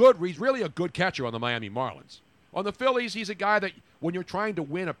good. He's really a good catcher on the Miami Marlins. On the Phillies, he's a guy that when you're trying to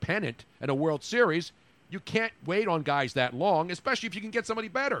win a pennant and a World Series, You can't wait on guys that long, especially if you can get somebody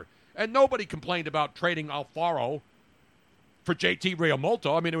better. And nobody complained about trading Alfaro for JT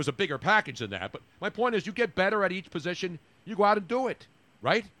Realmuto. I mean, it was a bigger package than that. But my point is, you get better at each position, you go out and do it,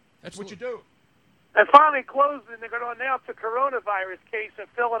 right? That's what you do. And finally closing, they're going to announce a coronavirus case in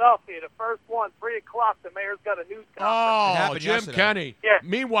Philadelphia. The first one, 3 o'clock. The mayor's got a news conference. Oh, Jim Kenney. Yeah.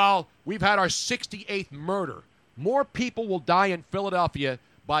 Meanwhile, we've had our 68th murder. More people will die in Philadelphia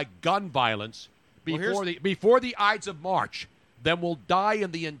by gun violence before the Ides of March than will die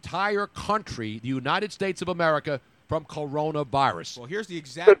in the entire country, the United States of America, from coronavirus. Well, here's the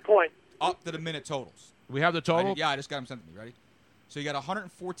exact Good point. Up to the minute totals. We have the total? I just got them sent to me. Ready? So you got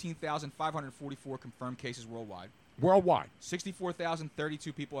 114,544 confirmed cases worldwide. Worldwide.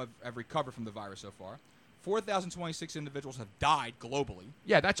 64,032 people have recovered from the virus so far. 4,026 individuals have died globally.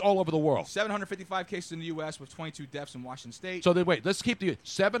 Yeah, that's all over the world. 755 cases in the U.S. with 22 deaths in Washington State. So then wait, let's keep the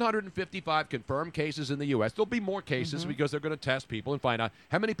 755 confirmed cases in the U.S. There'll be more cases because they're going to test people and find out.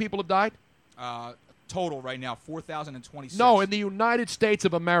 How many people have died? Total right now, 4,026. No, in the United States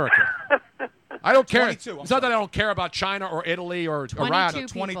of America. I don't care. 22, it's not that I don't care about China or Italy or Iran.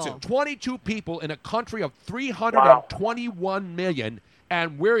 22 people in a country of 321 million,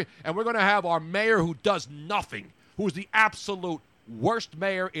 and we're going to have our mayor who does nothing, who's the absolute worst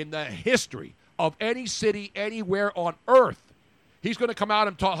mayor in the history of any city anywhere on earth. He's going to come out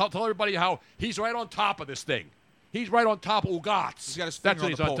and tell everybody how he's right on top of this thing. He's right on top of Ugats. He's got his finger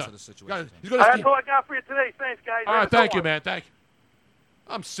on the pulse of the situation. That's all I got for you today. Thanks, guys. All right, thank you, man. Thank you.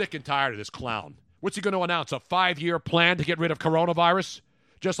 I'm sick and tired of this clown. What's he going to announce? A 5-year plan to get rid of coronavirus?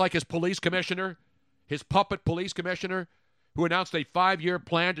 Just like his police commissioner, his puppet police commissioner, who announced a 5-year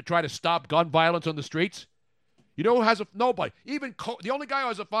plan to try to stop gun violence on the streets? You know who has nobody. Even the only guy who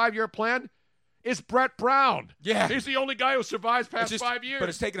has a 5-year plan is Brett Brown. Yeah. He's the only guy who survives past 5 years. But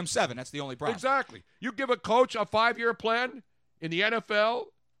it's taken him 7. That's the only problem. Exactly. You give a coach a 5-year plan in the NFL,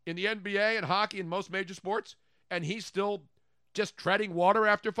 in the NBA, and hockey, and most major sports, and he's still just treading water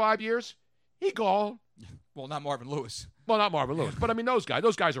after 5 years? He gone. Well, not Marvin Lewis. Well, not Marvin Lewis. But, I mean, those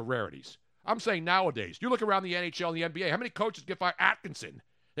guys are rarities. I'm saying nowadays, you look around the NHL and the NBA, how many coaches get fired? Atkinson.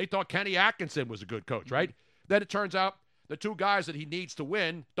 They thought Kenny Atkinson was a good coach, right? Then it turns out the two guys that he needs to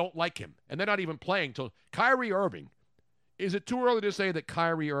win don't like him, and they're not even playing till Kyrie Irving. Is it too early to say that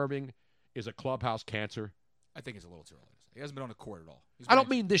Kyrie Irving is a clubhouse cancer? I think it's a little too early to say. He hasn't been on the court at all. I don't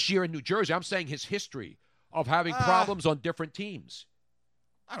mean this year in New Jersey. I'm saying his history of having problems on different teams.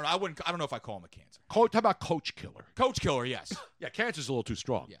 I don't know. I don't know if I call him a cancer. How about coach killer? Coach killer, yes. Yeah, cancer's a little too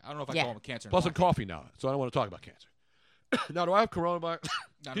strong. Yeah, I don't know if I call him a cancer. Plus, I'm coffee now, so I don't want to talk about cancer. Now, do I have coronavirus?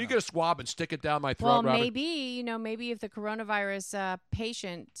 Can you get a swab and stick it down my throat, Well, Robert? maybe if the coronavirus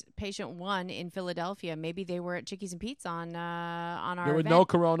patient 1 in Philadelphia, maybe they were at Chickies and Pete's on our There were event. no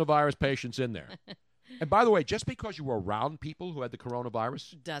coronavirus patients in there. And by the way, just because you were around people who had the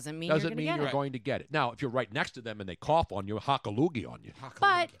coronavirus doesn't mean you're going to get it. Now, if you're right next to them and they cough on you, hock a loogie on you.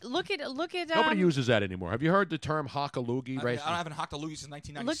 But look at Nobody uses that anymore. Have you heard the term hock a loogie? I haven't hocked a loogie since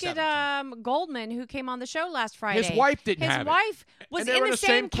 1997. Look at Goldman, who came on the show last Friday. His wife didn't have it. His wife was And they in were the in the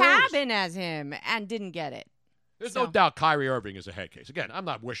same same cruise. cabin as him and didn't get it. There's no doubt Kyrie Irving is a head case. Again, I'm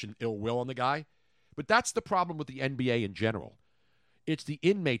not wishing ill will on the guy, but that's the problem with the NBA in general. It's the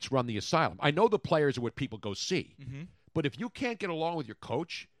inmates run the asylum. I know the players are what people go see, but if you can't get along with your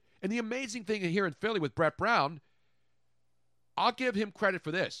coach, and the amazing thing here in Philly with Brett Brown, I'll give him credit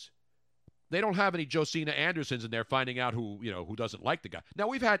for this. They don't have any Josina Andersons in there finding out who doesn't like the guy. Now,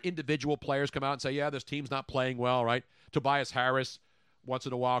 we've had individual players come out and say, yeah, this team's not playing well, right? Tobias Harris, once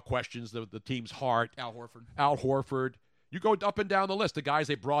in a while, questions the team's heart. Al Horford. You go up and down the list. The guys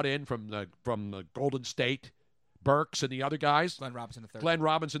they brought in from the Golden State, Burks and the other guys. Glenn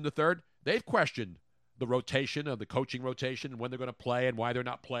Robinson III. They've questioned the rotation of the coaching rotation and when they're going to play and why they're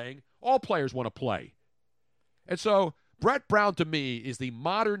not playing. All players want to play. And so Brett Brown, to me, is the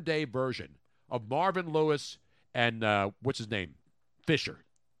modern-day version of Marvin Lewis and, what's his name? Fisher.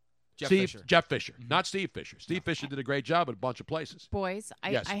 Jeff Fisher. Not Steve Fisher. Steve Fisher did a great job at a bunch of places. Boys,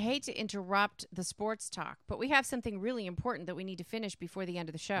 Yes. I hate to interrupt the sports talk, but we have something really important that we need to finish before the end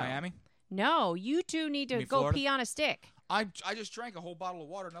of the show. Miami? No, you two need to go Florida? pee on a stick. I just drank a whole bottle of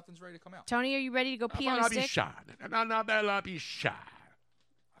water. Nothing's ready to come out. Tony, are you ready to go pee on a stick?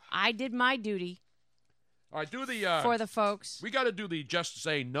 I did my duty. All right, do the for the folks. We got to do the Just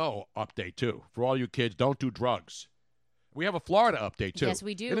Say No update too. For all you kids, don't do drugs. We have a Florida update too. Yes,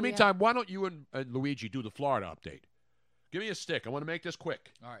 we do. In the meantime, why don't you and Luigi do the Florida update? Give me a stick. I want to make this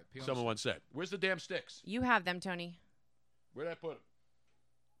quick. All right. Someone said, "Where's the damn sticks?" You have them, Tony. Where did I put them?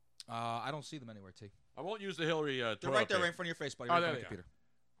 I don't see them anywhere, T. I won't use the Hillary. They're right there, right in front of your face, buddy. Oh, Right there in they front of are.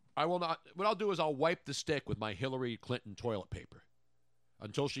 I will not. What I'll do is I'll wipe the stick with my Hillary Clinton toilet paper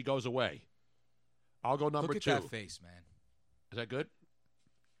until she goes away. I'll go number 2. Look at that face, man. Is that good?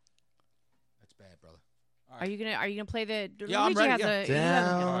 That's bad, brother. Are you gonna play the? Yeah, I'm ready. All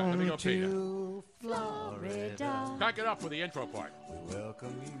right, let me go pee now. Florida. Crank it up for the intro part. We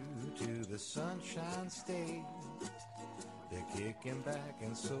welcome you to the Sunshine State. They're kicking back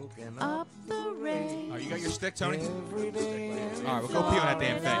and soaking up the rain. Oh, you got your stick, Tony? Every day. All right, we'll go pee on that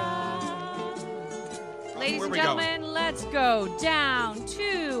damn thing. Ladies and gentlemen, let's go down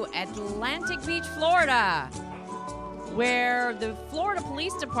to Atlantic Beach, Florida, where the Florida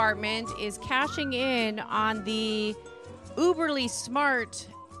Police Department is cashing in on the uberly smart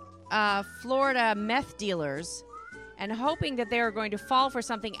Florida meth dealers and hoping that they are going to fall for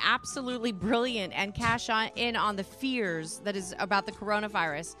something absolutely brilliant and cash in on the fears that is about the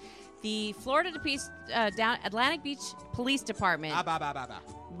coronavirus. The Florida Atlantic Beach Police Department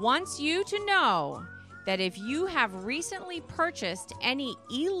wants you to know that if you have recently purchased any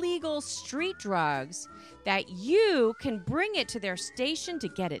illegal street drugs, that you can bring it to their station to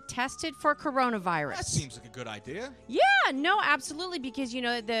get it tested for coronavirus. That seems like a good idea. Yeah, no, absolutely, because, you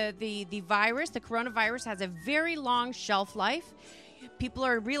know, the virus, the coronavirus, has a very long shelf life. People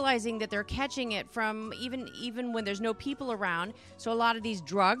are realizing that they're catching it from even when there's no people around. So a lot of these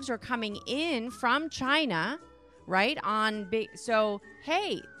drugs are coming in from China, right? So,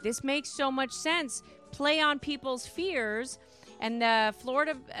 hey, this makes so much sense. Play on people's fears. And the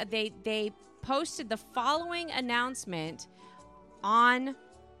Florida, they posted the following announcement on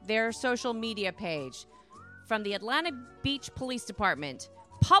their social media page from the Atlantic Beach Police Department.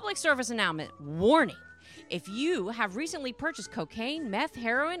 Public service announcement. Warning. If you have recently purchased cocaine, meth,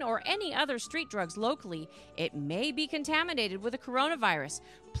 heroin, or any other street drugs locally, it may be contaminated with a coronavirus.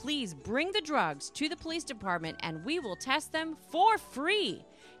 Please bring the drugs to the police department and we will test them for free.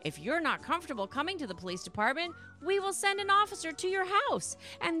 If you're not comfortable coming to the police department, we will send an officer to your house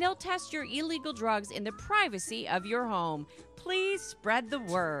and they'll test your illegal drugs in the privacy of your home. Please spread the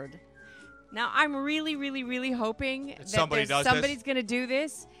word. Now, I'm really, really, really hoping that somebody's going to do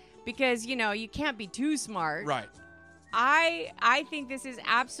this because, you know, you can't be too smart. Right. I think this is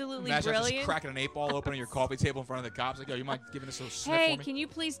absolutely Imagine brilliant. Just cracking an 8-ball open on your coffee table in front of the cops. Like, yo, you mind giving this a little sniff Hey, for me? can you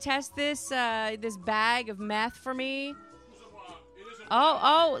please test this this bag of meth for me?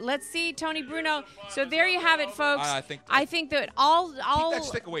 Oh, let's see, Tony Bruno. So there you have it, folks. I think that all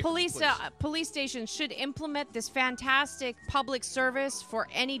police stations should implement this fantastic public service for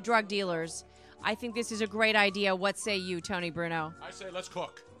any drug dealers. I think this is a great idea. What say you, Tony Bruno? I say let's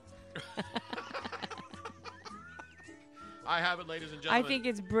cook. I have it, ladies and gentlemen. I think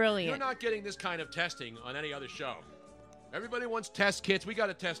it's brilliant. You're not getting this kind of testing on any other show. Everybody wants test kits. We got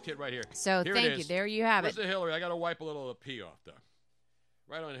a test kit right here. So here thank you. There you have Where's it. the Hillary? I got to wipe a little of the pee off, though.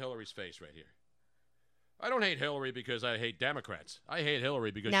 Right on Hillary's face right here. I don't hate Hillary because I hate Democrats. I hate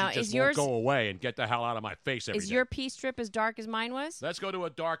Hillary because she just won't go away and get the hell out of my face every day. Is your pee strip as dark as mine was? Let's go to a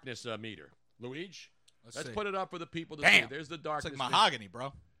darkness meter. Luigi, let's put it up for the people to Damn. see. There's the darkness. It's like mahogany,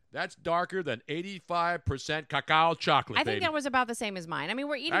 bro. That's darker than 85% cacao chocolate, I think that was about the same as mine. I mean,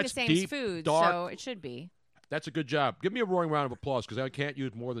 we're eating the same deep, food, dark. so it should be. That's a good job. Give me a roaring round of applause because I can't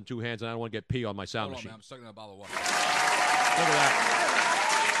use more than 2 hands and I don't want to get pee on my sound machine. Man, I'm sucking a bottle of water. Look at that.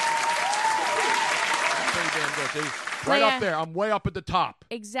 That's pretty damn good. See? Right up there. I'm way up at the top.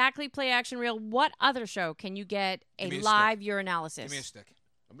 Exactly. Play action reel. What other show can you get a live urinalysis? Give me a stick.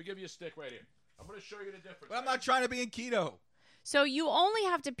 Let me give you a stick right here. I'm going to show you the difference. But I'm not trying to be in keto. So you only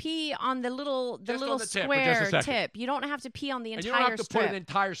have to pee on the little square tip. You don't have to pee on the entire strip. And you don't have to put an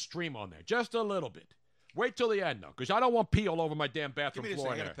entire stream on there. Just a little bit. Wait till the end, though, because I don't want pee all over my damn bathroom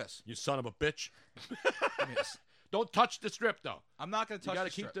floor. I gotta piss. You son of a bitch. Give me this. Don't touch the strip, though. I'm not going to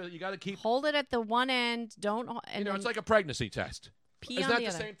touch the strip. You got to keep. Hold it at the one end. Don't. And it's like a pregnancy test. Pee Isn't on that the the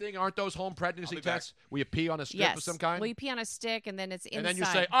other. same thing? Aren't those home pregnancy tests where you pee on a strip of some kind? Well, you pee on a stick, and then it's inside. And then you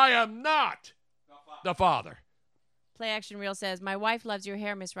say, I am not the father. Play Action Reel says, my wife loves your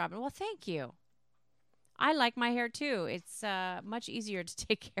hair, Miss Robin. Well, thank you. I like my hair, too. It's much easier to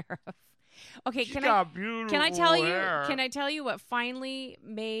take care of. Okay, can I tell you what finally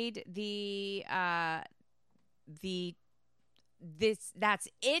made that's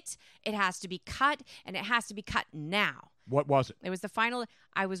it. It has to be cut, and it has to be cut now. What was it? It was the final.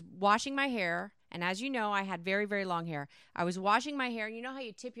 I was washing my hair, and as you know, I had very, very long hair. I was washing my hair. You know how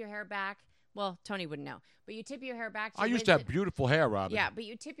you tip your hair back? Well, Tony wouldn't know, but you tip your hair back. I used to have beautiful hair, Robin. Yeah, but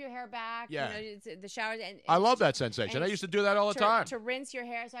you tip your hair back. Yeah. The shower. And I love that sensation. I used to do that all the time. To rinse your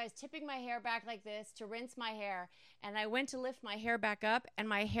hair. So I was tipping my hair back like this to rinse my hair. And I went to lift my hair back up, and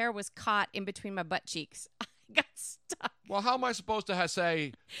my hair was caught in between my butt cheeks. I got stuck. Well, how am I supposed to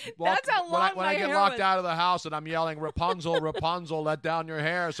say? That's how long when my I get hair locked was. out of the house and I'm yelling, Rapunzel, Rapunzel, let down your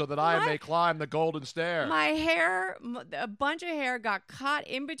hair so that I may climb the golden stair. My hair, a bunch of hair got caught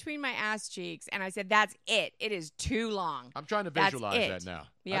in between my ass cheeks, and I said, "That's it. It is too long." I'm trying to visualize that now.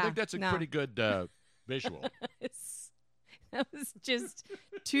 Yeah, I think that's a pretty good visual. That was just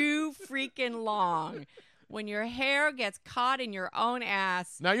too freaking long. When your hair gets caught in your own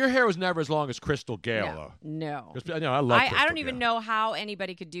ass. Now, your hair was never as long as Crystal Gale, though. No. I love Crystal I don't even Gale. know how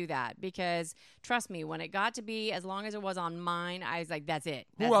anybody could do that because, trust me, when it got to be as long as it was on mine, I was like, that's it.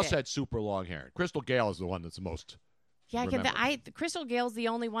 Who else had super long hair? Crystal Gale is the one that's the most. Yeah, Crystal Gale's the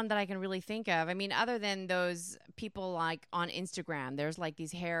only one that I can really think of. I mean, other than those people like on Instagram, there's like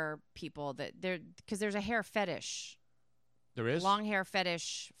these hair people because there's a hair fetish. There is? Long hair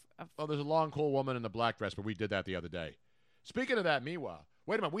fetish. Oh, there's a long, cool woman in the black dress, but we did that the other day. Speaking of that, meanwhile,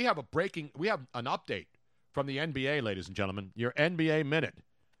 wait a minute. We have an update from the NBA, ladies and gentlemen. Your NBA Minute.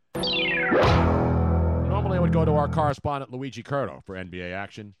 Normally, I would go to our correspondent, Luigi Curto, for NBA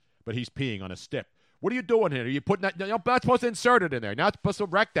action, but he's peeing on a stip. What are you doing here? Are you putting that? You're not supposed to insert it in there. You're not supposed to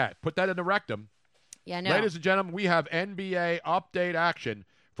rect that. Put that in the rectum. Yeah, no. Ladies and gentlemen, we have NBA update action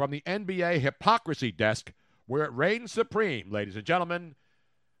from the NBA hypocrisy desk, where it reigns supreme, ladies and gentlemen.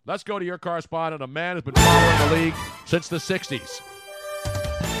 Let's go to your correspondent, a man who's been following the league since the 60s.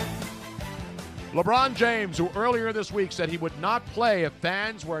 LeBron James, who earlier this week said he would not play if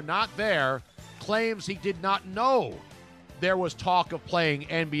fans were not there, claims he did not know there was talk of playing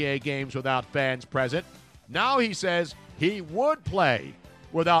NBA games without fans present. Now he says he would play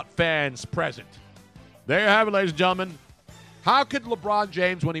without fans present. There you have it, ladies and gentlemen. How could LeBron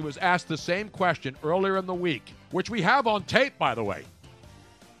James, when he was asked the same question earlier in the week, which we have on tape, by the way,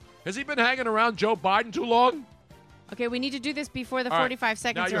 has he been hanging around Joe Biden too long? Okay, we need to do this before the All 45 right.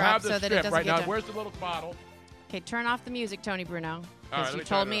 seconds now are you have up the so that strip it doesn't right get now. done. Where's the little bottle? Okay, turn off the music, Tony Bruno, All right, because let you me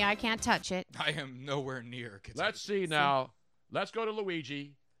told turn me it I can't touch it. I am nowhere near. Let's see now. Let's go to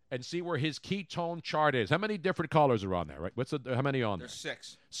Luigi and see where his ketone chart is. How many different colors are on there, right? How many on there? There's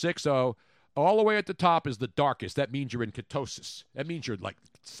 6. 6-0. All the way at the top is the darkest. That means you're in ketosis. That means you're like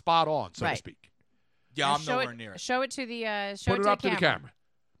spot on, so to speak. Yeah, Now I'm nowhere near it. Show it to the Put it up to the camera.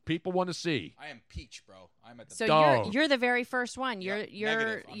 People want to see. I am peach, bro. I'm at the So you're the very first one. You're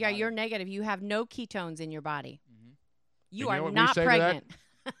negative. you're negative. You have no ketones in your body. Mm-hmm. You And you know are what we not say to pregnant.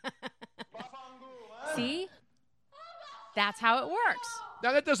 See? That's how it works.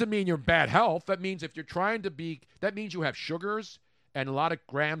 Now, that doesn't mean you're in bad health. That means if you're trying to be, that means you have sugars and a lot of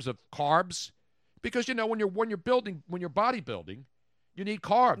grams of carbs. Because, you know, when you're bodybuilding, you need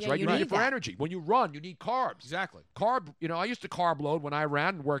carbs, right? You need it for energy. When you run, you need carbs. Exactly. I used to carb load when I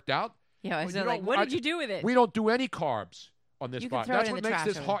ran and worked out. Yeah, so like, what did you do with it? We don't do any carbs on this body. That's what makes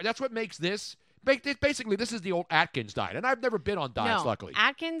this trash. hard. That's what makes this. Basically, this is the old Atkins diet, and I've never been on diets, luckily.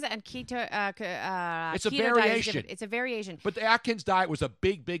 Atkins and keto. It's a keto variation. It's a variation. But the Atkins diet was a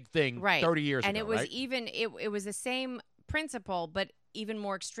big thing 30 years ago, and it was right? even it was the same principle, but even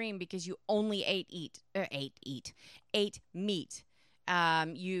more extreme because you only ate meat.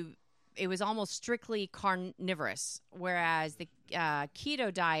 It was almost strictly carnivorous, whereas the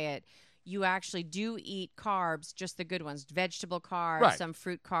keto diet, you actually do eat carbs, just the good ones, vegetable carbs, some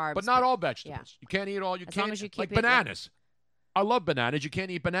fruit carbs. But not all vegetables. Yeah. You can't eat all. You as can't long as you keep like it, bananas. I love bananas. You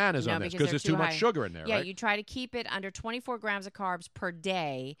can't eat bananas on this because there's too much sugar in there, yeah, right? you try to keep it under 24 grams of carbs per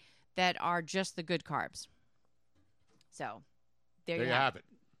day that are just the good carbs. So there you have it.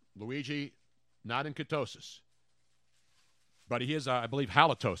 Luigi, not in ketosis. But he is, I believe,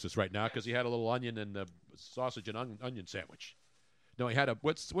 halitosis right now because he had a little onion and sausage and onion sandwich. No, he had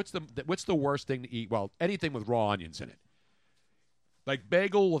what's the worst thing to eat? Well, anything with raw onions in it. Like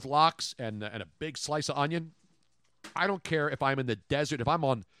bagel with lox and a big slice of onion. I don't care if I'm in the desert. If I'm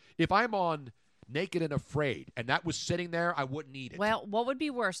on Naked and Afraid and that was sitting there, I wouldn't eat it. Well, what would be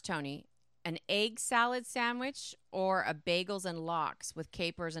worse, Tony? An egg salad sandwich or a bagels and lox with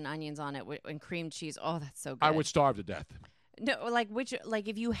capers and onions on it and cream cheese? Oh, that's so good. I would starve to death. No,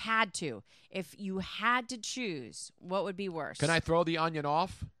 if you had to choose, what would be worse? Can I throw the onion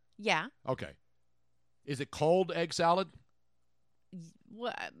off? Yeah. Okay. Is it cold egg salad?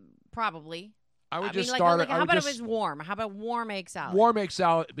 Well, probably. I would just start. How about if it's warm? How about warm egg salad? Warm egg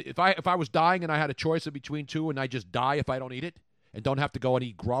salad. If I was dying and I had a choice between two and I just die if I don't eat it and don't have to go and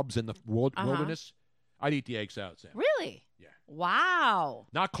eat grubs in the wilderness, I'd eat the egg salad sandwich. Really? Yeah. Wow.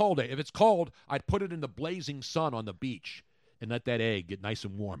 Not cold egg. If it's cold, I'd put it in the blazing sun on the beach and let that egg get nice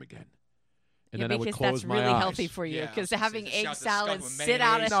and warm again. And then I would close my eyes. Because that's really healthy for you. Because having egg salad sit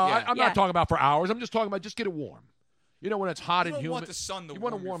out. No, I'm not talking about for hours. I'm just talking about just get it warm. You know, when it's hot you and don't humid. want the sun to you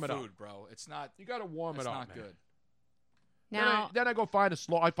want to warm warm it your up. food, bro. It's not. You got to warm it up, not man. good. Now, then I go find a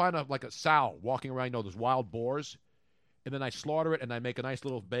sow walking around. You know, those wild boars. And then I slaughter it, and I make a nice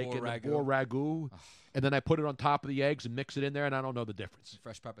little bacon boar ragu. And then I put it on top of the eggs and mix it in there, and I don't know the difference.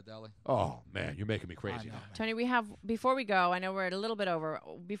 Fresh pappardelle. Oh, man, you're making me crazy now. Tony, before we go, I know we're a little bit over.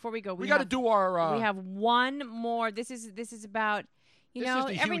 Before we go, we got to do our... we have one more. This is about, this is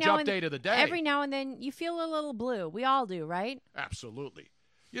the huge update of the day. Every now and then, you feel a little blue. We all do, right? Absolutely.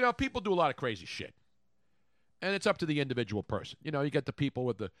 You know, people do a lot of crazy shit. And it's up to the individual person. You know, you get the people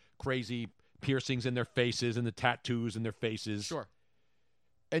with the crazy piercings in their faces and the tattoos in their faces. Sure.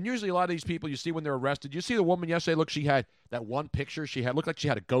 And usually a lot of these people you see when they're arrested, you see the woman yesterday, look, she had that one picture looked like she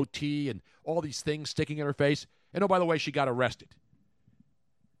had a goatee and all these things sticking in her face. And oh, by the way, she got arrested.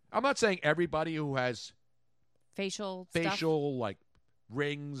 I'm not saying everybody who has facial like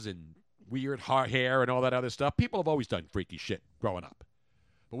rings and weird hair and all that other stuff. People have always done freaky shit growing up.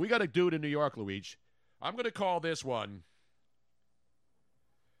 But we got a dude in New York, Luigi. I'm going to call this one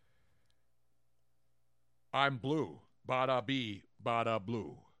I'm blue. Bada bee, bada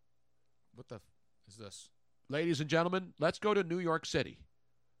blue. What the is this? Ladies and gentlemen, let's go to New York City,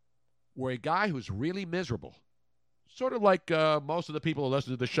 where a guy who's really miserable, sort of like most of the people who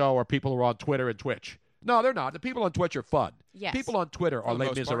listen to the show are people who are on Twitter and Twitch. No, they're not. The people on Twitch are fun. Yes. People on Twitter are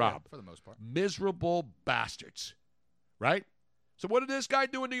Les Miserables. For the most part. Miserable bastards. Right? So what did this guy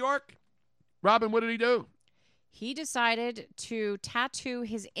do in New York? Robin, what did he do? He decided to tattoo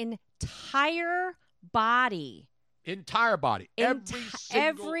his entire body. Entire body.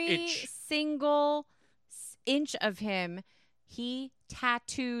 Every single inch of him, he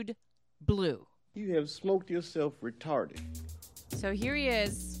tattooed blue. You have smoked yourself retarded. So here he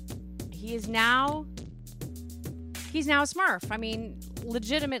is. He's now a Smurf. I mean,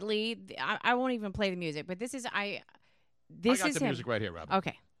 legitimately, I won't even play the music, but this is I got the him. music right here, Robin.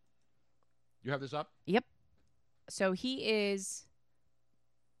 Okay. You have this up? Yep. So he is.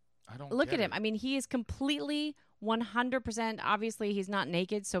 I don't look at him. I mean, he is completely 100%. Obviously, he's not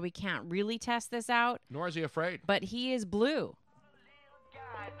naked, so we can't really test this out. Nor is he afraid. But he is blue.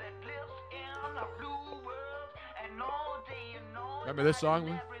 Remember this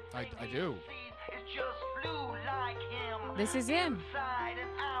song? I do. This is him.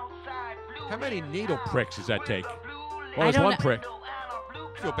 How many needle pricks does that take? Well, I there's don't one know. prick.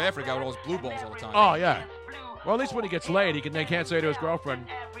 I feel bad for the guy with all his blue balls all the time. Oh, yeah. Well, at least when he gets laid, they can't say to his girlfriend,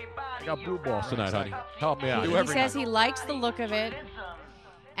 I got blue balls tonight, honey. Help me out. He says he likes the look of it.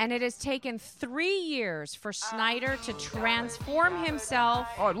 And it has taken 3 years for Snyder to transform himself.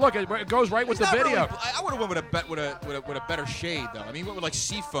 Oh, look, it goes right with the video. Really, I would have went with a better shade, though. I mean, went with like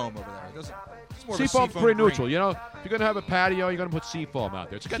seafoam over there. It's more Seafoam's of a pretty green. neutral. You know, if you're going to have a patio, you're going to put seafoam out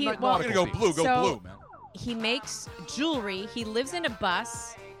there. It's got You're going to go blue. Go blue, man. He makes jewelry. He lives in a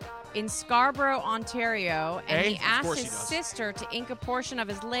bus in Scarborough, Ontario, and he asked his sister to ink a portion of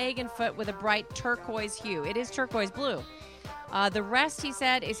his leg and foot with a bright turquoise hue. It is turquoise blue. The rest, he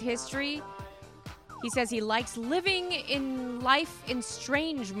said, is history. He says he likes living in life in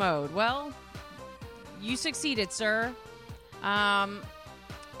strange mode. Well, you succeeded, sir. And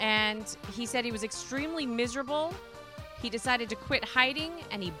he said he was extremely miserable. He decided to quit hiding,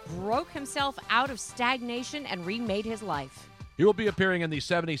 and he broke himself out of stagnation and remade his life. He will be appearing in the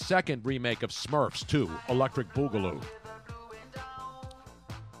 72nd remake of Smurfs 2, Electric Boogaloo.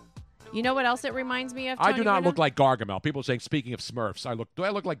 You know what else it reminds me of, I Tony do not Bruno? look like Gargamel. People saying, speaking of Smurfs, do I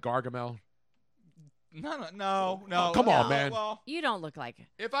look like Gargamel? No. Oh, come on, man. Well, you don't look like it.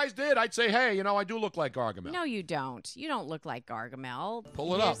 If I did, I'd say, hey, I do look like Gargamel. No, you don't. You don't look like Gargamel.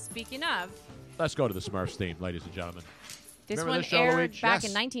 Pull it up. Speaking of. Let's go to the Smurfs theme, ladies and gentlemen. This Remember one this show, aired Luigi? back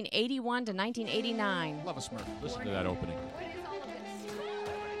Yes. in 1981 to 1989. Love a Smurf. Listen to that opening.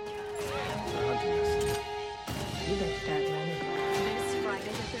 You better start running. This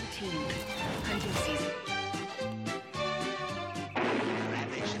Friday the 13th, hunting season.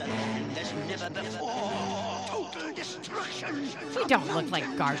 Ravage the land as never before. Total destruction. We don't look like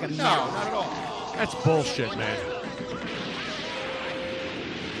Gargamel. No, not at all. That's bullshit, man.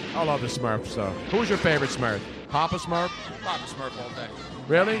 I love the Smurfs, though. Who's your favorite Smurf? Papa Smurf? Papa Smurf all day.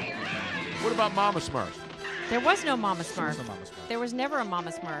 Really? What about Mama Smurf? There was no Mama Smurf. There was no Mama Smurf. There was never a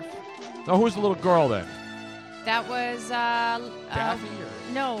Mama Smurf. No, who's the little girl then? That was Daffy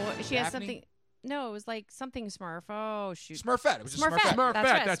or no, she has Daphne? something. No, it was like something Smurf. Oh shoot, Smurfette. It was just Smurfette.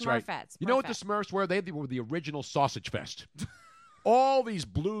 Smurfette. That's Smurfette. right. You know what the Smurfs were? They were the original sausage fest. All these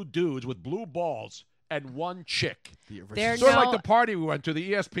blue dudes with blue balls and one chick. They're Sort of no- like the party we went to,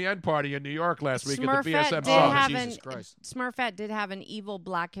 the ESPN party in New York last week at the Smurfette BSM did Summit. have Jesus Christ. Smurfette did have an evil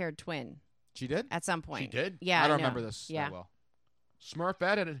black-haired twin. She did? At some point. She did? Yeah. I don't remember this Yeah. that well.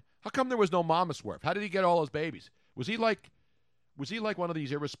 Smurfette? And how come there was no Mama Smurf? How did he get all those babies? Was he like one of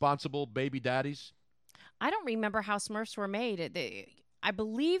these irresponsible baby daddies? I don't remember how Smurfs were made. I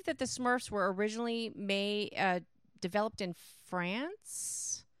believe that the Smurfs were originally developed in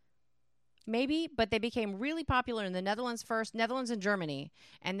France, maybe, but they became really popular in the Netherlands first, Netherlands and Germany,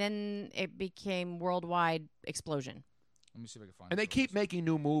 and then it became worldwide explosion. Let me see if I can find And they keep making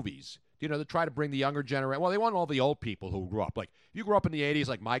new movies, to try to bring the younger generation. Well, they want all the old people who grew up. Like, if you grew up in the 80s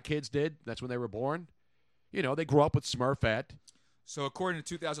like my kids did, that's when they were born, they grew up with Smurfette. So according to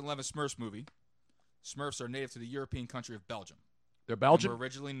 2011 Smurfs movie, Smurfs are native to the European country of Belgium. They're Belgian? They were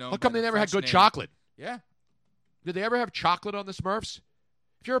originally known How come by they the never had French good name- chocolate? Yeah. Did they ever have chocolate on the Smurfs?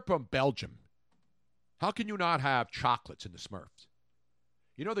 If you're from Belgium, how can you not have chocolates in the Smurfs?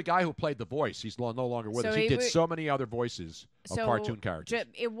 The guy who played the voice, he's no longer with us. He did so many other voices of cartoon characters.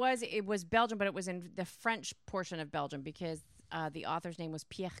 It was Belgium, but it was in the French portion of Belgium because the author's name was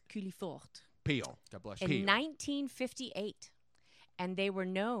Pierre Cullifort. Peel. God bless you. In 1958. And they were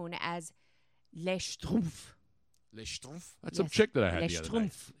known as Les Schtroumpfs. Les Schtroumpfs? That's some chick that I had Les the other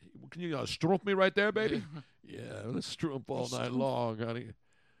night. Schtroumpfs. Can you strumpf me right there, baby? Yeah, let's strumpf all Les night Schtroumpfs. long, honey.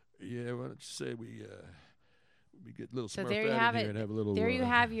 Yeah, why don't you say we get a little So Smurf there you out have in it. here and have a little There you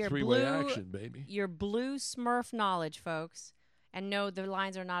have your three-way blue action, baby. Your blue Smurf knowledge, folks. And no, the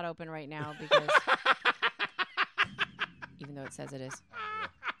lines are not open right now because even though it says it is.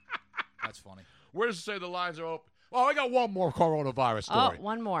 That's funny. Where does it say the lines are open? Oh, I got one more coronavirus story. Oh,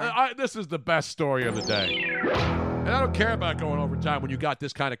 one more. This is the best story of the day. And I don't care about going over time when you got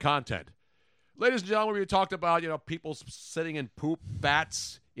this kind of content. Ladies and gentlemen, we talked about, people sitting in poop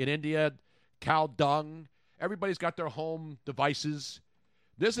vats in India, cow dung. Everybody's got their home devices.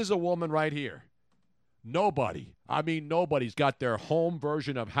 This is a woman right here. Nobody's got their home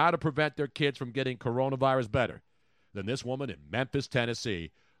version of how to prevent their kids from getting coronavirus better than this woman in Memphis,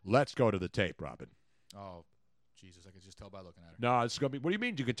 Tennessee. Let's go to the tape, Robin. Oh, Jesus, I could just tell by looking at her. No, it's going to be. What do you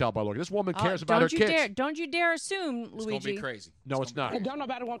mean you can tell by looking? This woman cares about her kids. Don't you dare assume, It's Luigi. going to be crazy. No, it's not. And don't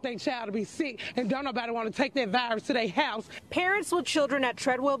nobody want their child to be sick, and don't nobody want to take that virus to their house. Parents with children at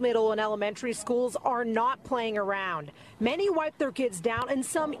Treadwell Middle and elementary schools are not playing around. Many wiped their kids down, and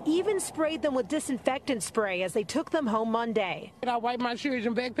some even sprayed them with disinfectant spray as they took them home Monday. And I wiped my shoes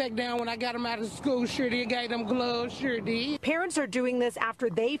and backpack down when I got them out of school. Sure did. Gave them gloves. Sure did. Parents are doing this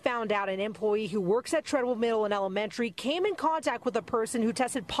after they found out an employee who works at Treadwell Middle and Elementary came in contact with a person who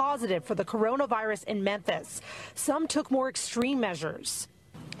tested positive for the coronavirus in Memphis. Some took more extreme measures.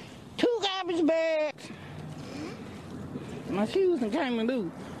 2 garbage bags. My shoes and came and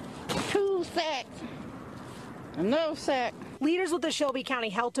loose. 2 sacks. Another sack. Leaders with the Shelby County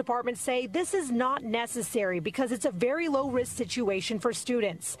Health Department say this is not necessary because it's a very low-risk situation for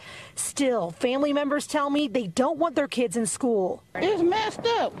students. Still, family members tell me they don't want their kids in school. It's messed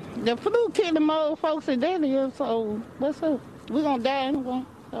up. The flu killed them old folks in that here, so what's up? We're going to die anyway.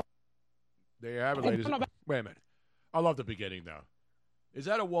 There you have it, ladies. Wait a minute. I love the beginning, though. Is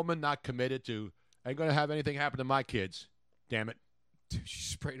that a woman not committed to, ain't going to have anything happen to my kids? Damn it. Dude, she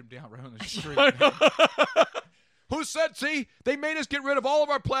sprayed him down right on the street. Who said, see, they made us get rid of all of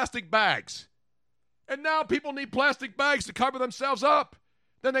our plastic bags. And now people need plastic bags to cover themselves up.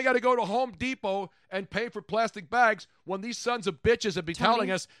 Then they got to go to Home Depot and pay for plastic bags when these sons of bitches have been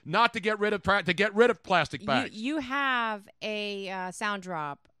telling us not to get rid of plastic bags. You have a sound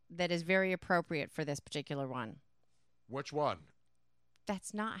drop that is very appropriate for this particular one. Which one?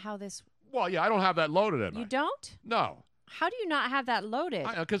 That's not how this... Well, yeah, I don't have that loaded in. You don't? No. How do you not have that loaded?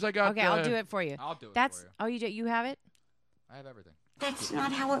 Because I got... Okay, I'll do it for you. I'll do it for you. Oh, you do? You have it? I have everything. That's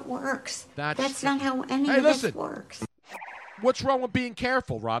not how it works. That's not how any Hey, of listen. this works. What's wrong with being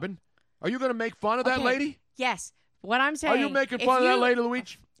careful, Robin? Are you going to make fun of that Okay, lady? Yes. What I'm saying... Are you making fun of that lady,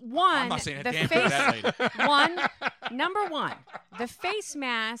 Luigi? I'm not saying a the damn face, thing to that lady. Number one, the face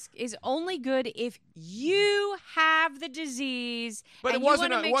mask is only good if you have the disease. But and it wasn't.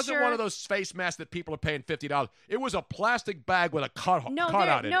 you wanna It make wasn't sure... one of those face masks that people are paying $50. It was a plastic bag with a cutout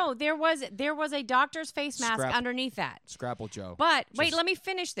in it. No, there was a doctor's face mask Scrap- underneath that. Scrapple Joe. But wait, Just let me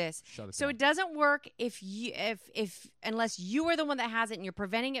finish this. shut it So down. it doesn't work if unless you are the one that has it and you're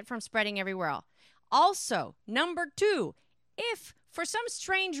preventing it from spreading everywhere else. Also, number two, if for some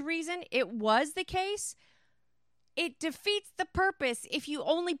strange reason it was the case, it defeats the purpose if you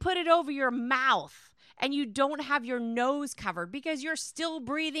only put it over your mouth and you don't have your nose covered because you're still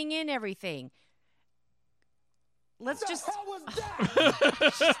breathing in everything. Let's just...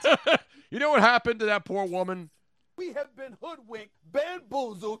 You know what happened to that poor woman? We have been hoodwinked,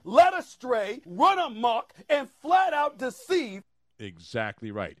 bamboozled, led astray, run amok, and flat out deceived.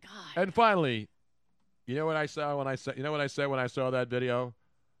 Exactly right. God. And finally, you know what I saw when I said when I saw that video?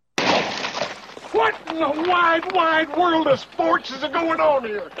 What in the wide world of sports is going on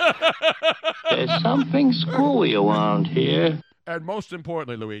here? There's something screwy around here. And most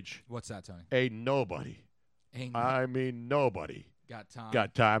importantly, Luigi. What's that, Tony? A nobody. I mean, nobody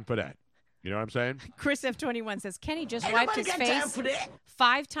got time for that. You know what I'm saying? Chris F21 says Kenny just wiped his face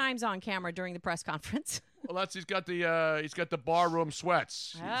 5 times on camera during the press conference. Well, he's got the barroom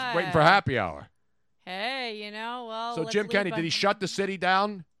sweats. He's waiting for happy hour. Hey, well. So Jim Kenny, did he shut the city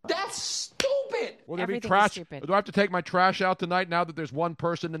down? That's stupid. Will there be Everything trash? is stupid. Do I have to take my trash out tonight now that there's one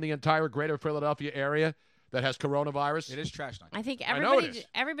person in the entire greater Philadelphia area that has coronavirus? It is trash night. I think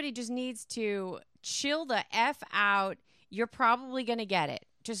everybody just needs to chill the F out. You're probably going to get it.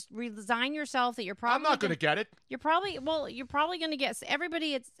 Just resign yourself that you're probably. I'm not going to get it. You're probably going to get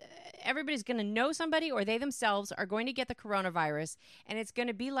everybody's going to know somebody, or they themselves are going to get the coronavirus, and it's going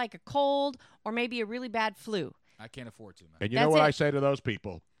to be like a cold or maybe a really bad flu. I can't afford to, man. And you know what I say to those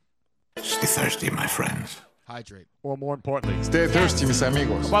people? Stay thirsty, my friends. Hydrate. Or more importantly, stay thirsty, mis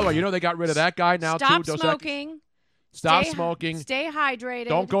amigos. Oh, by the way, they got rid of that guy now Stop too. Smoking. Stop smoking. Stay hydrated.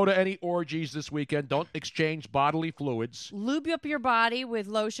 Don't go to any orgies this weekend. Don't exchange bodily fluids. Lube up your body with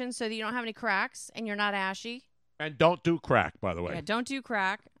lotion so that you don't have any cracks and you're not ashy. And don't do crack, by the way. Yeah, don't do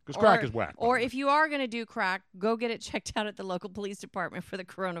crack. Because crack is whack. Or if you are going to do crack, go get it checked out at the local police department for the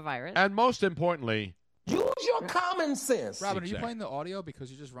coronavirus. And most importantly, use your common sense. Robin, are you playing the audio because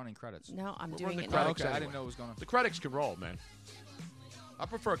you're just running credits? No, I'm doing it now. now. Okay, I didn't know what was going on. The credits can roll, man. I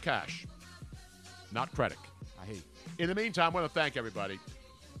prefer cash, not credit. I hate. In the meantime, I want to thank everybody.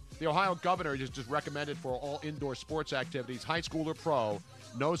 The Ohio governor has just recommended for all indoor sports activities, high school or pro,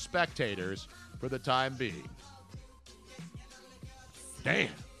 no spectators for the time being. Damn.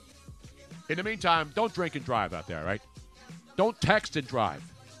 In the meantime, don't drink and drive out there, right? Don't text and drive.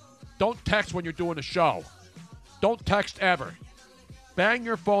 Don't text when you're doing a show. Don't text ever. Bang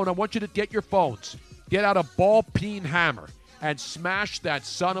your phone. I want you to get your phones. Get out a ball-peen hammer and smash that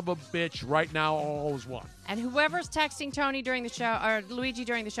son of a bitch right now all as one. And whoever's texting Tony during the show, or Luigi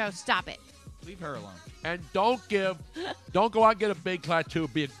during the show, stop it. Leave her alone. And don't go out and get a big tattoo.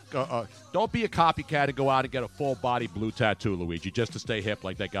 Don't be a copycat and go out and get a full-body blue tattoo, Luigi, just to stay hip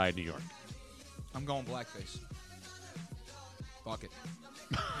like that guy in New York. I'm going blackface. Fuck it.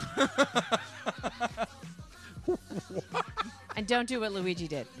 And don't do what Luigi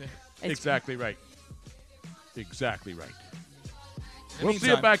did. Exactly right. Exactly right. We'll see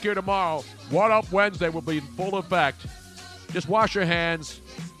you back here tomorrow. What Up Wednesday will be in full effect. Just wash your hands.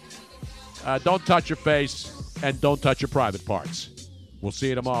 Don't touch your face. And don't touch your private parts. We'll see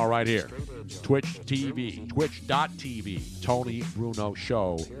you tomorrow right here. Twitch TV. Twitch.tv. Tony Bruno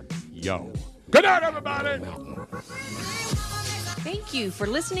Show. Yo. Good night, everybody. Thank you for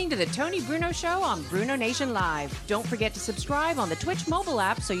listening to the Tony Bruno Show on Bruno Nation Live. Don't forget to subscribe on the Twitch mobile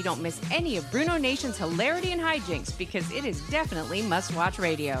app so you don't miss any of Bruno Nation's hilarity and hijinks, because it is definitely must-watch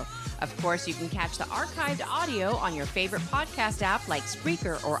radio. Of course, you can catch the archived audio on your favorite podcast app like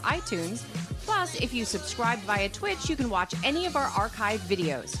Spreaker or iTunes. Plus, if you subscribe via Twitch, you can watch any of our archived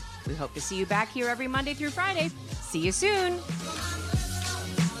videos. We hope to see you back here every Monday through Friday. See you soon.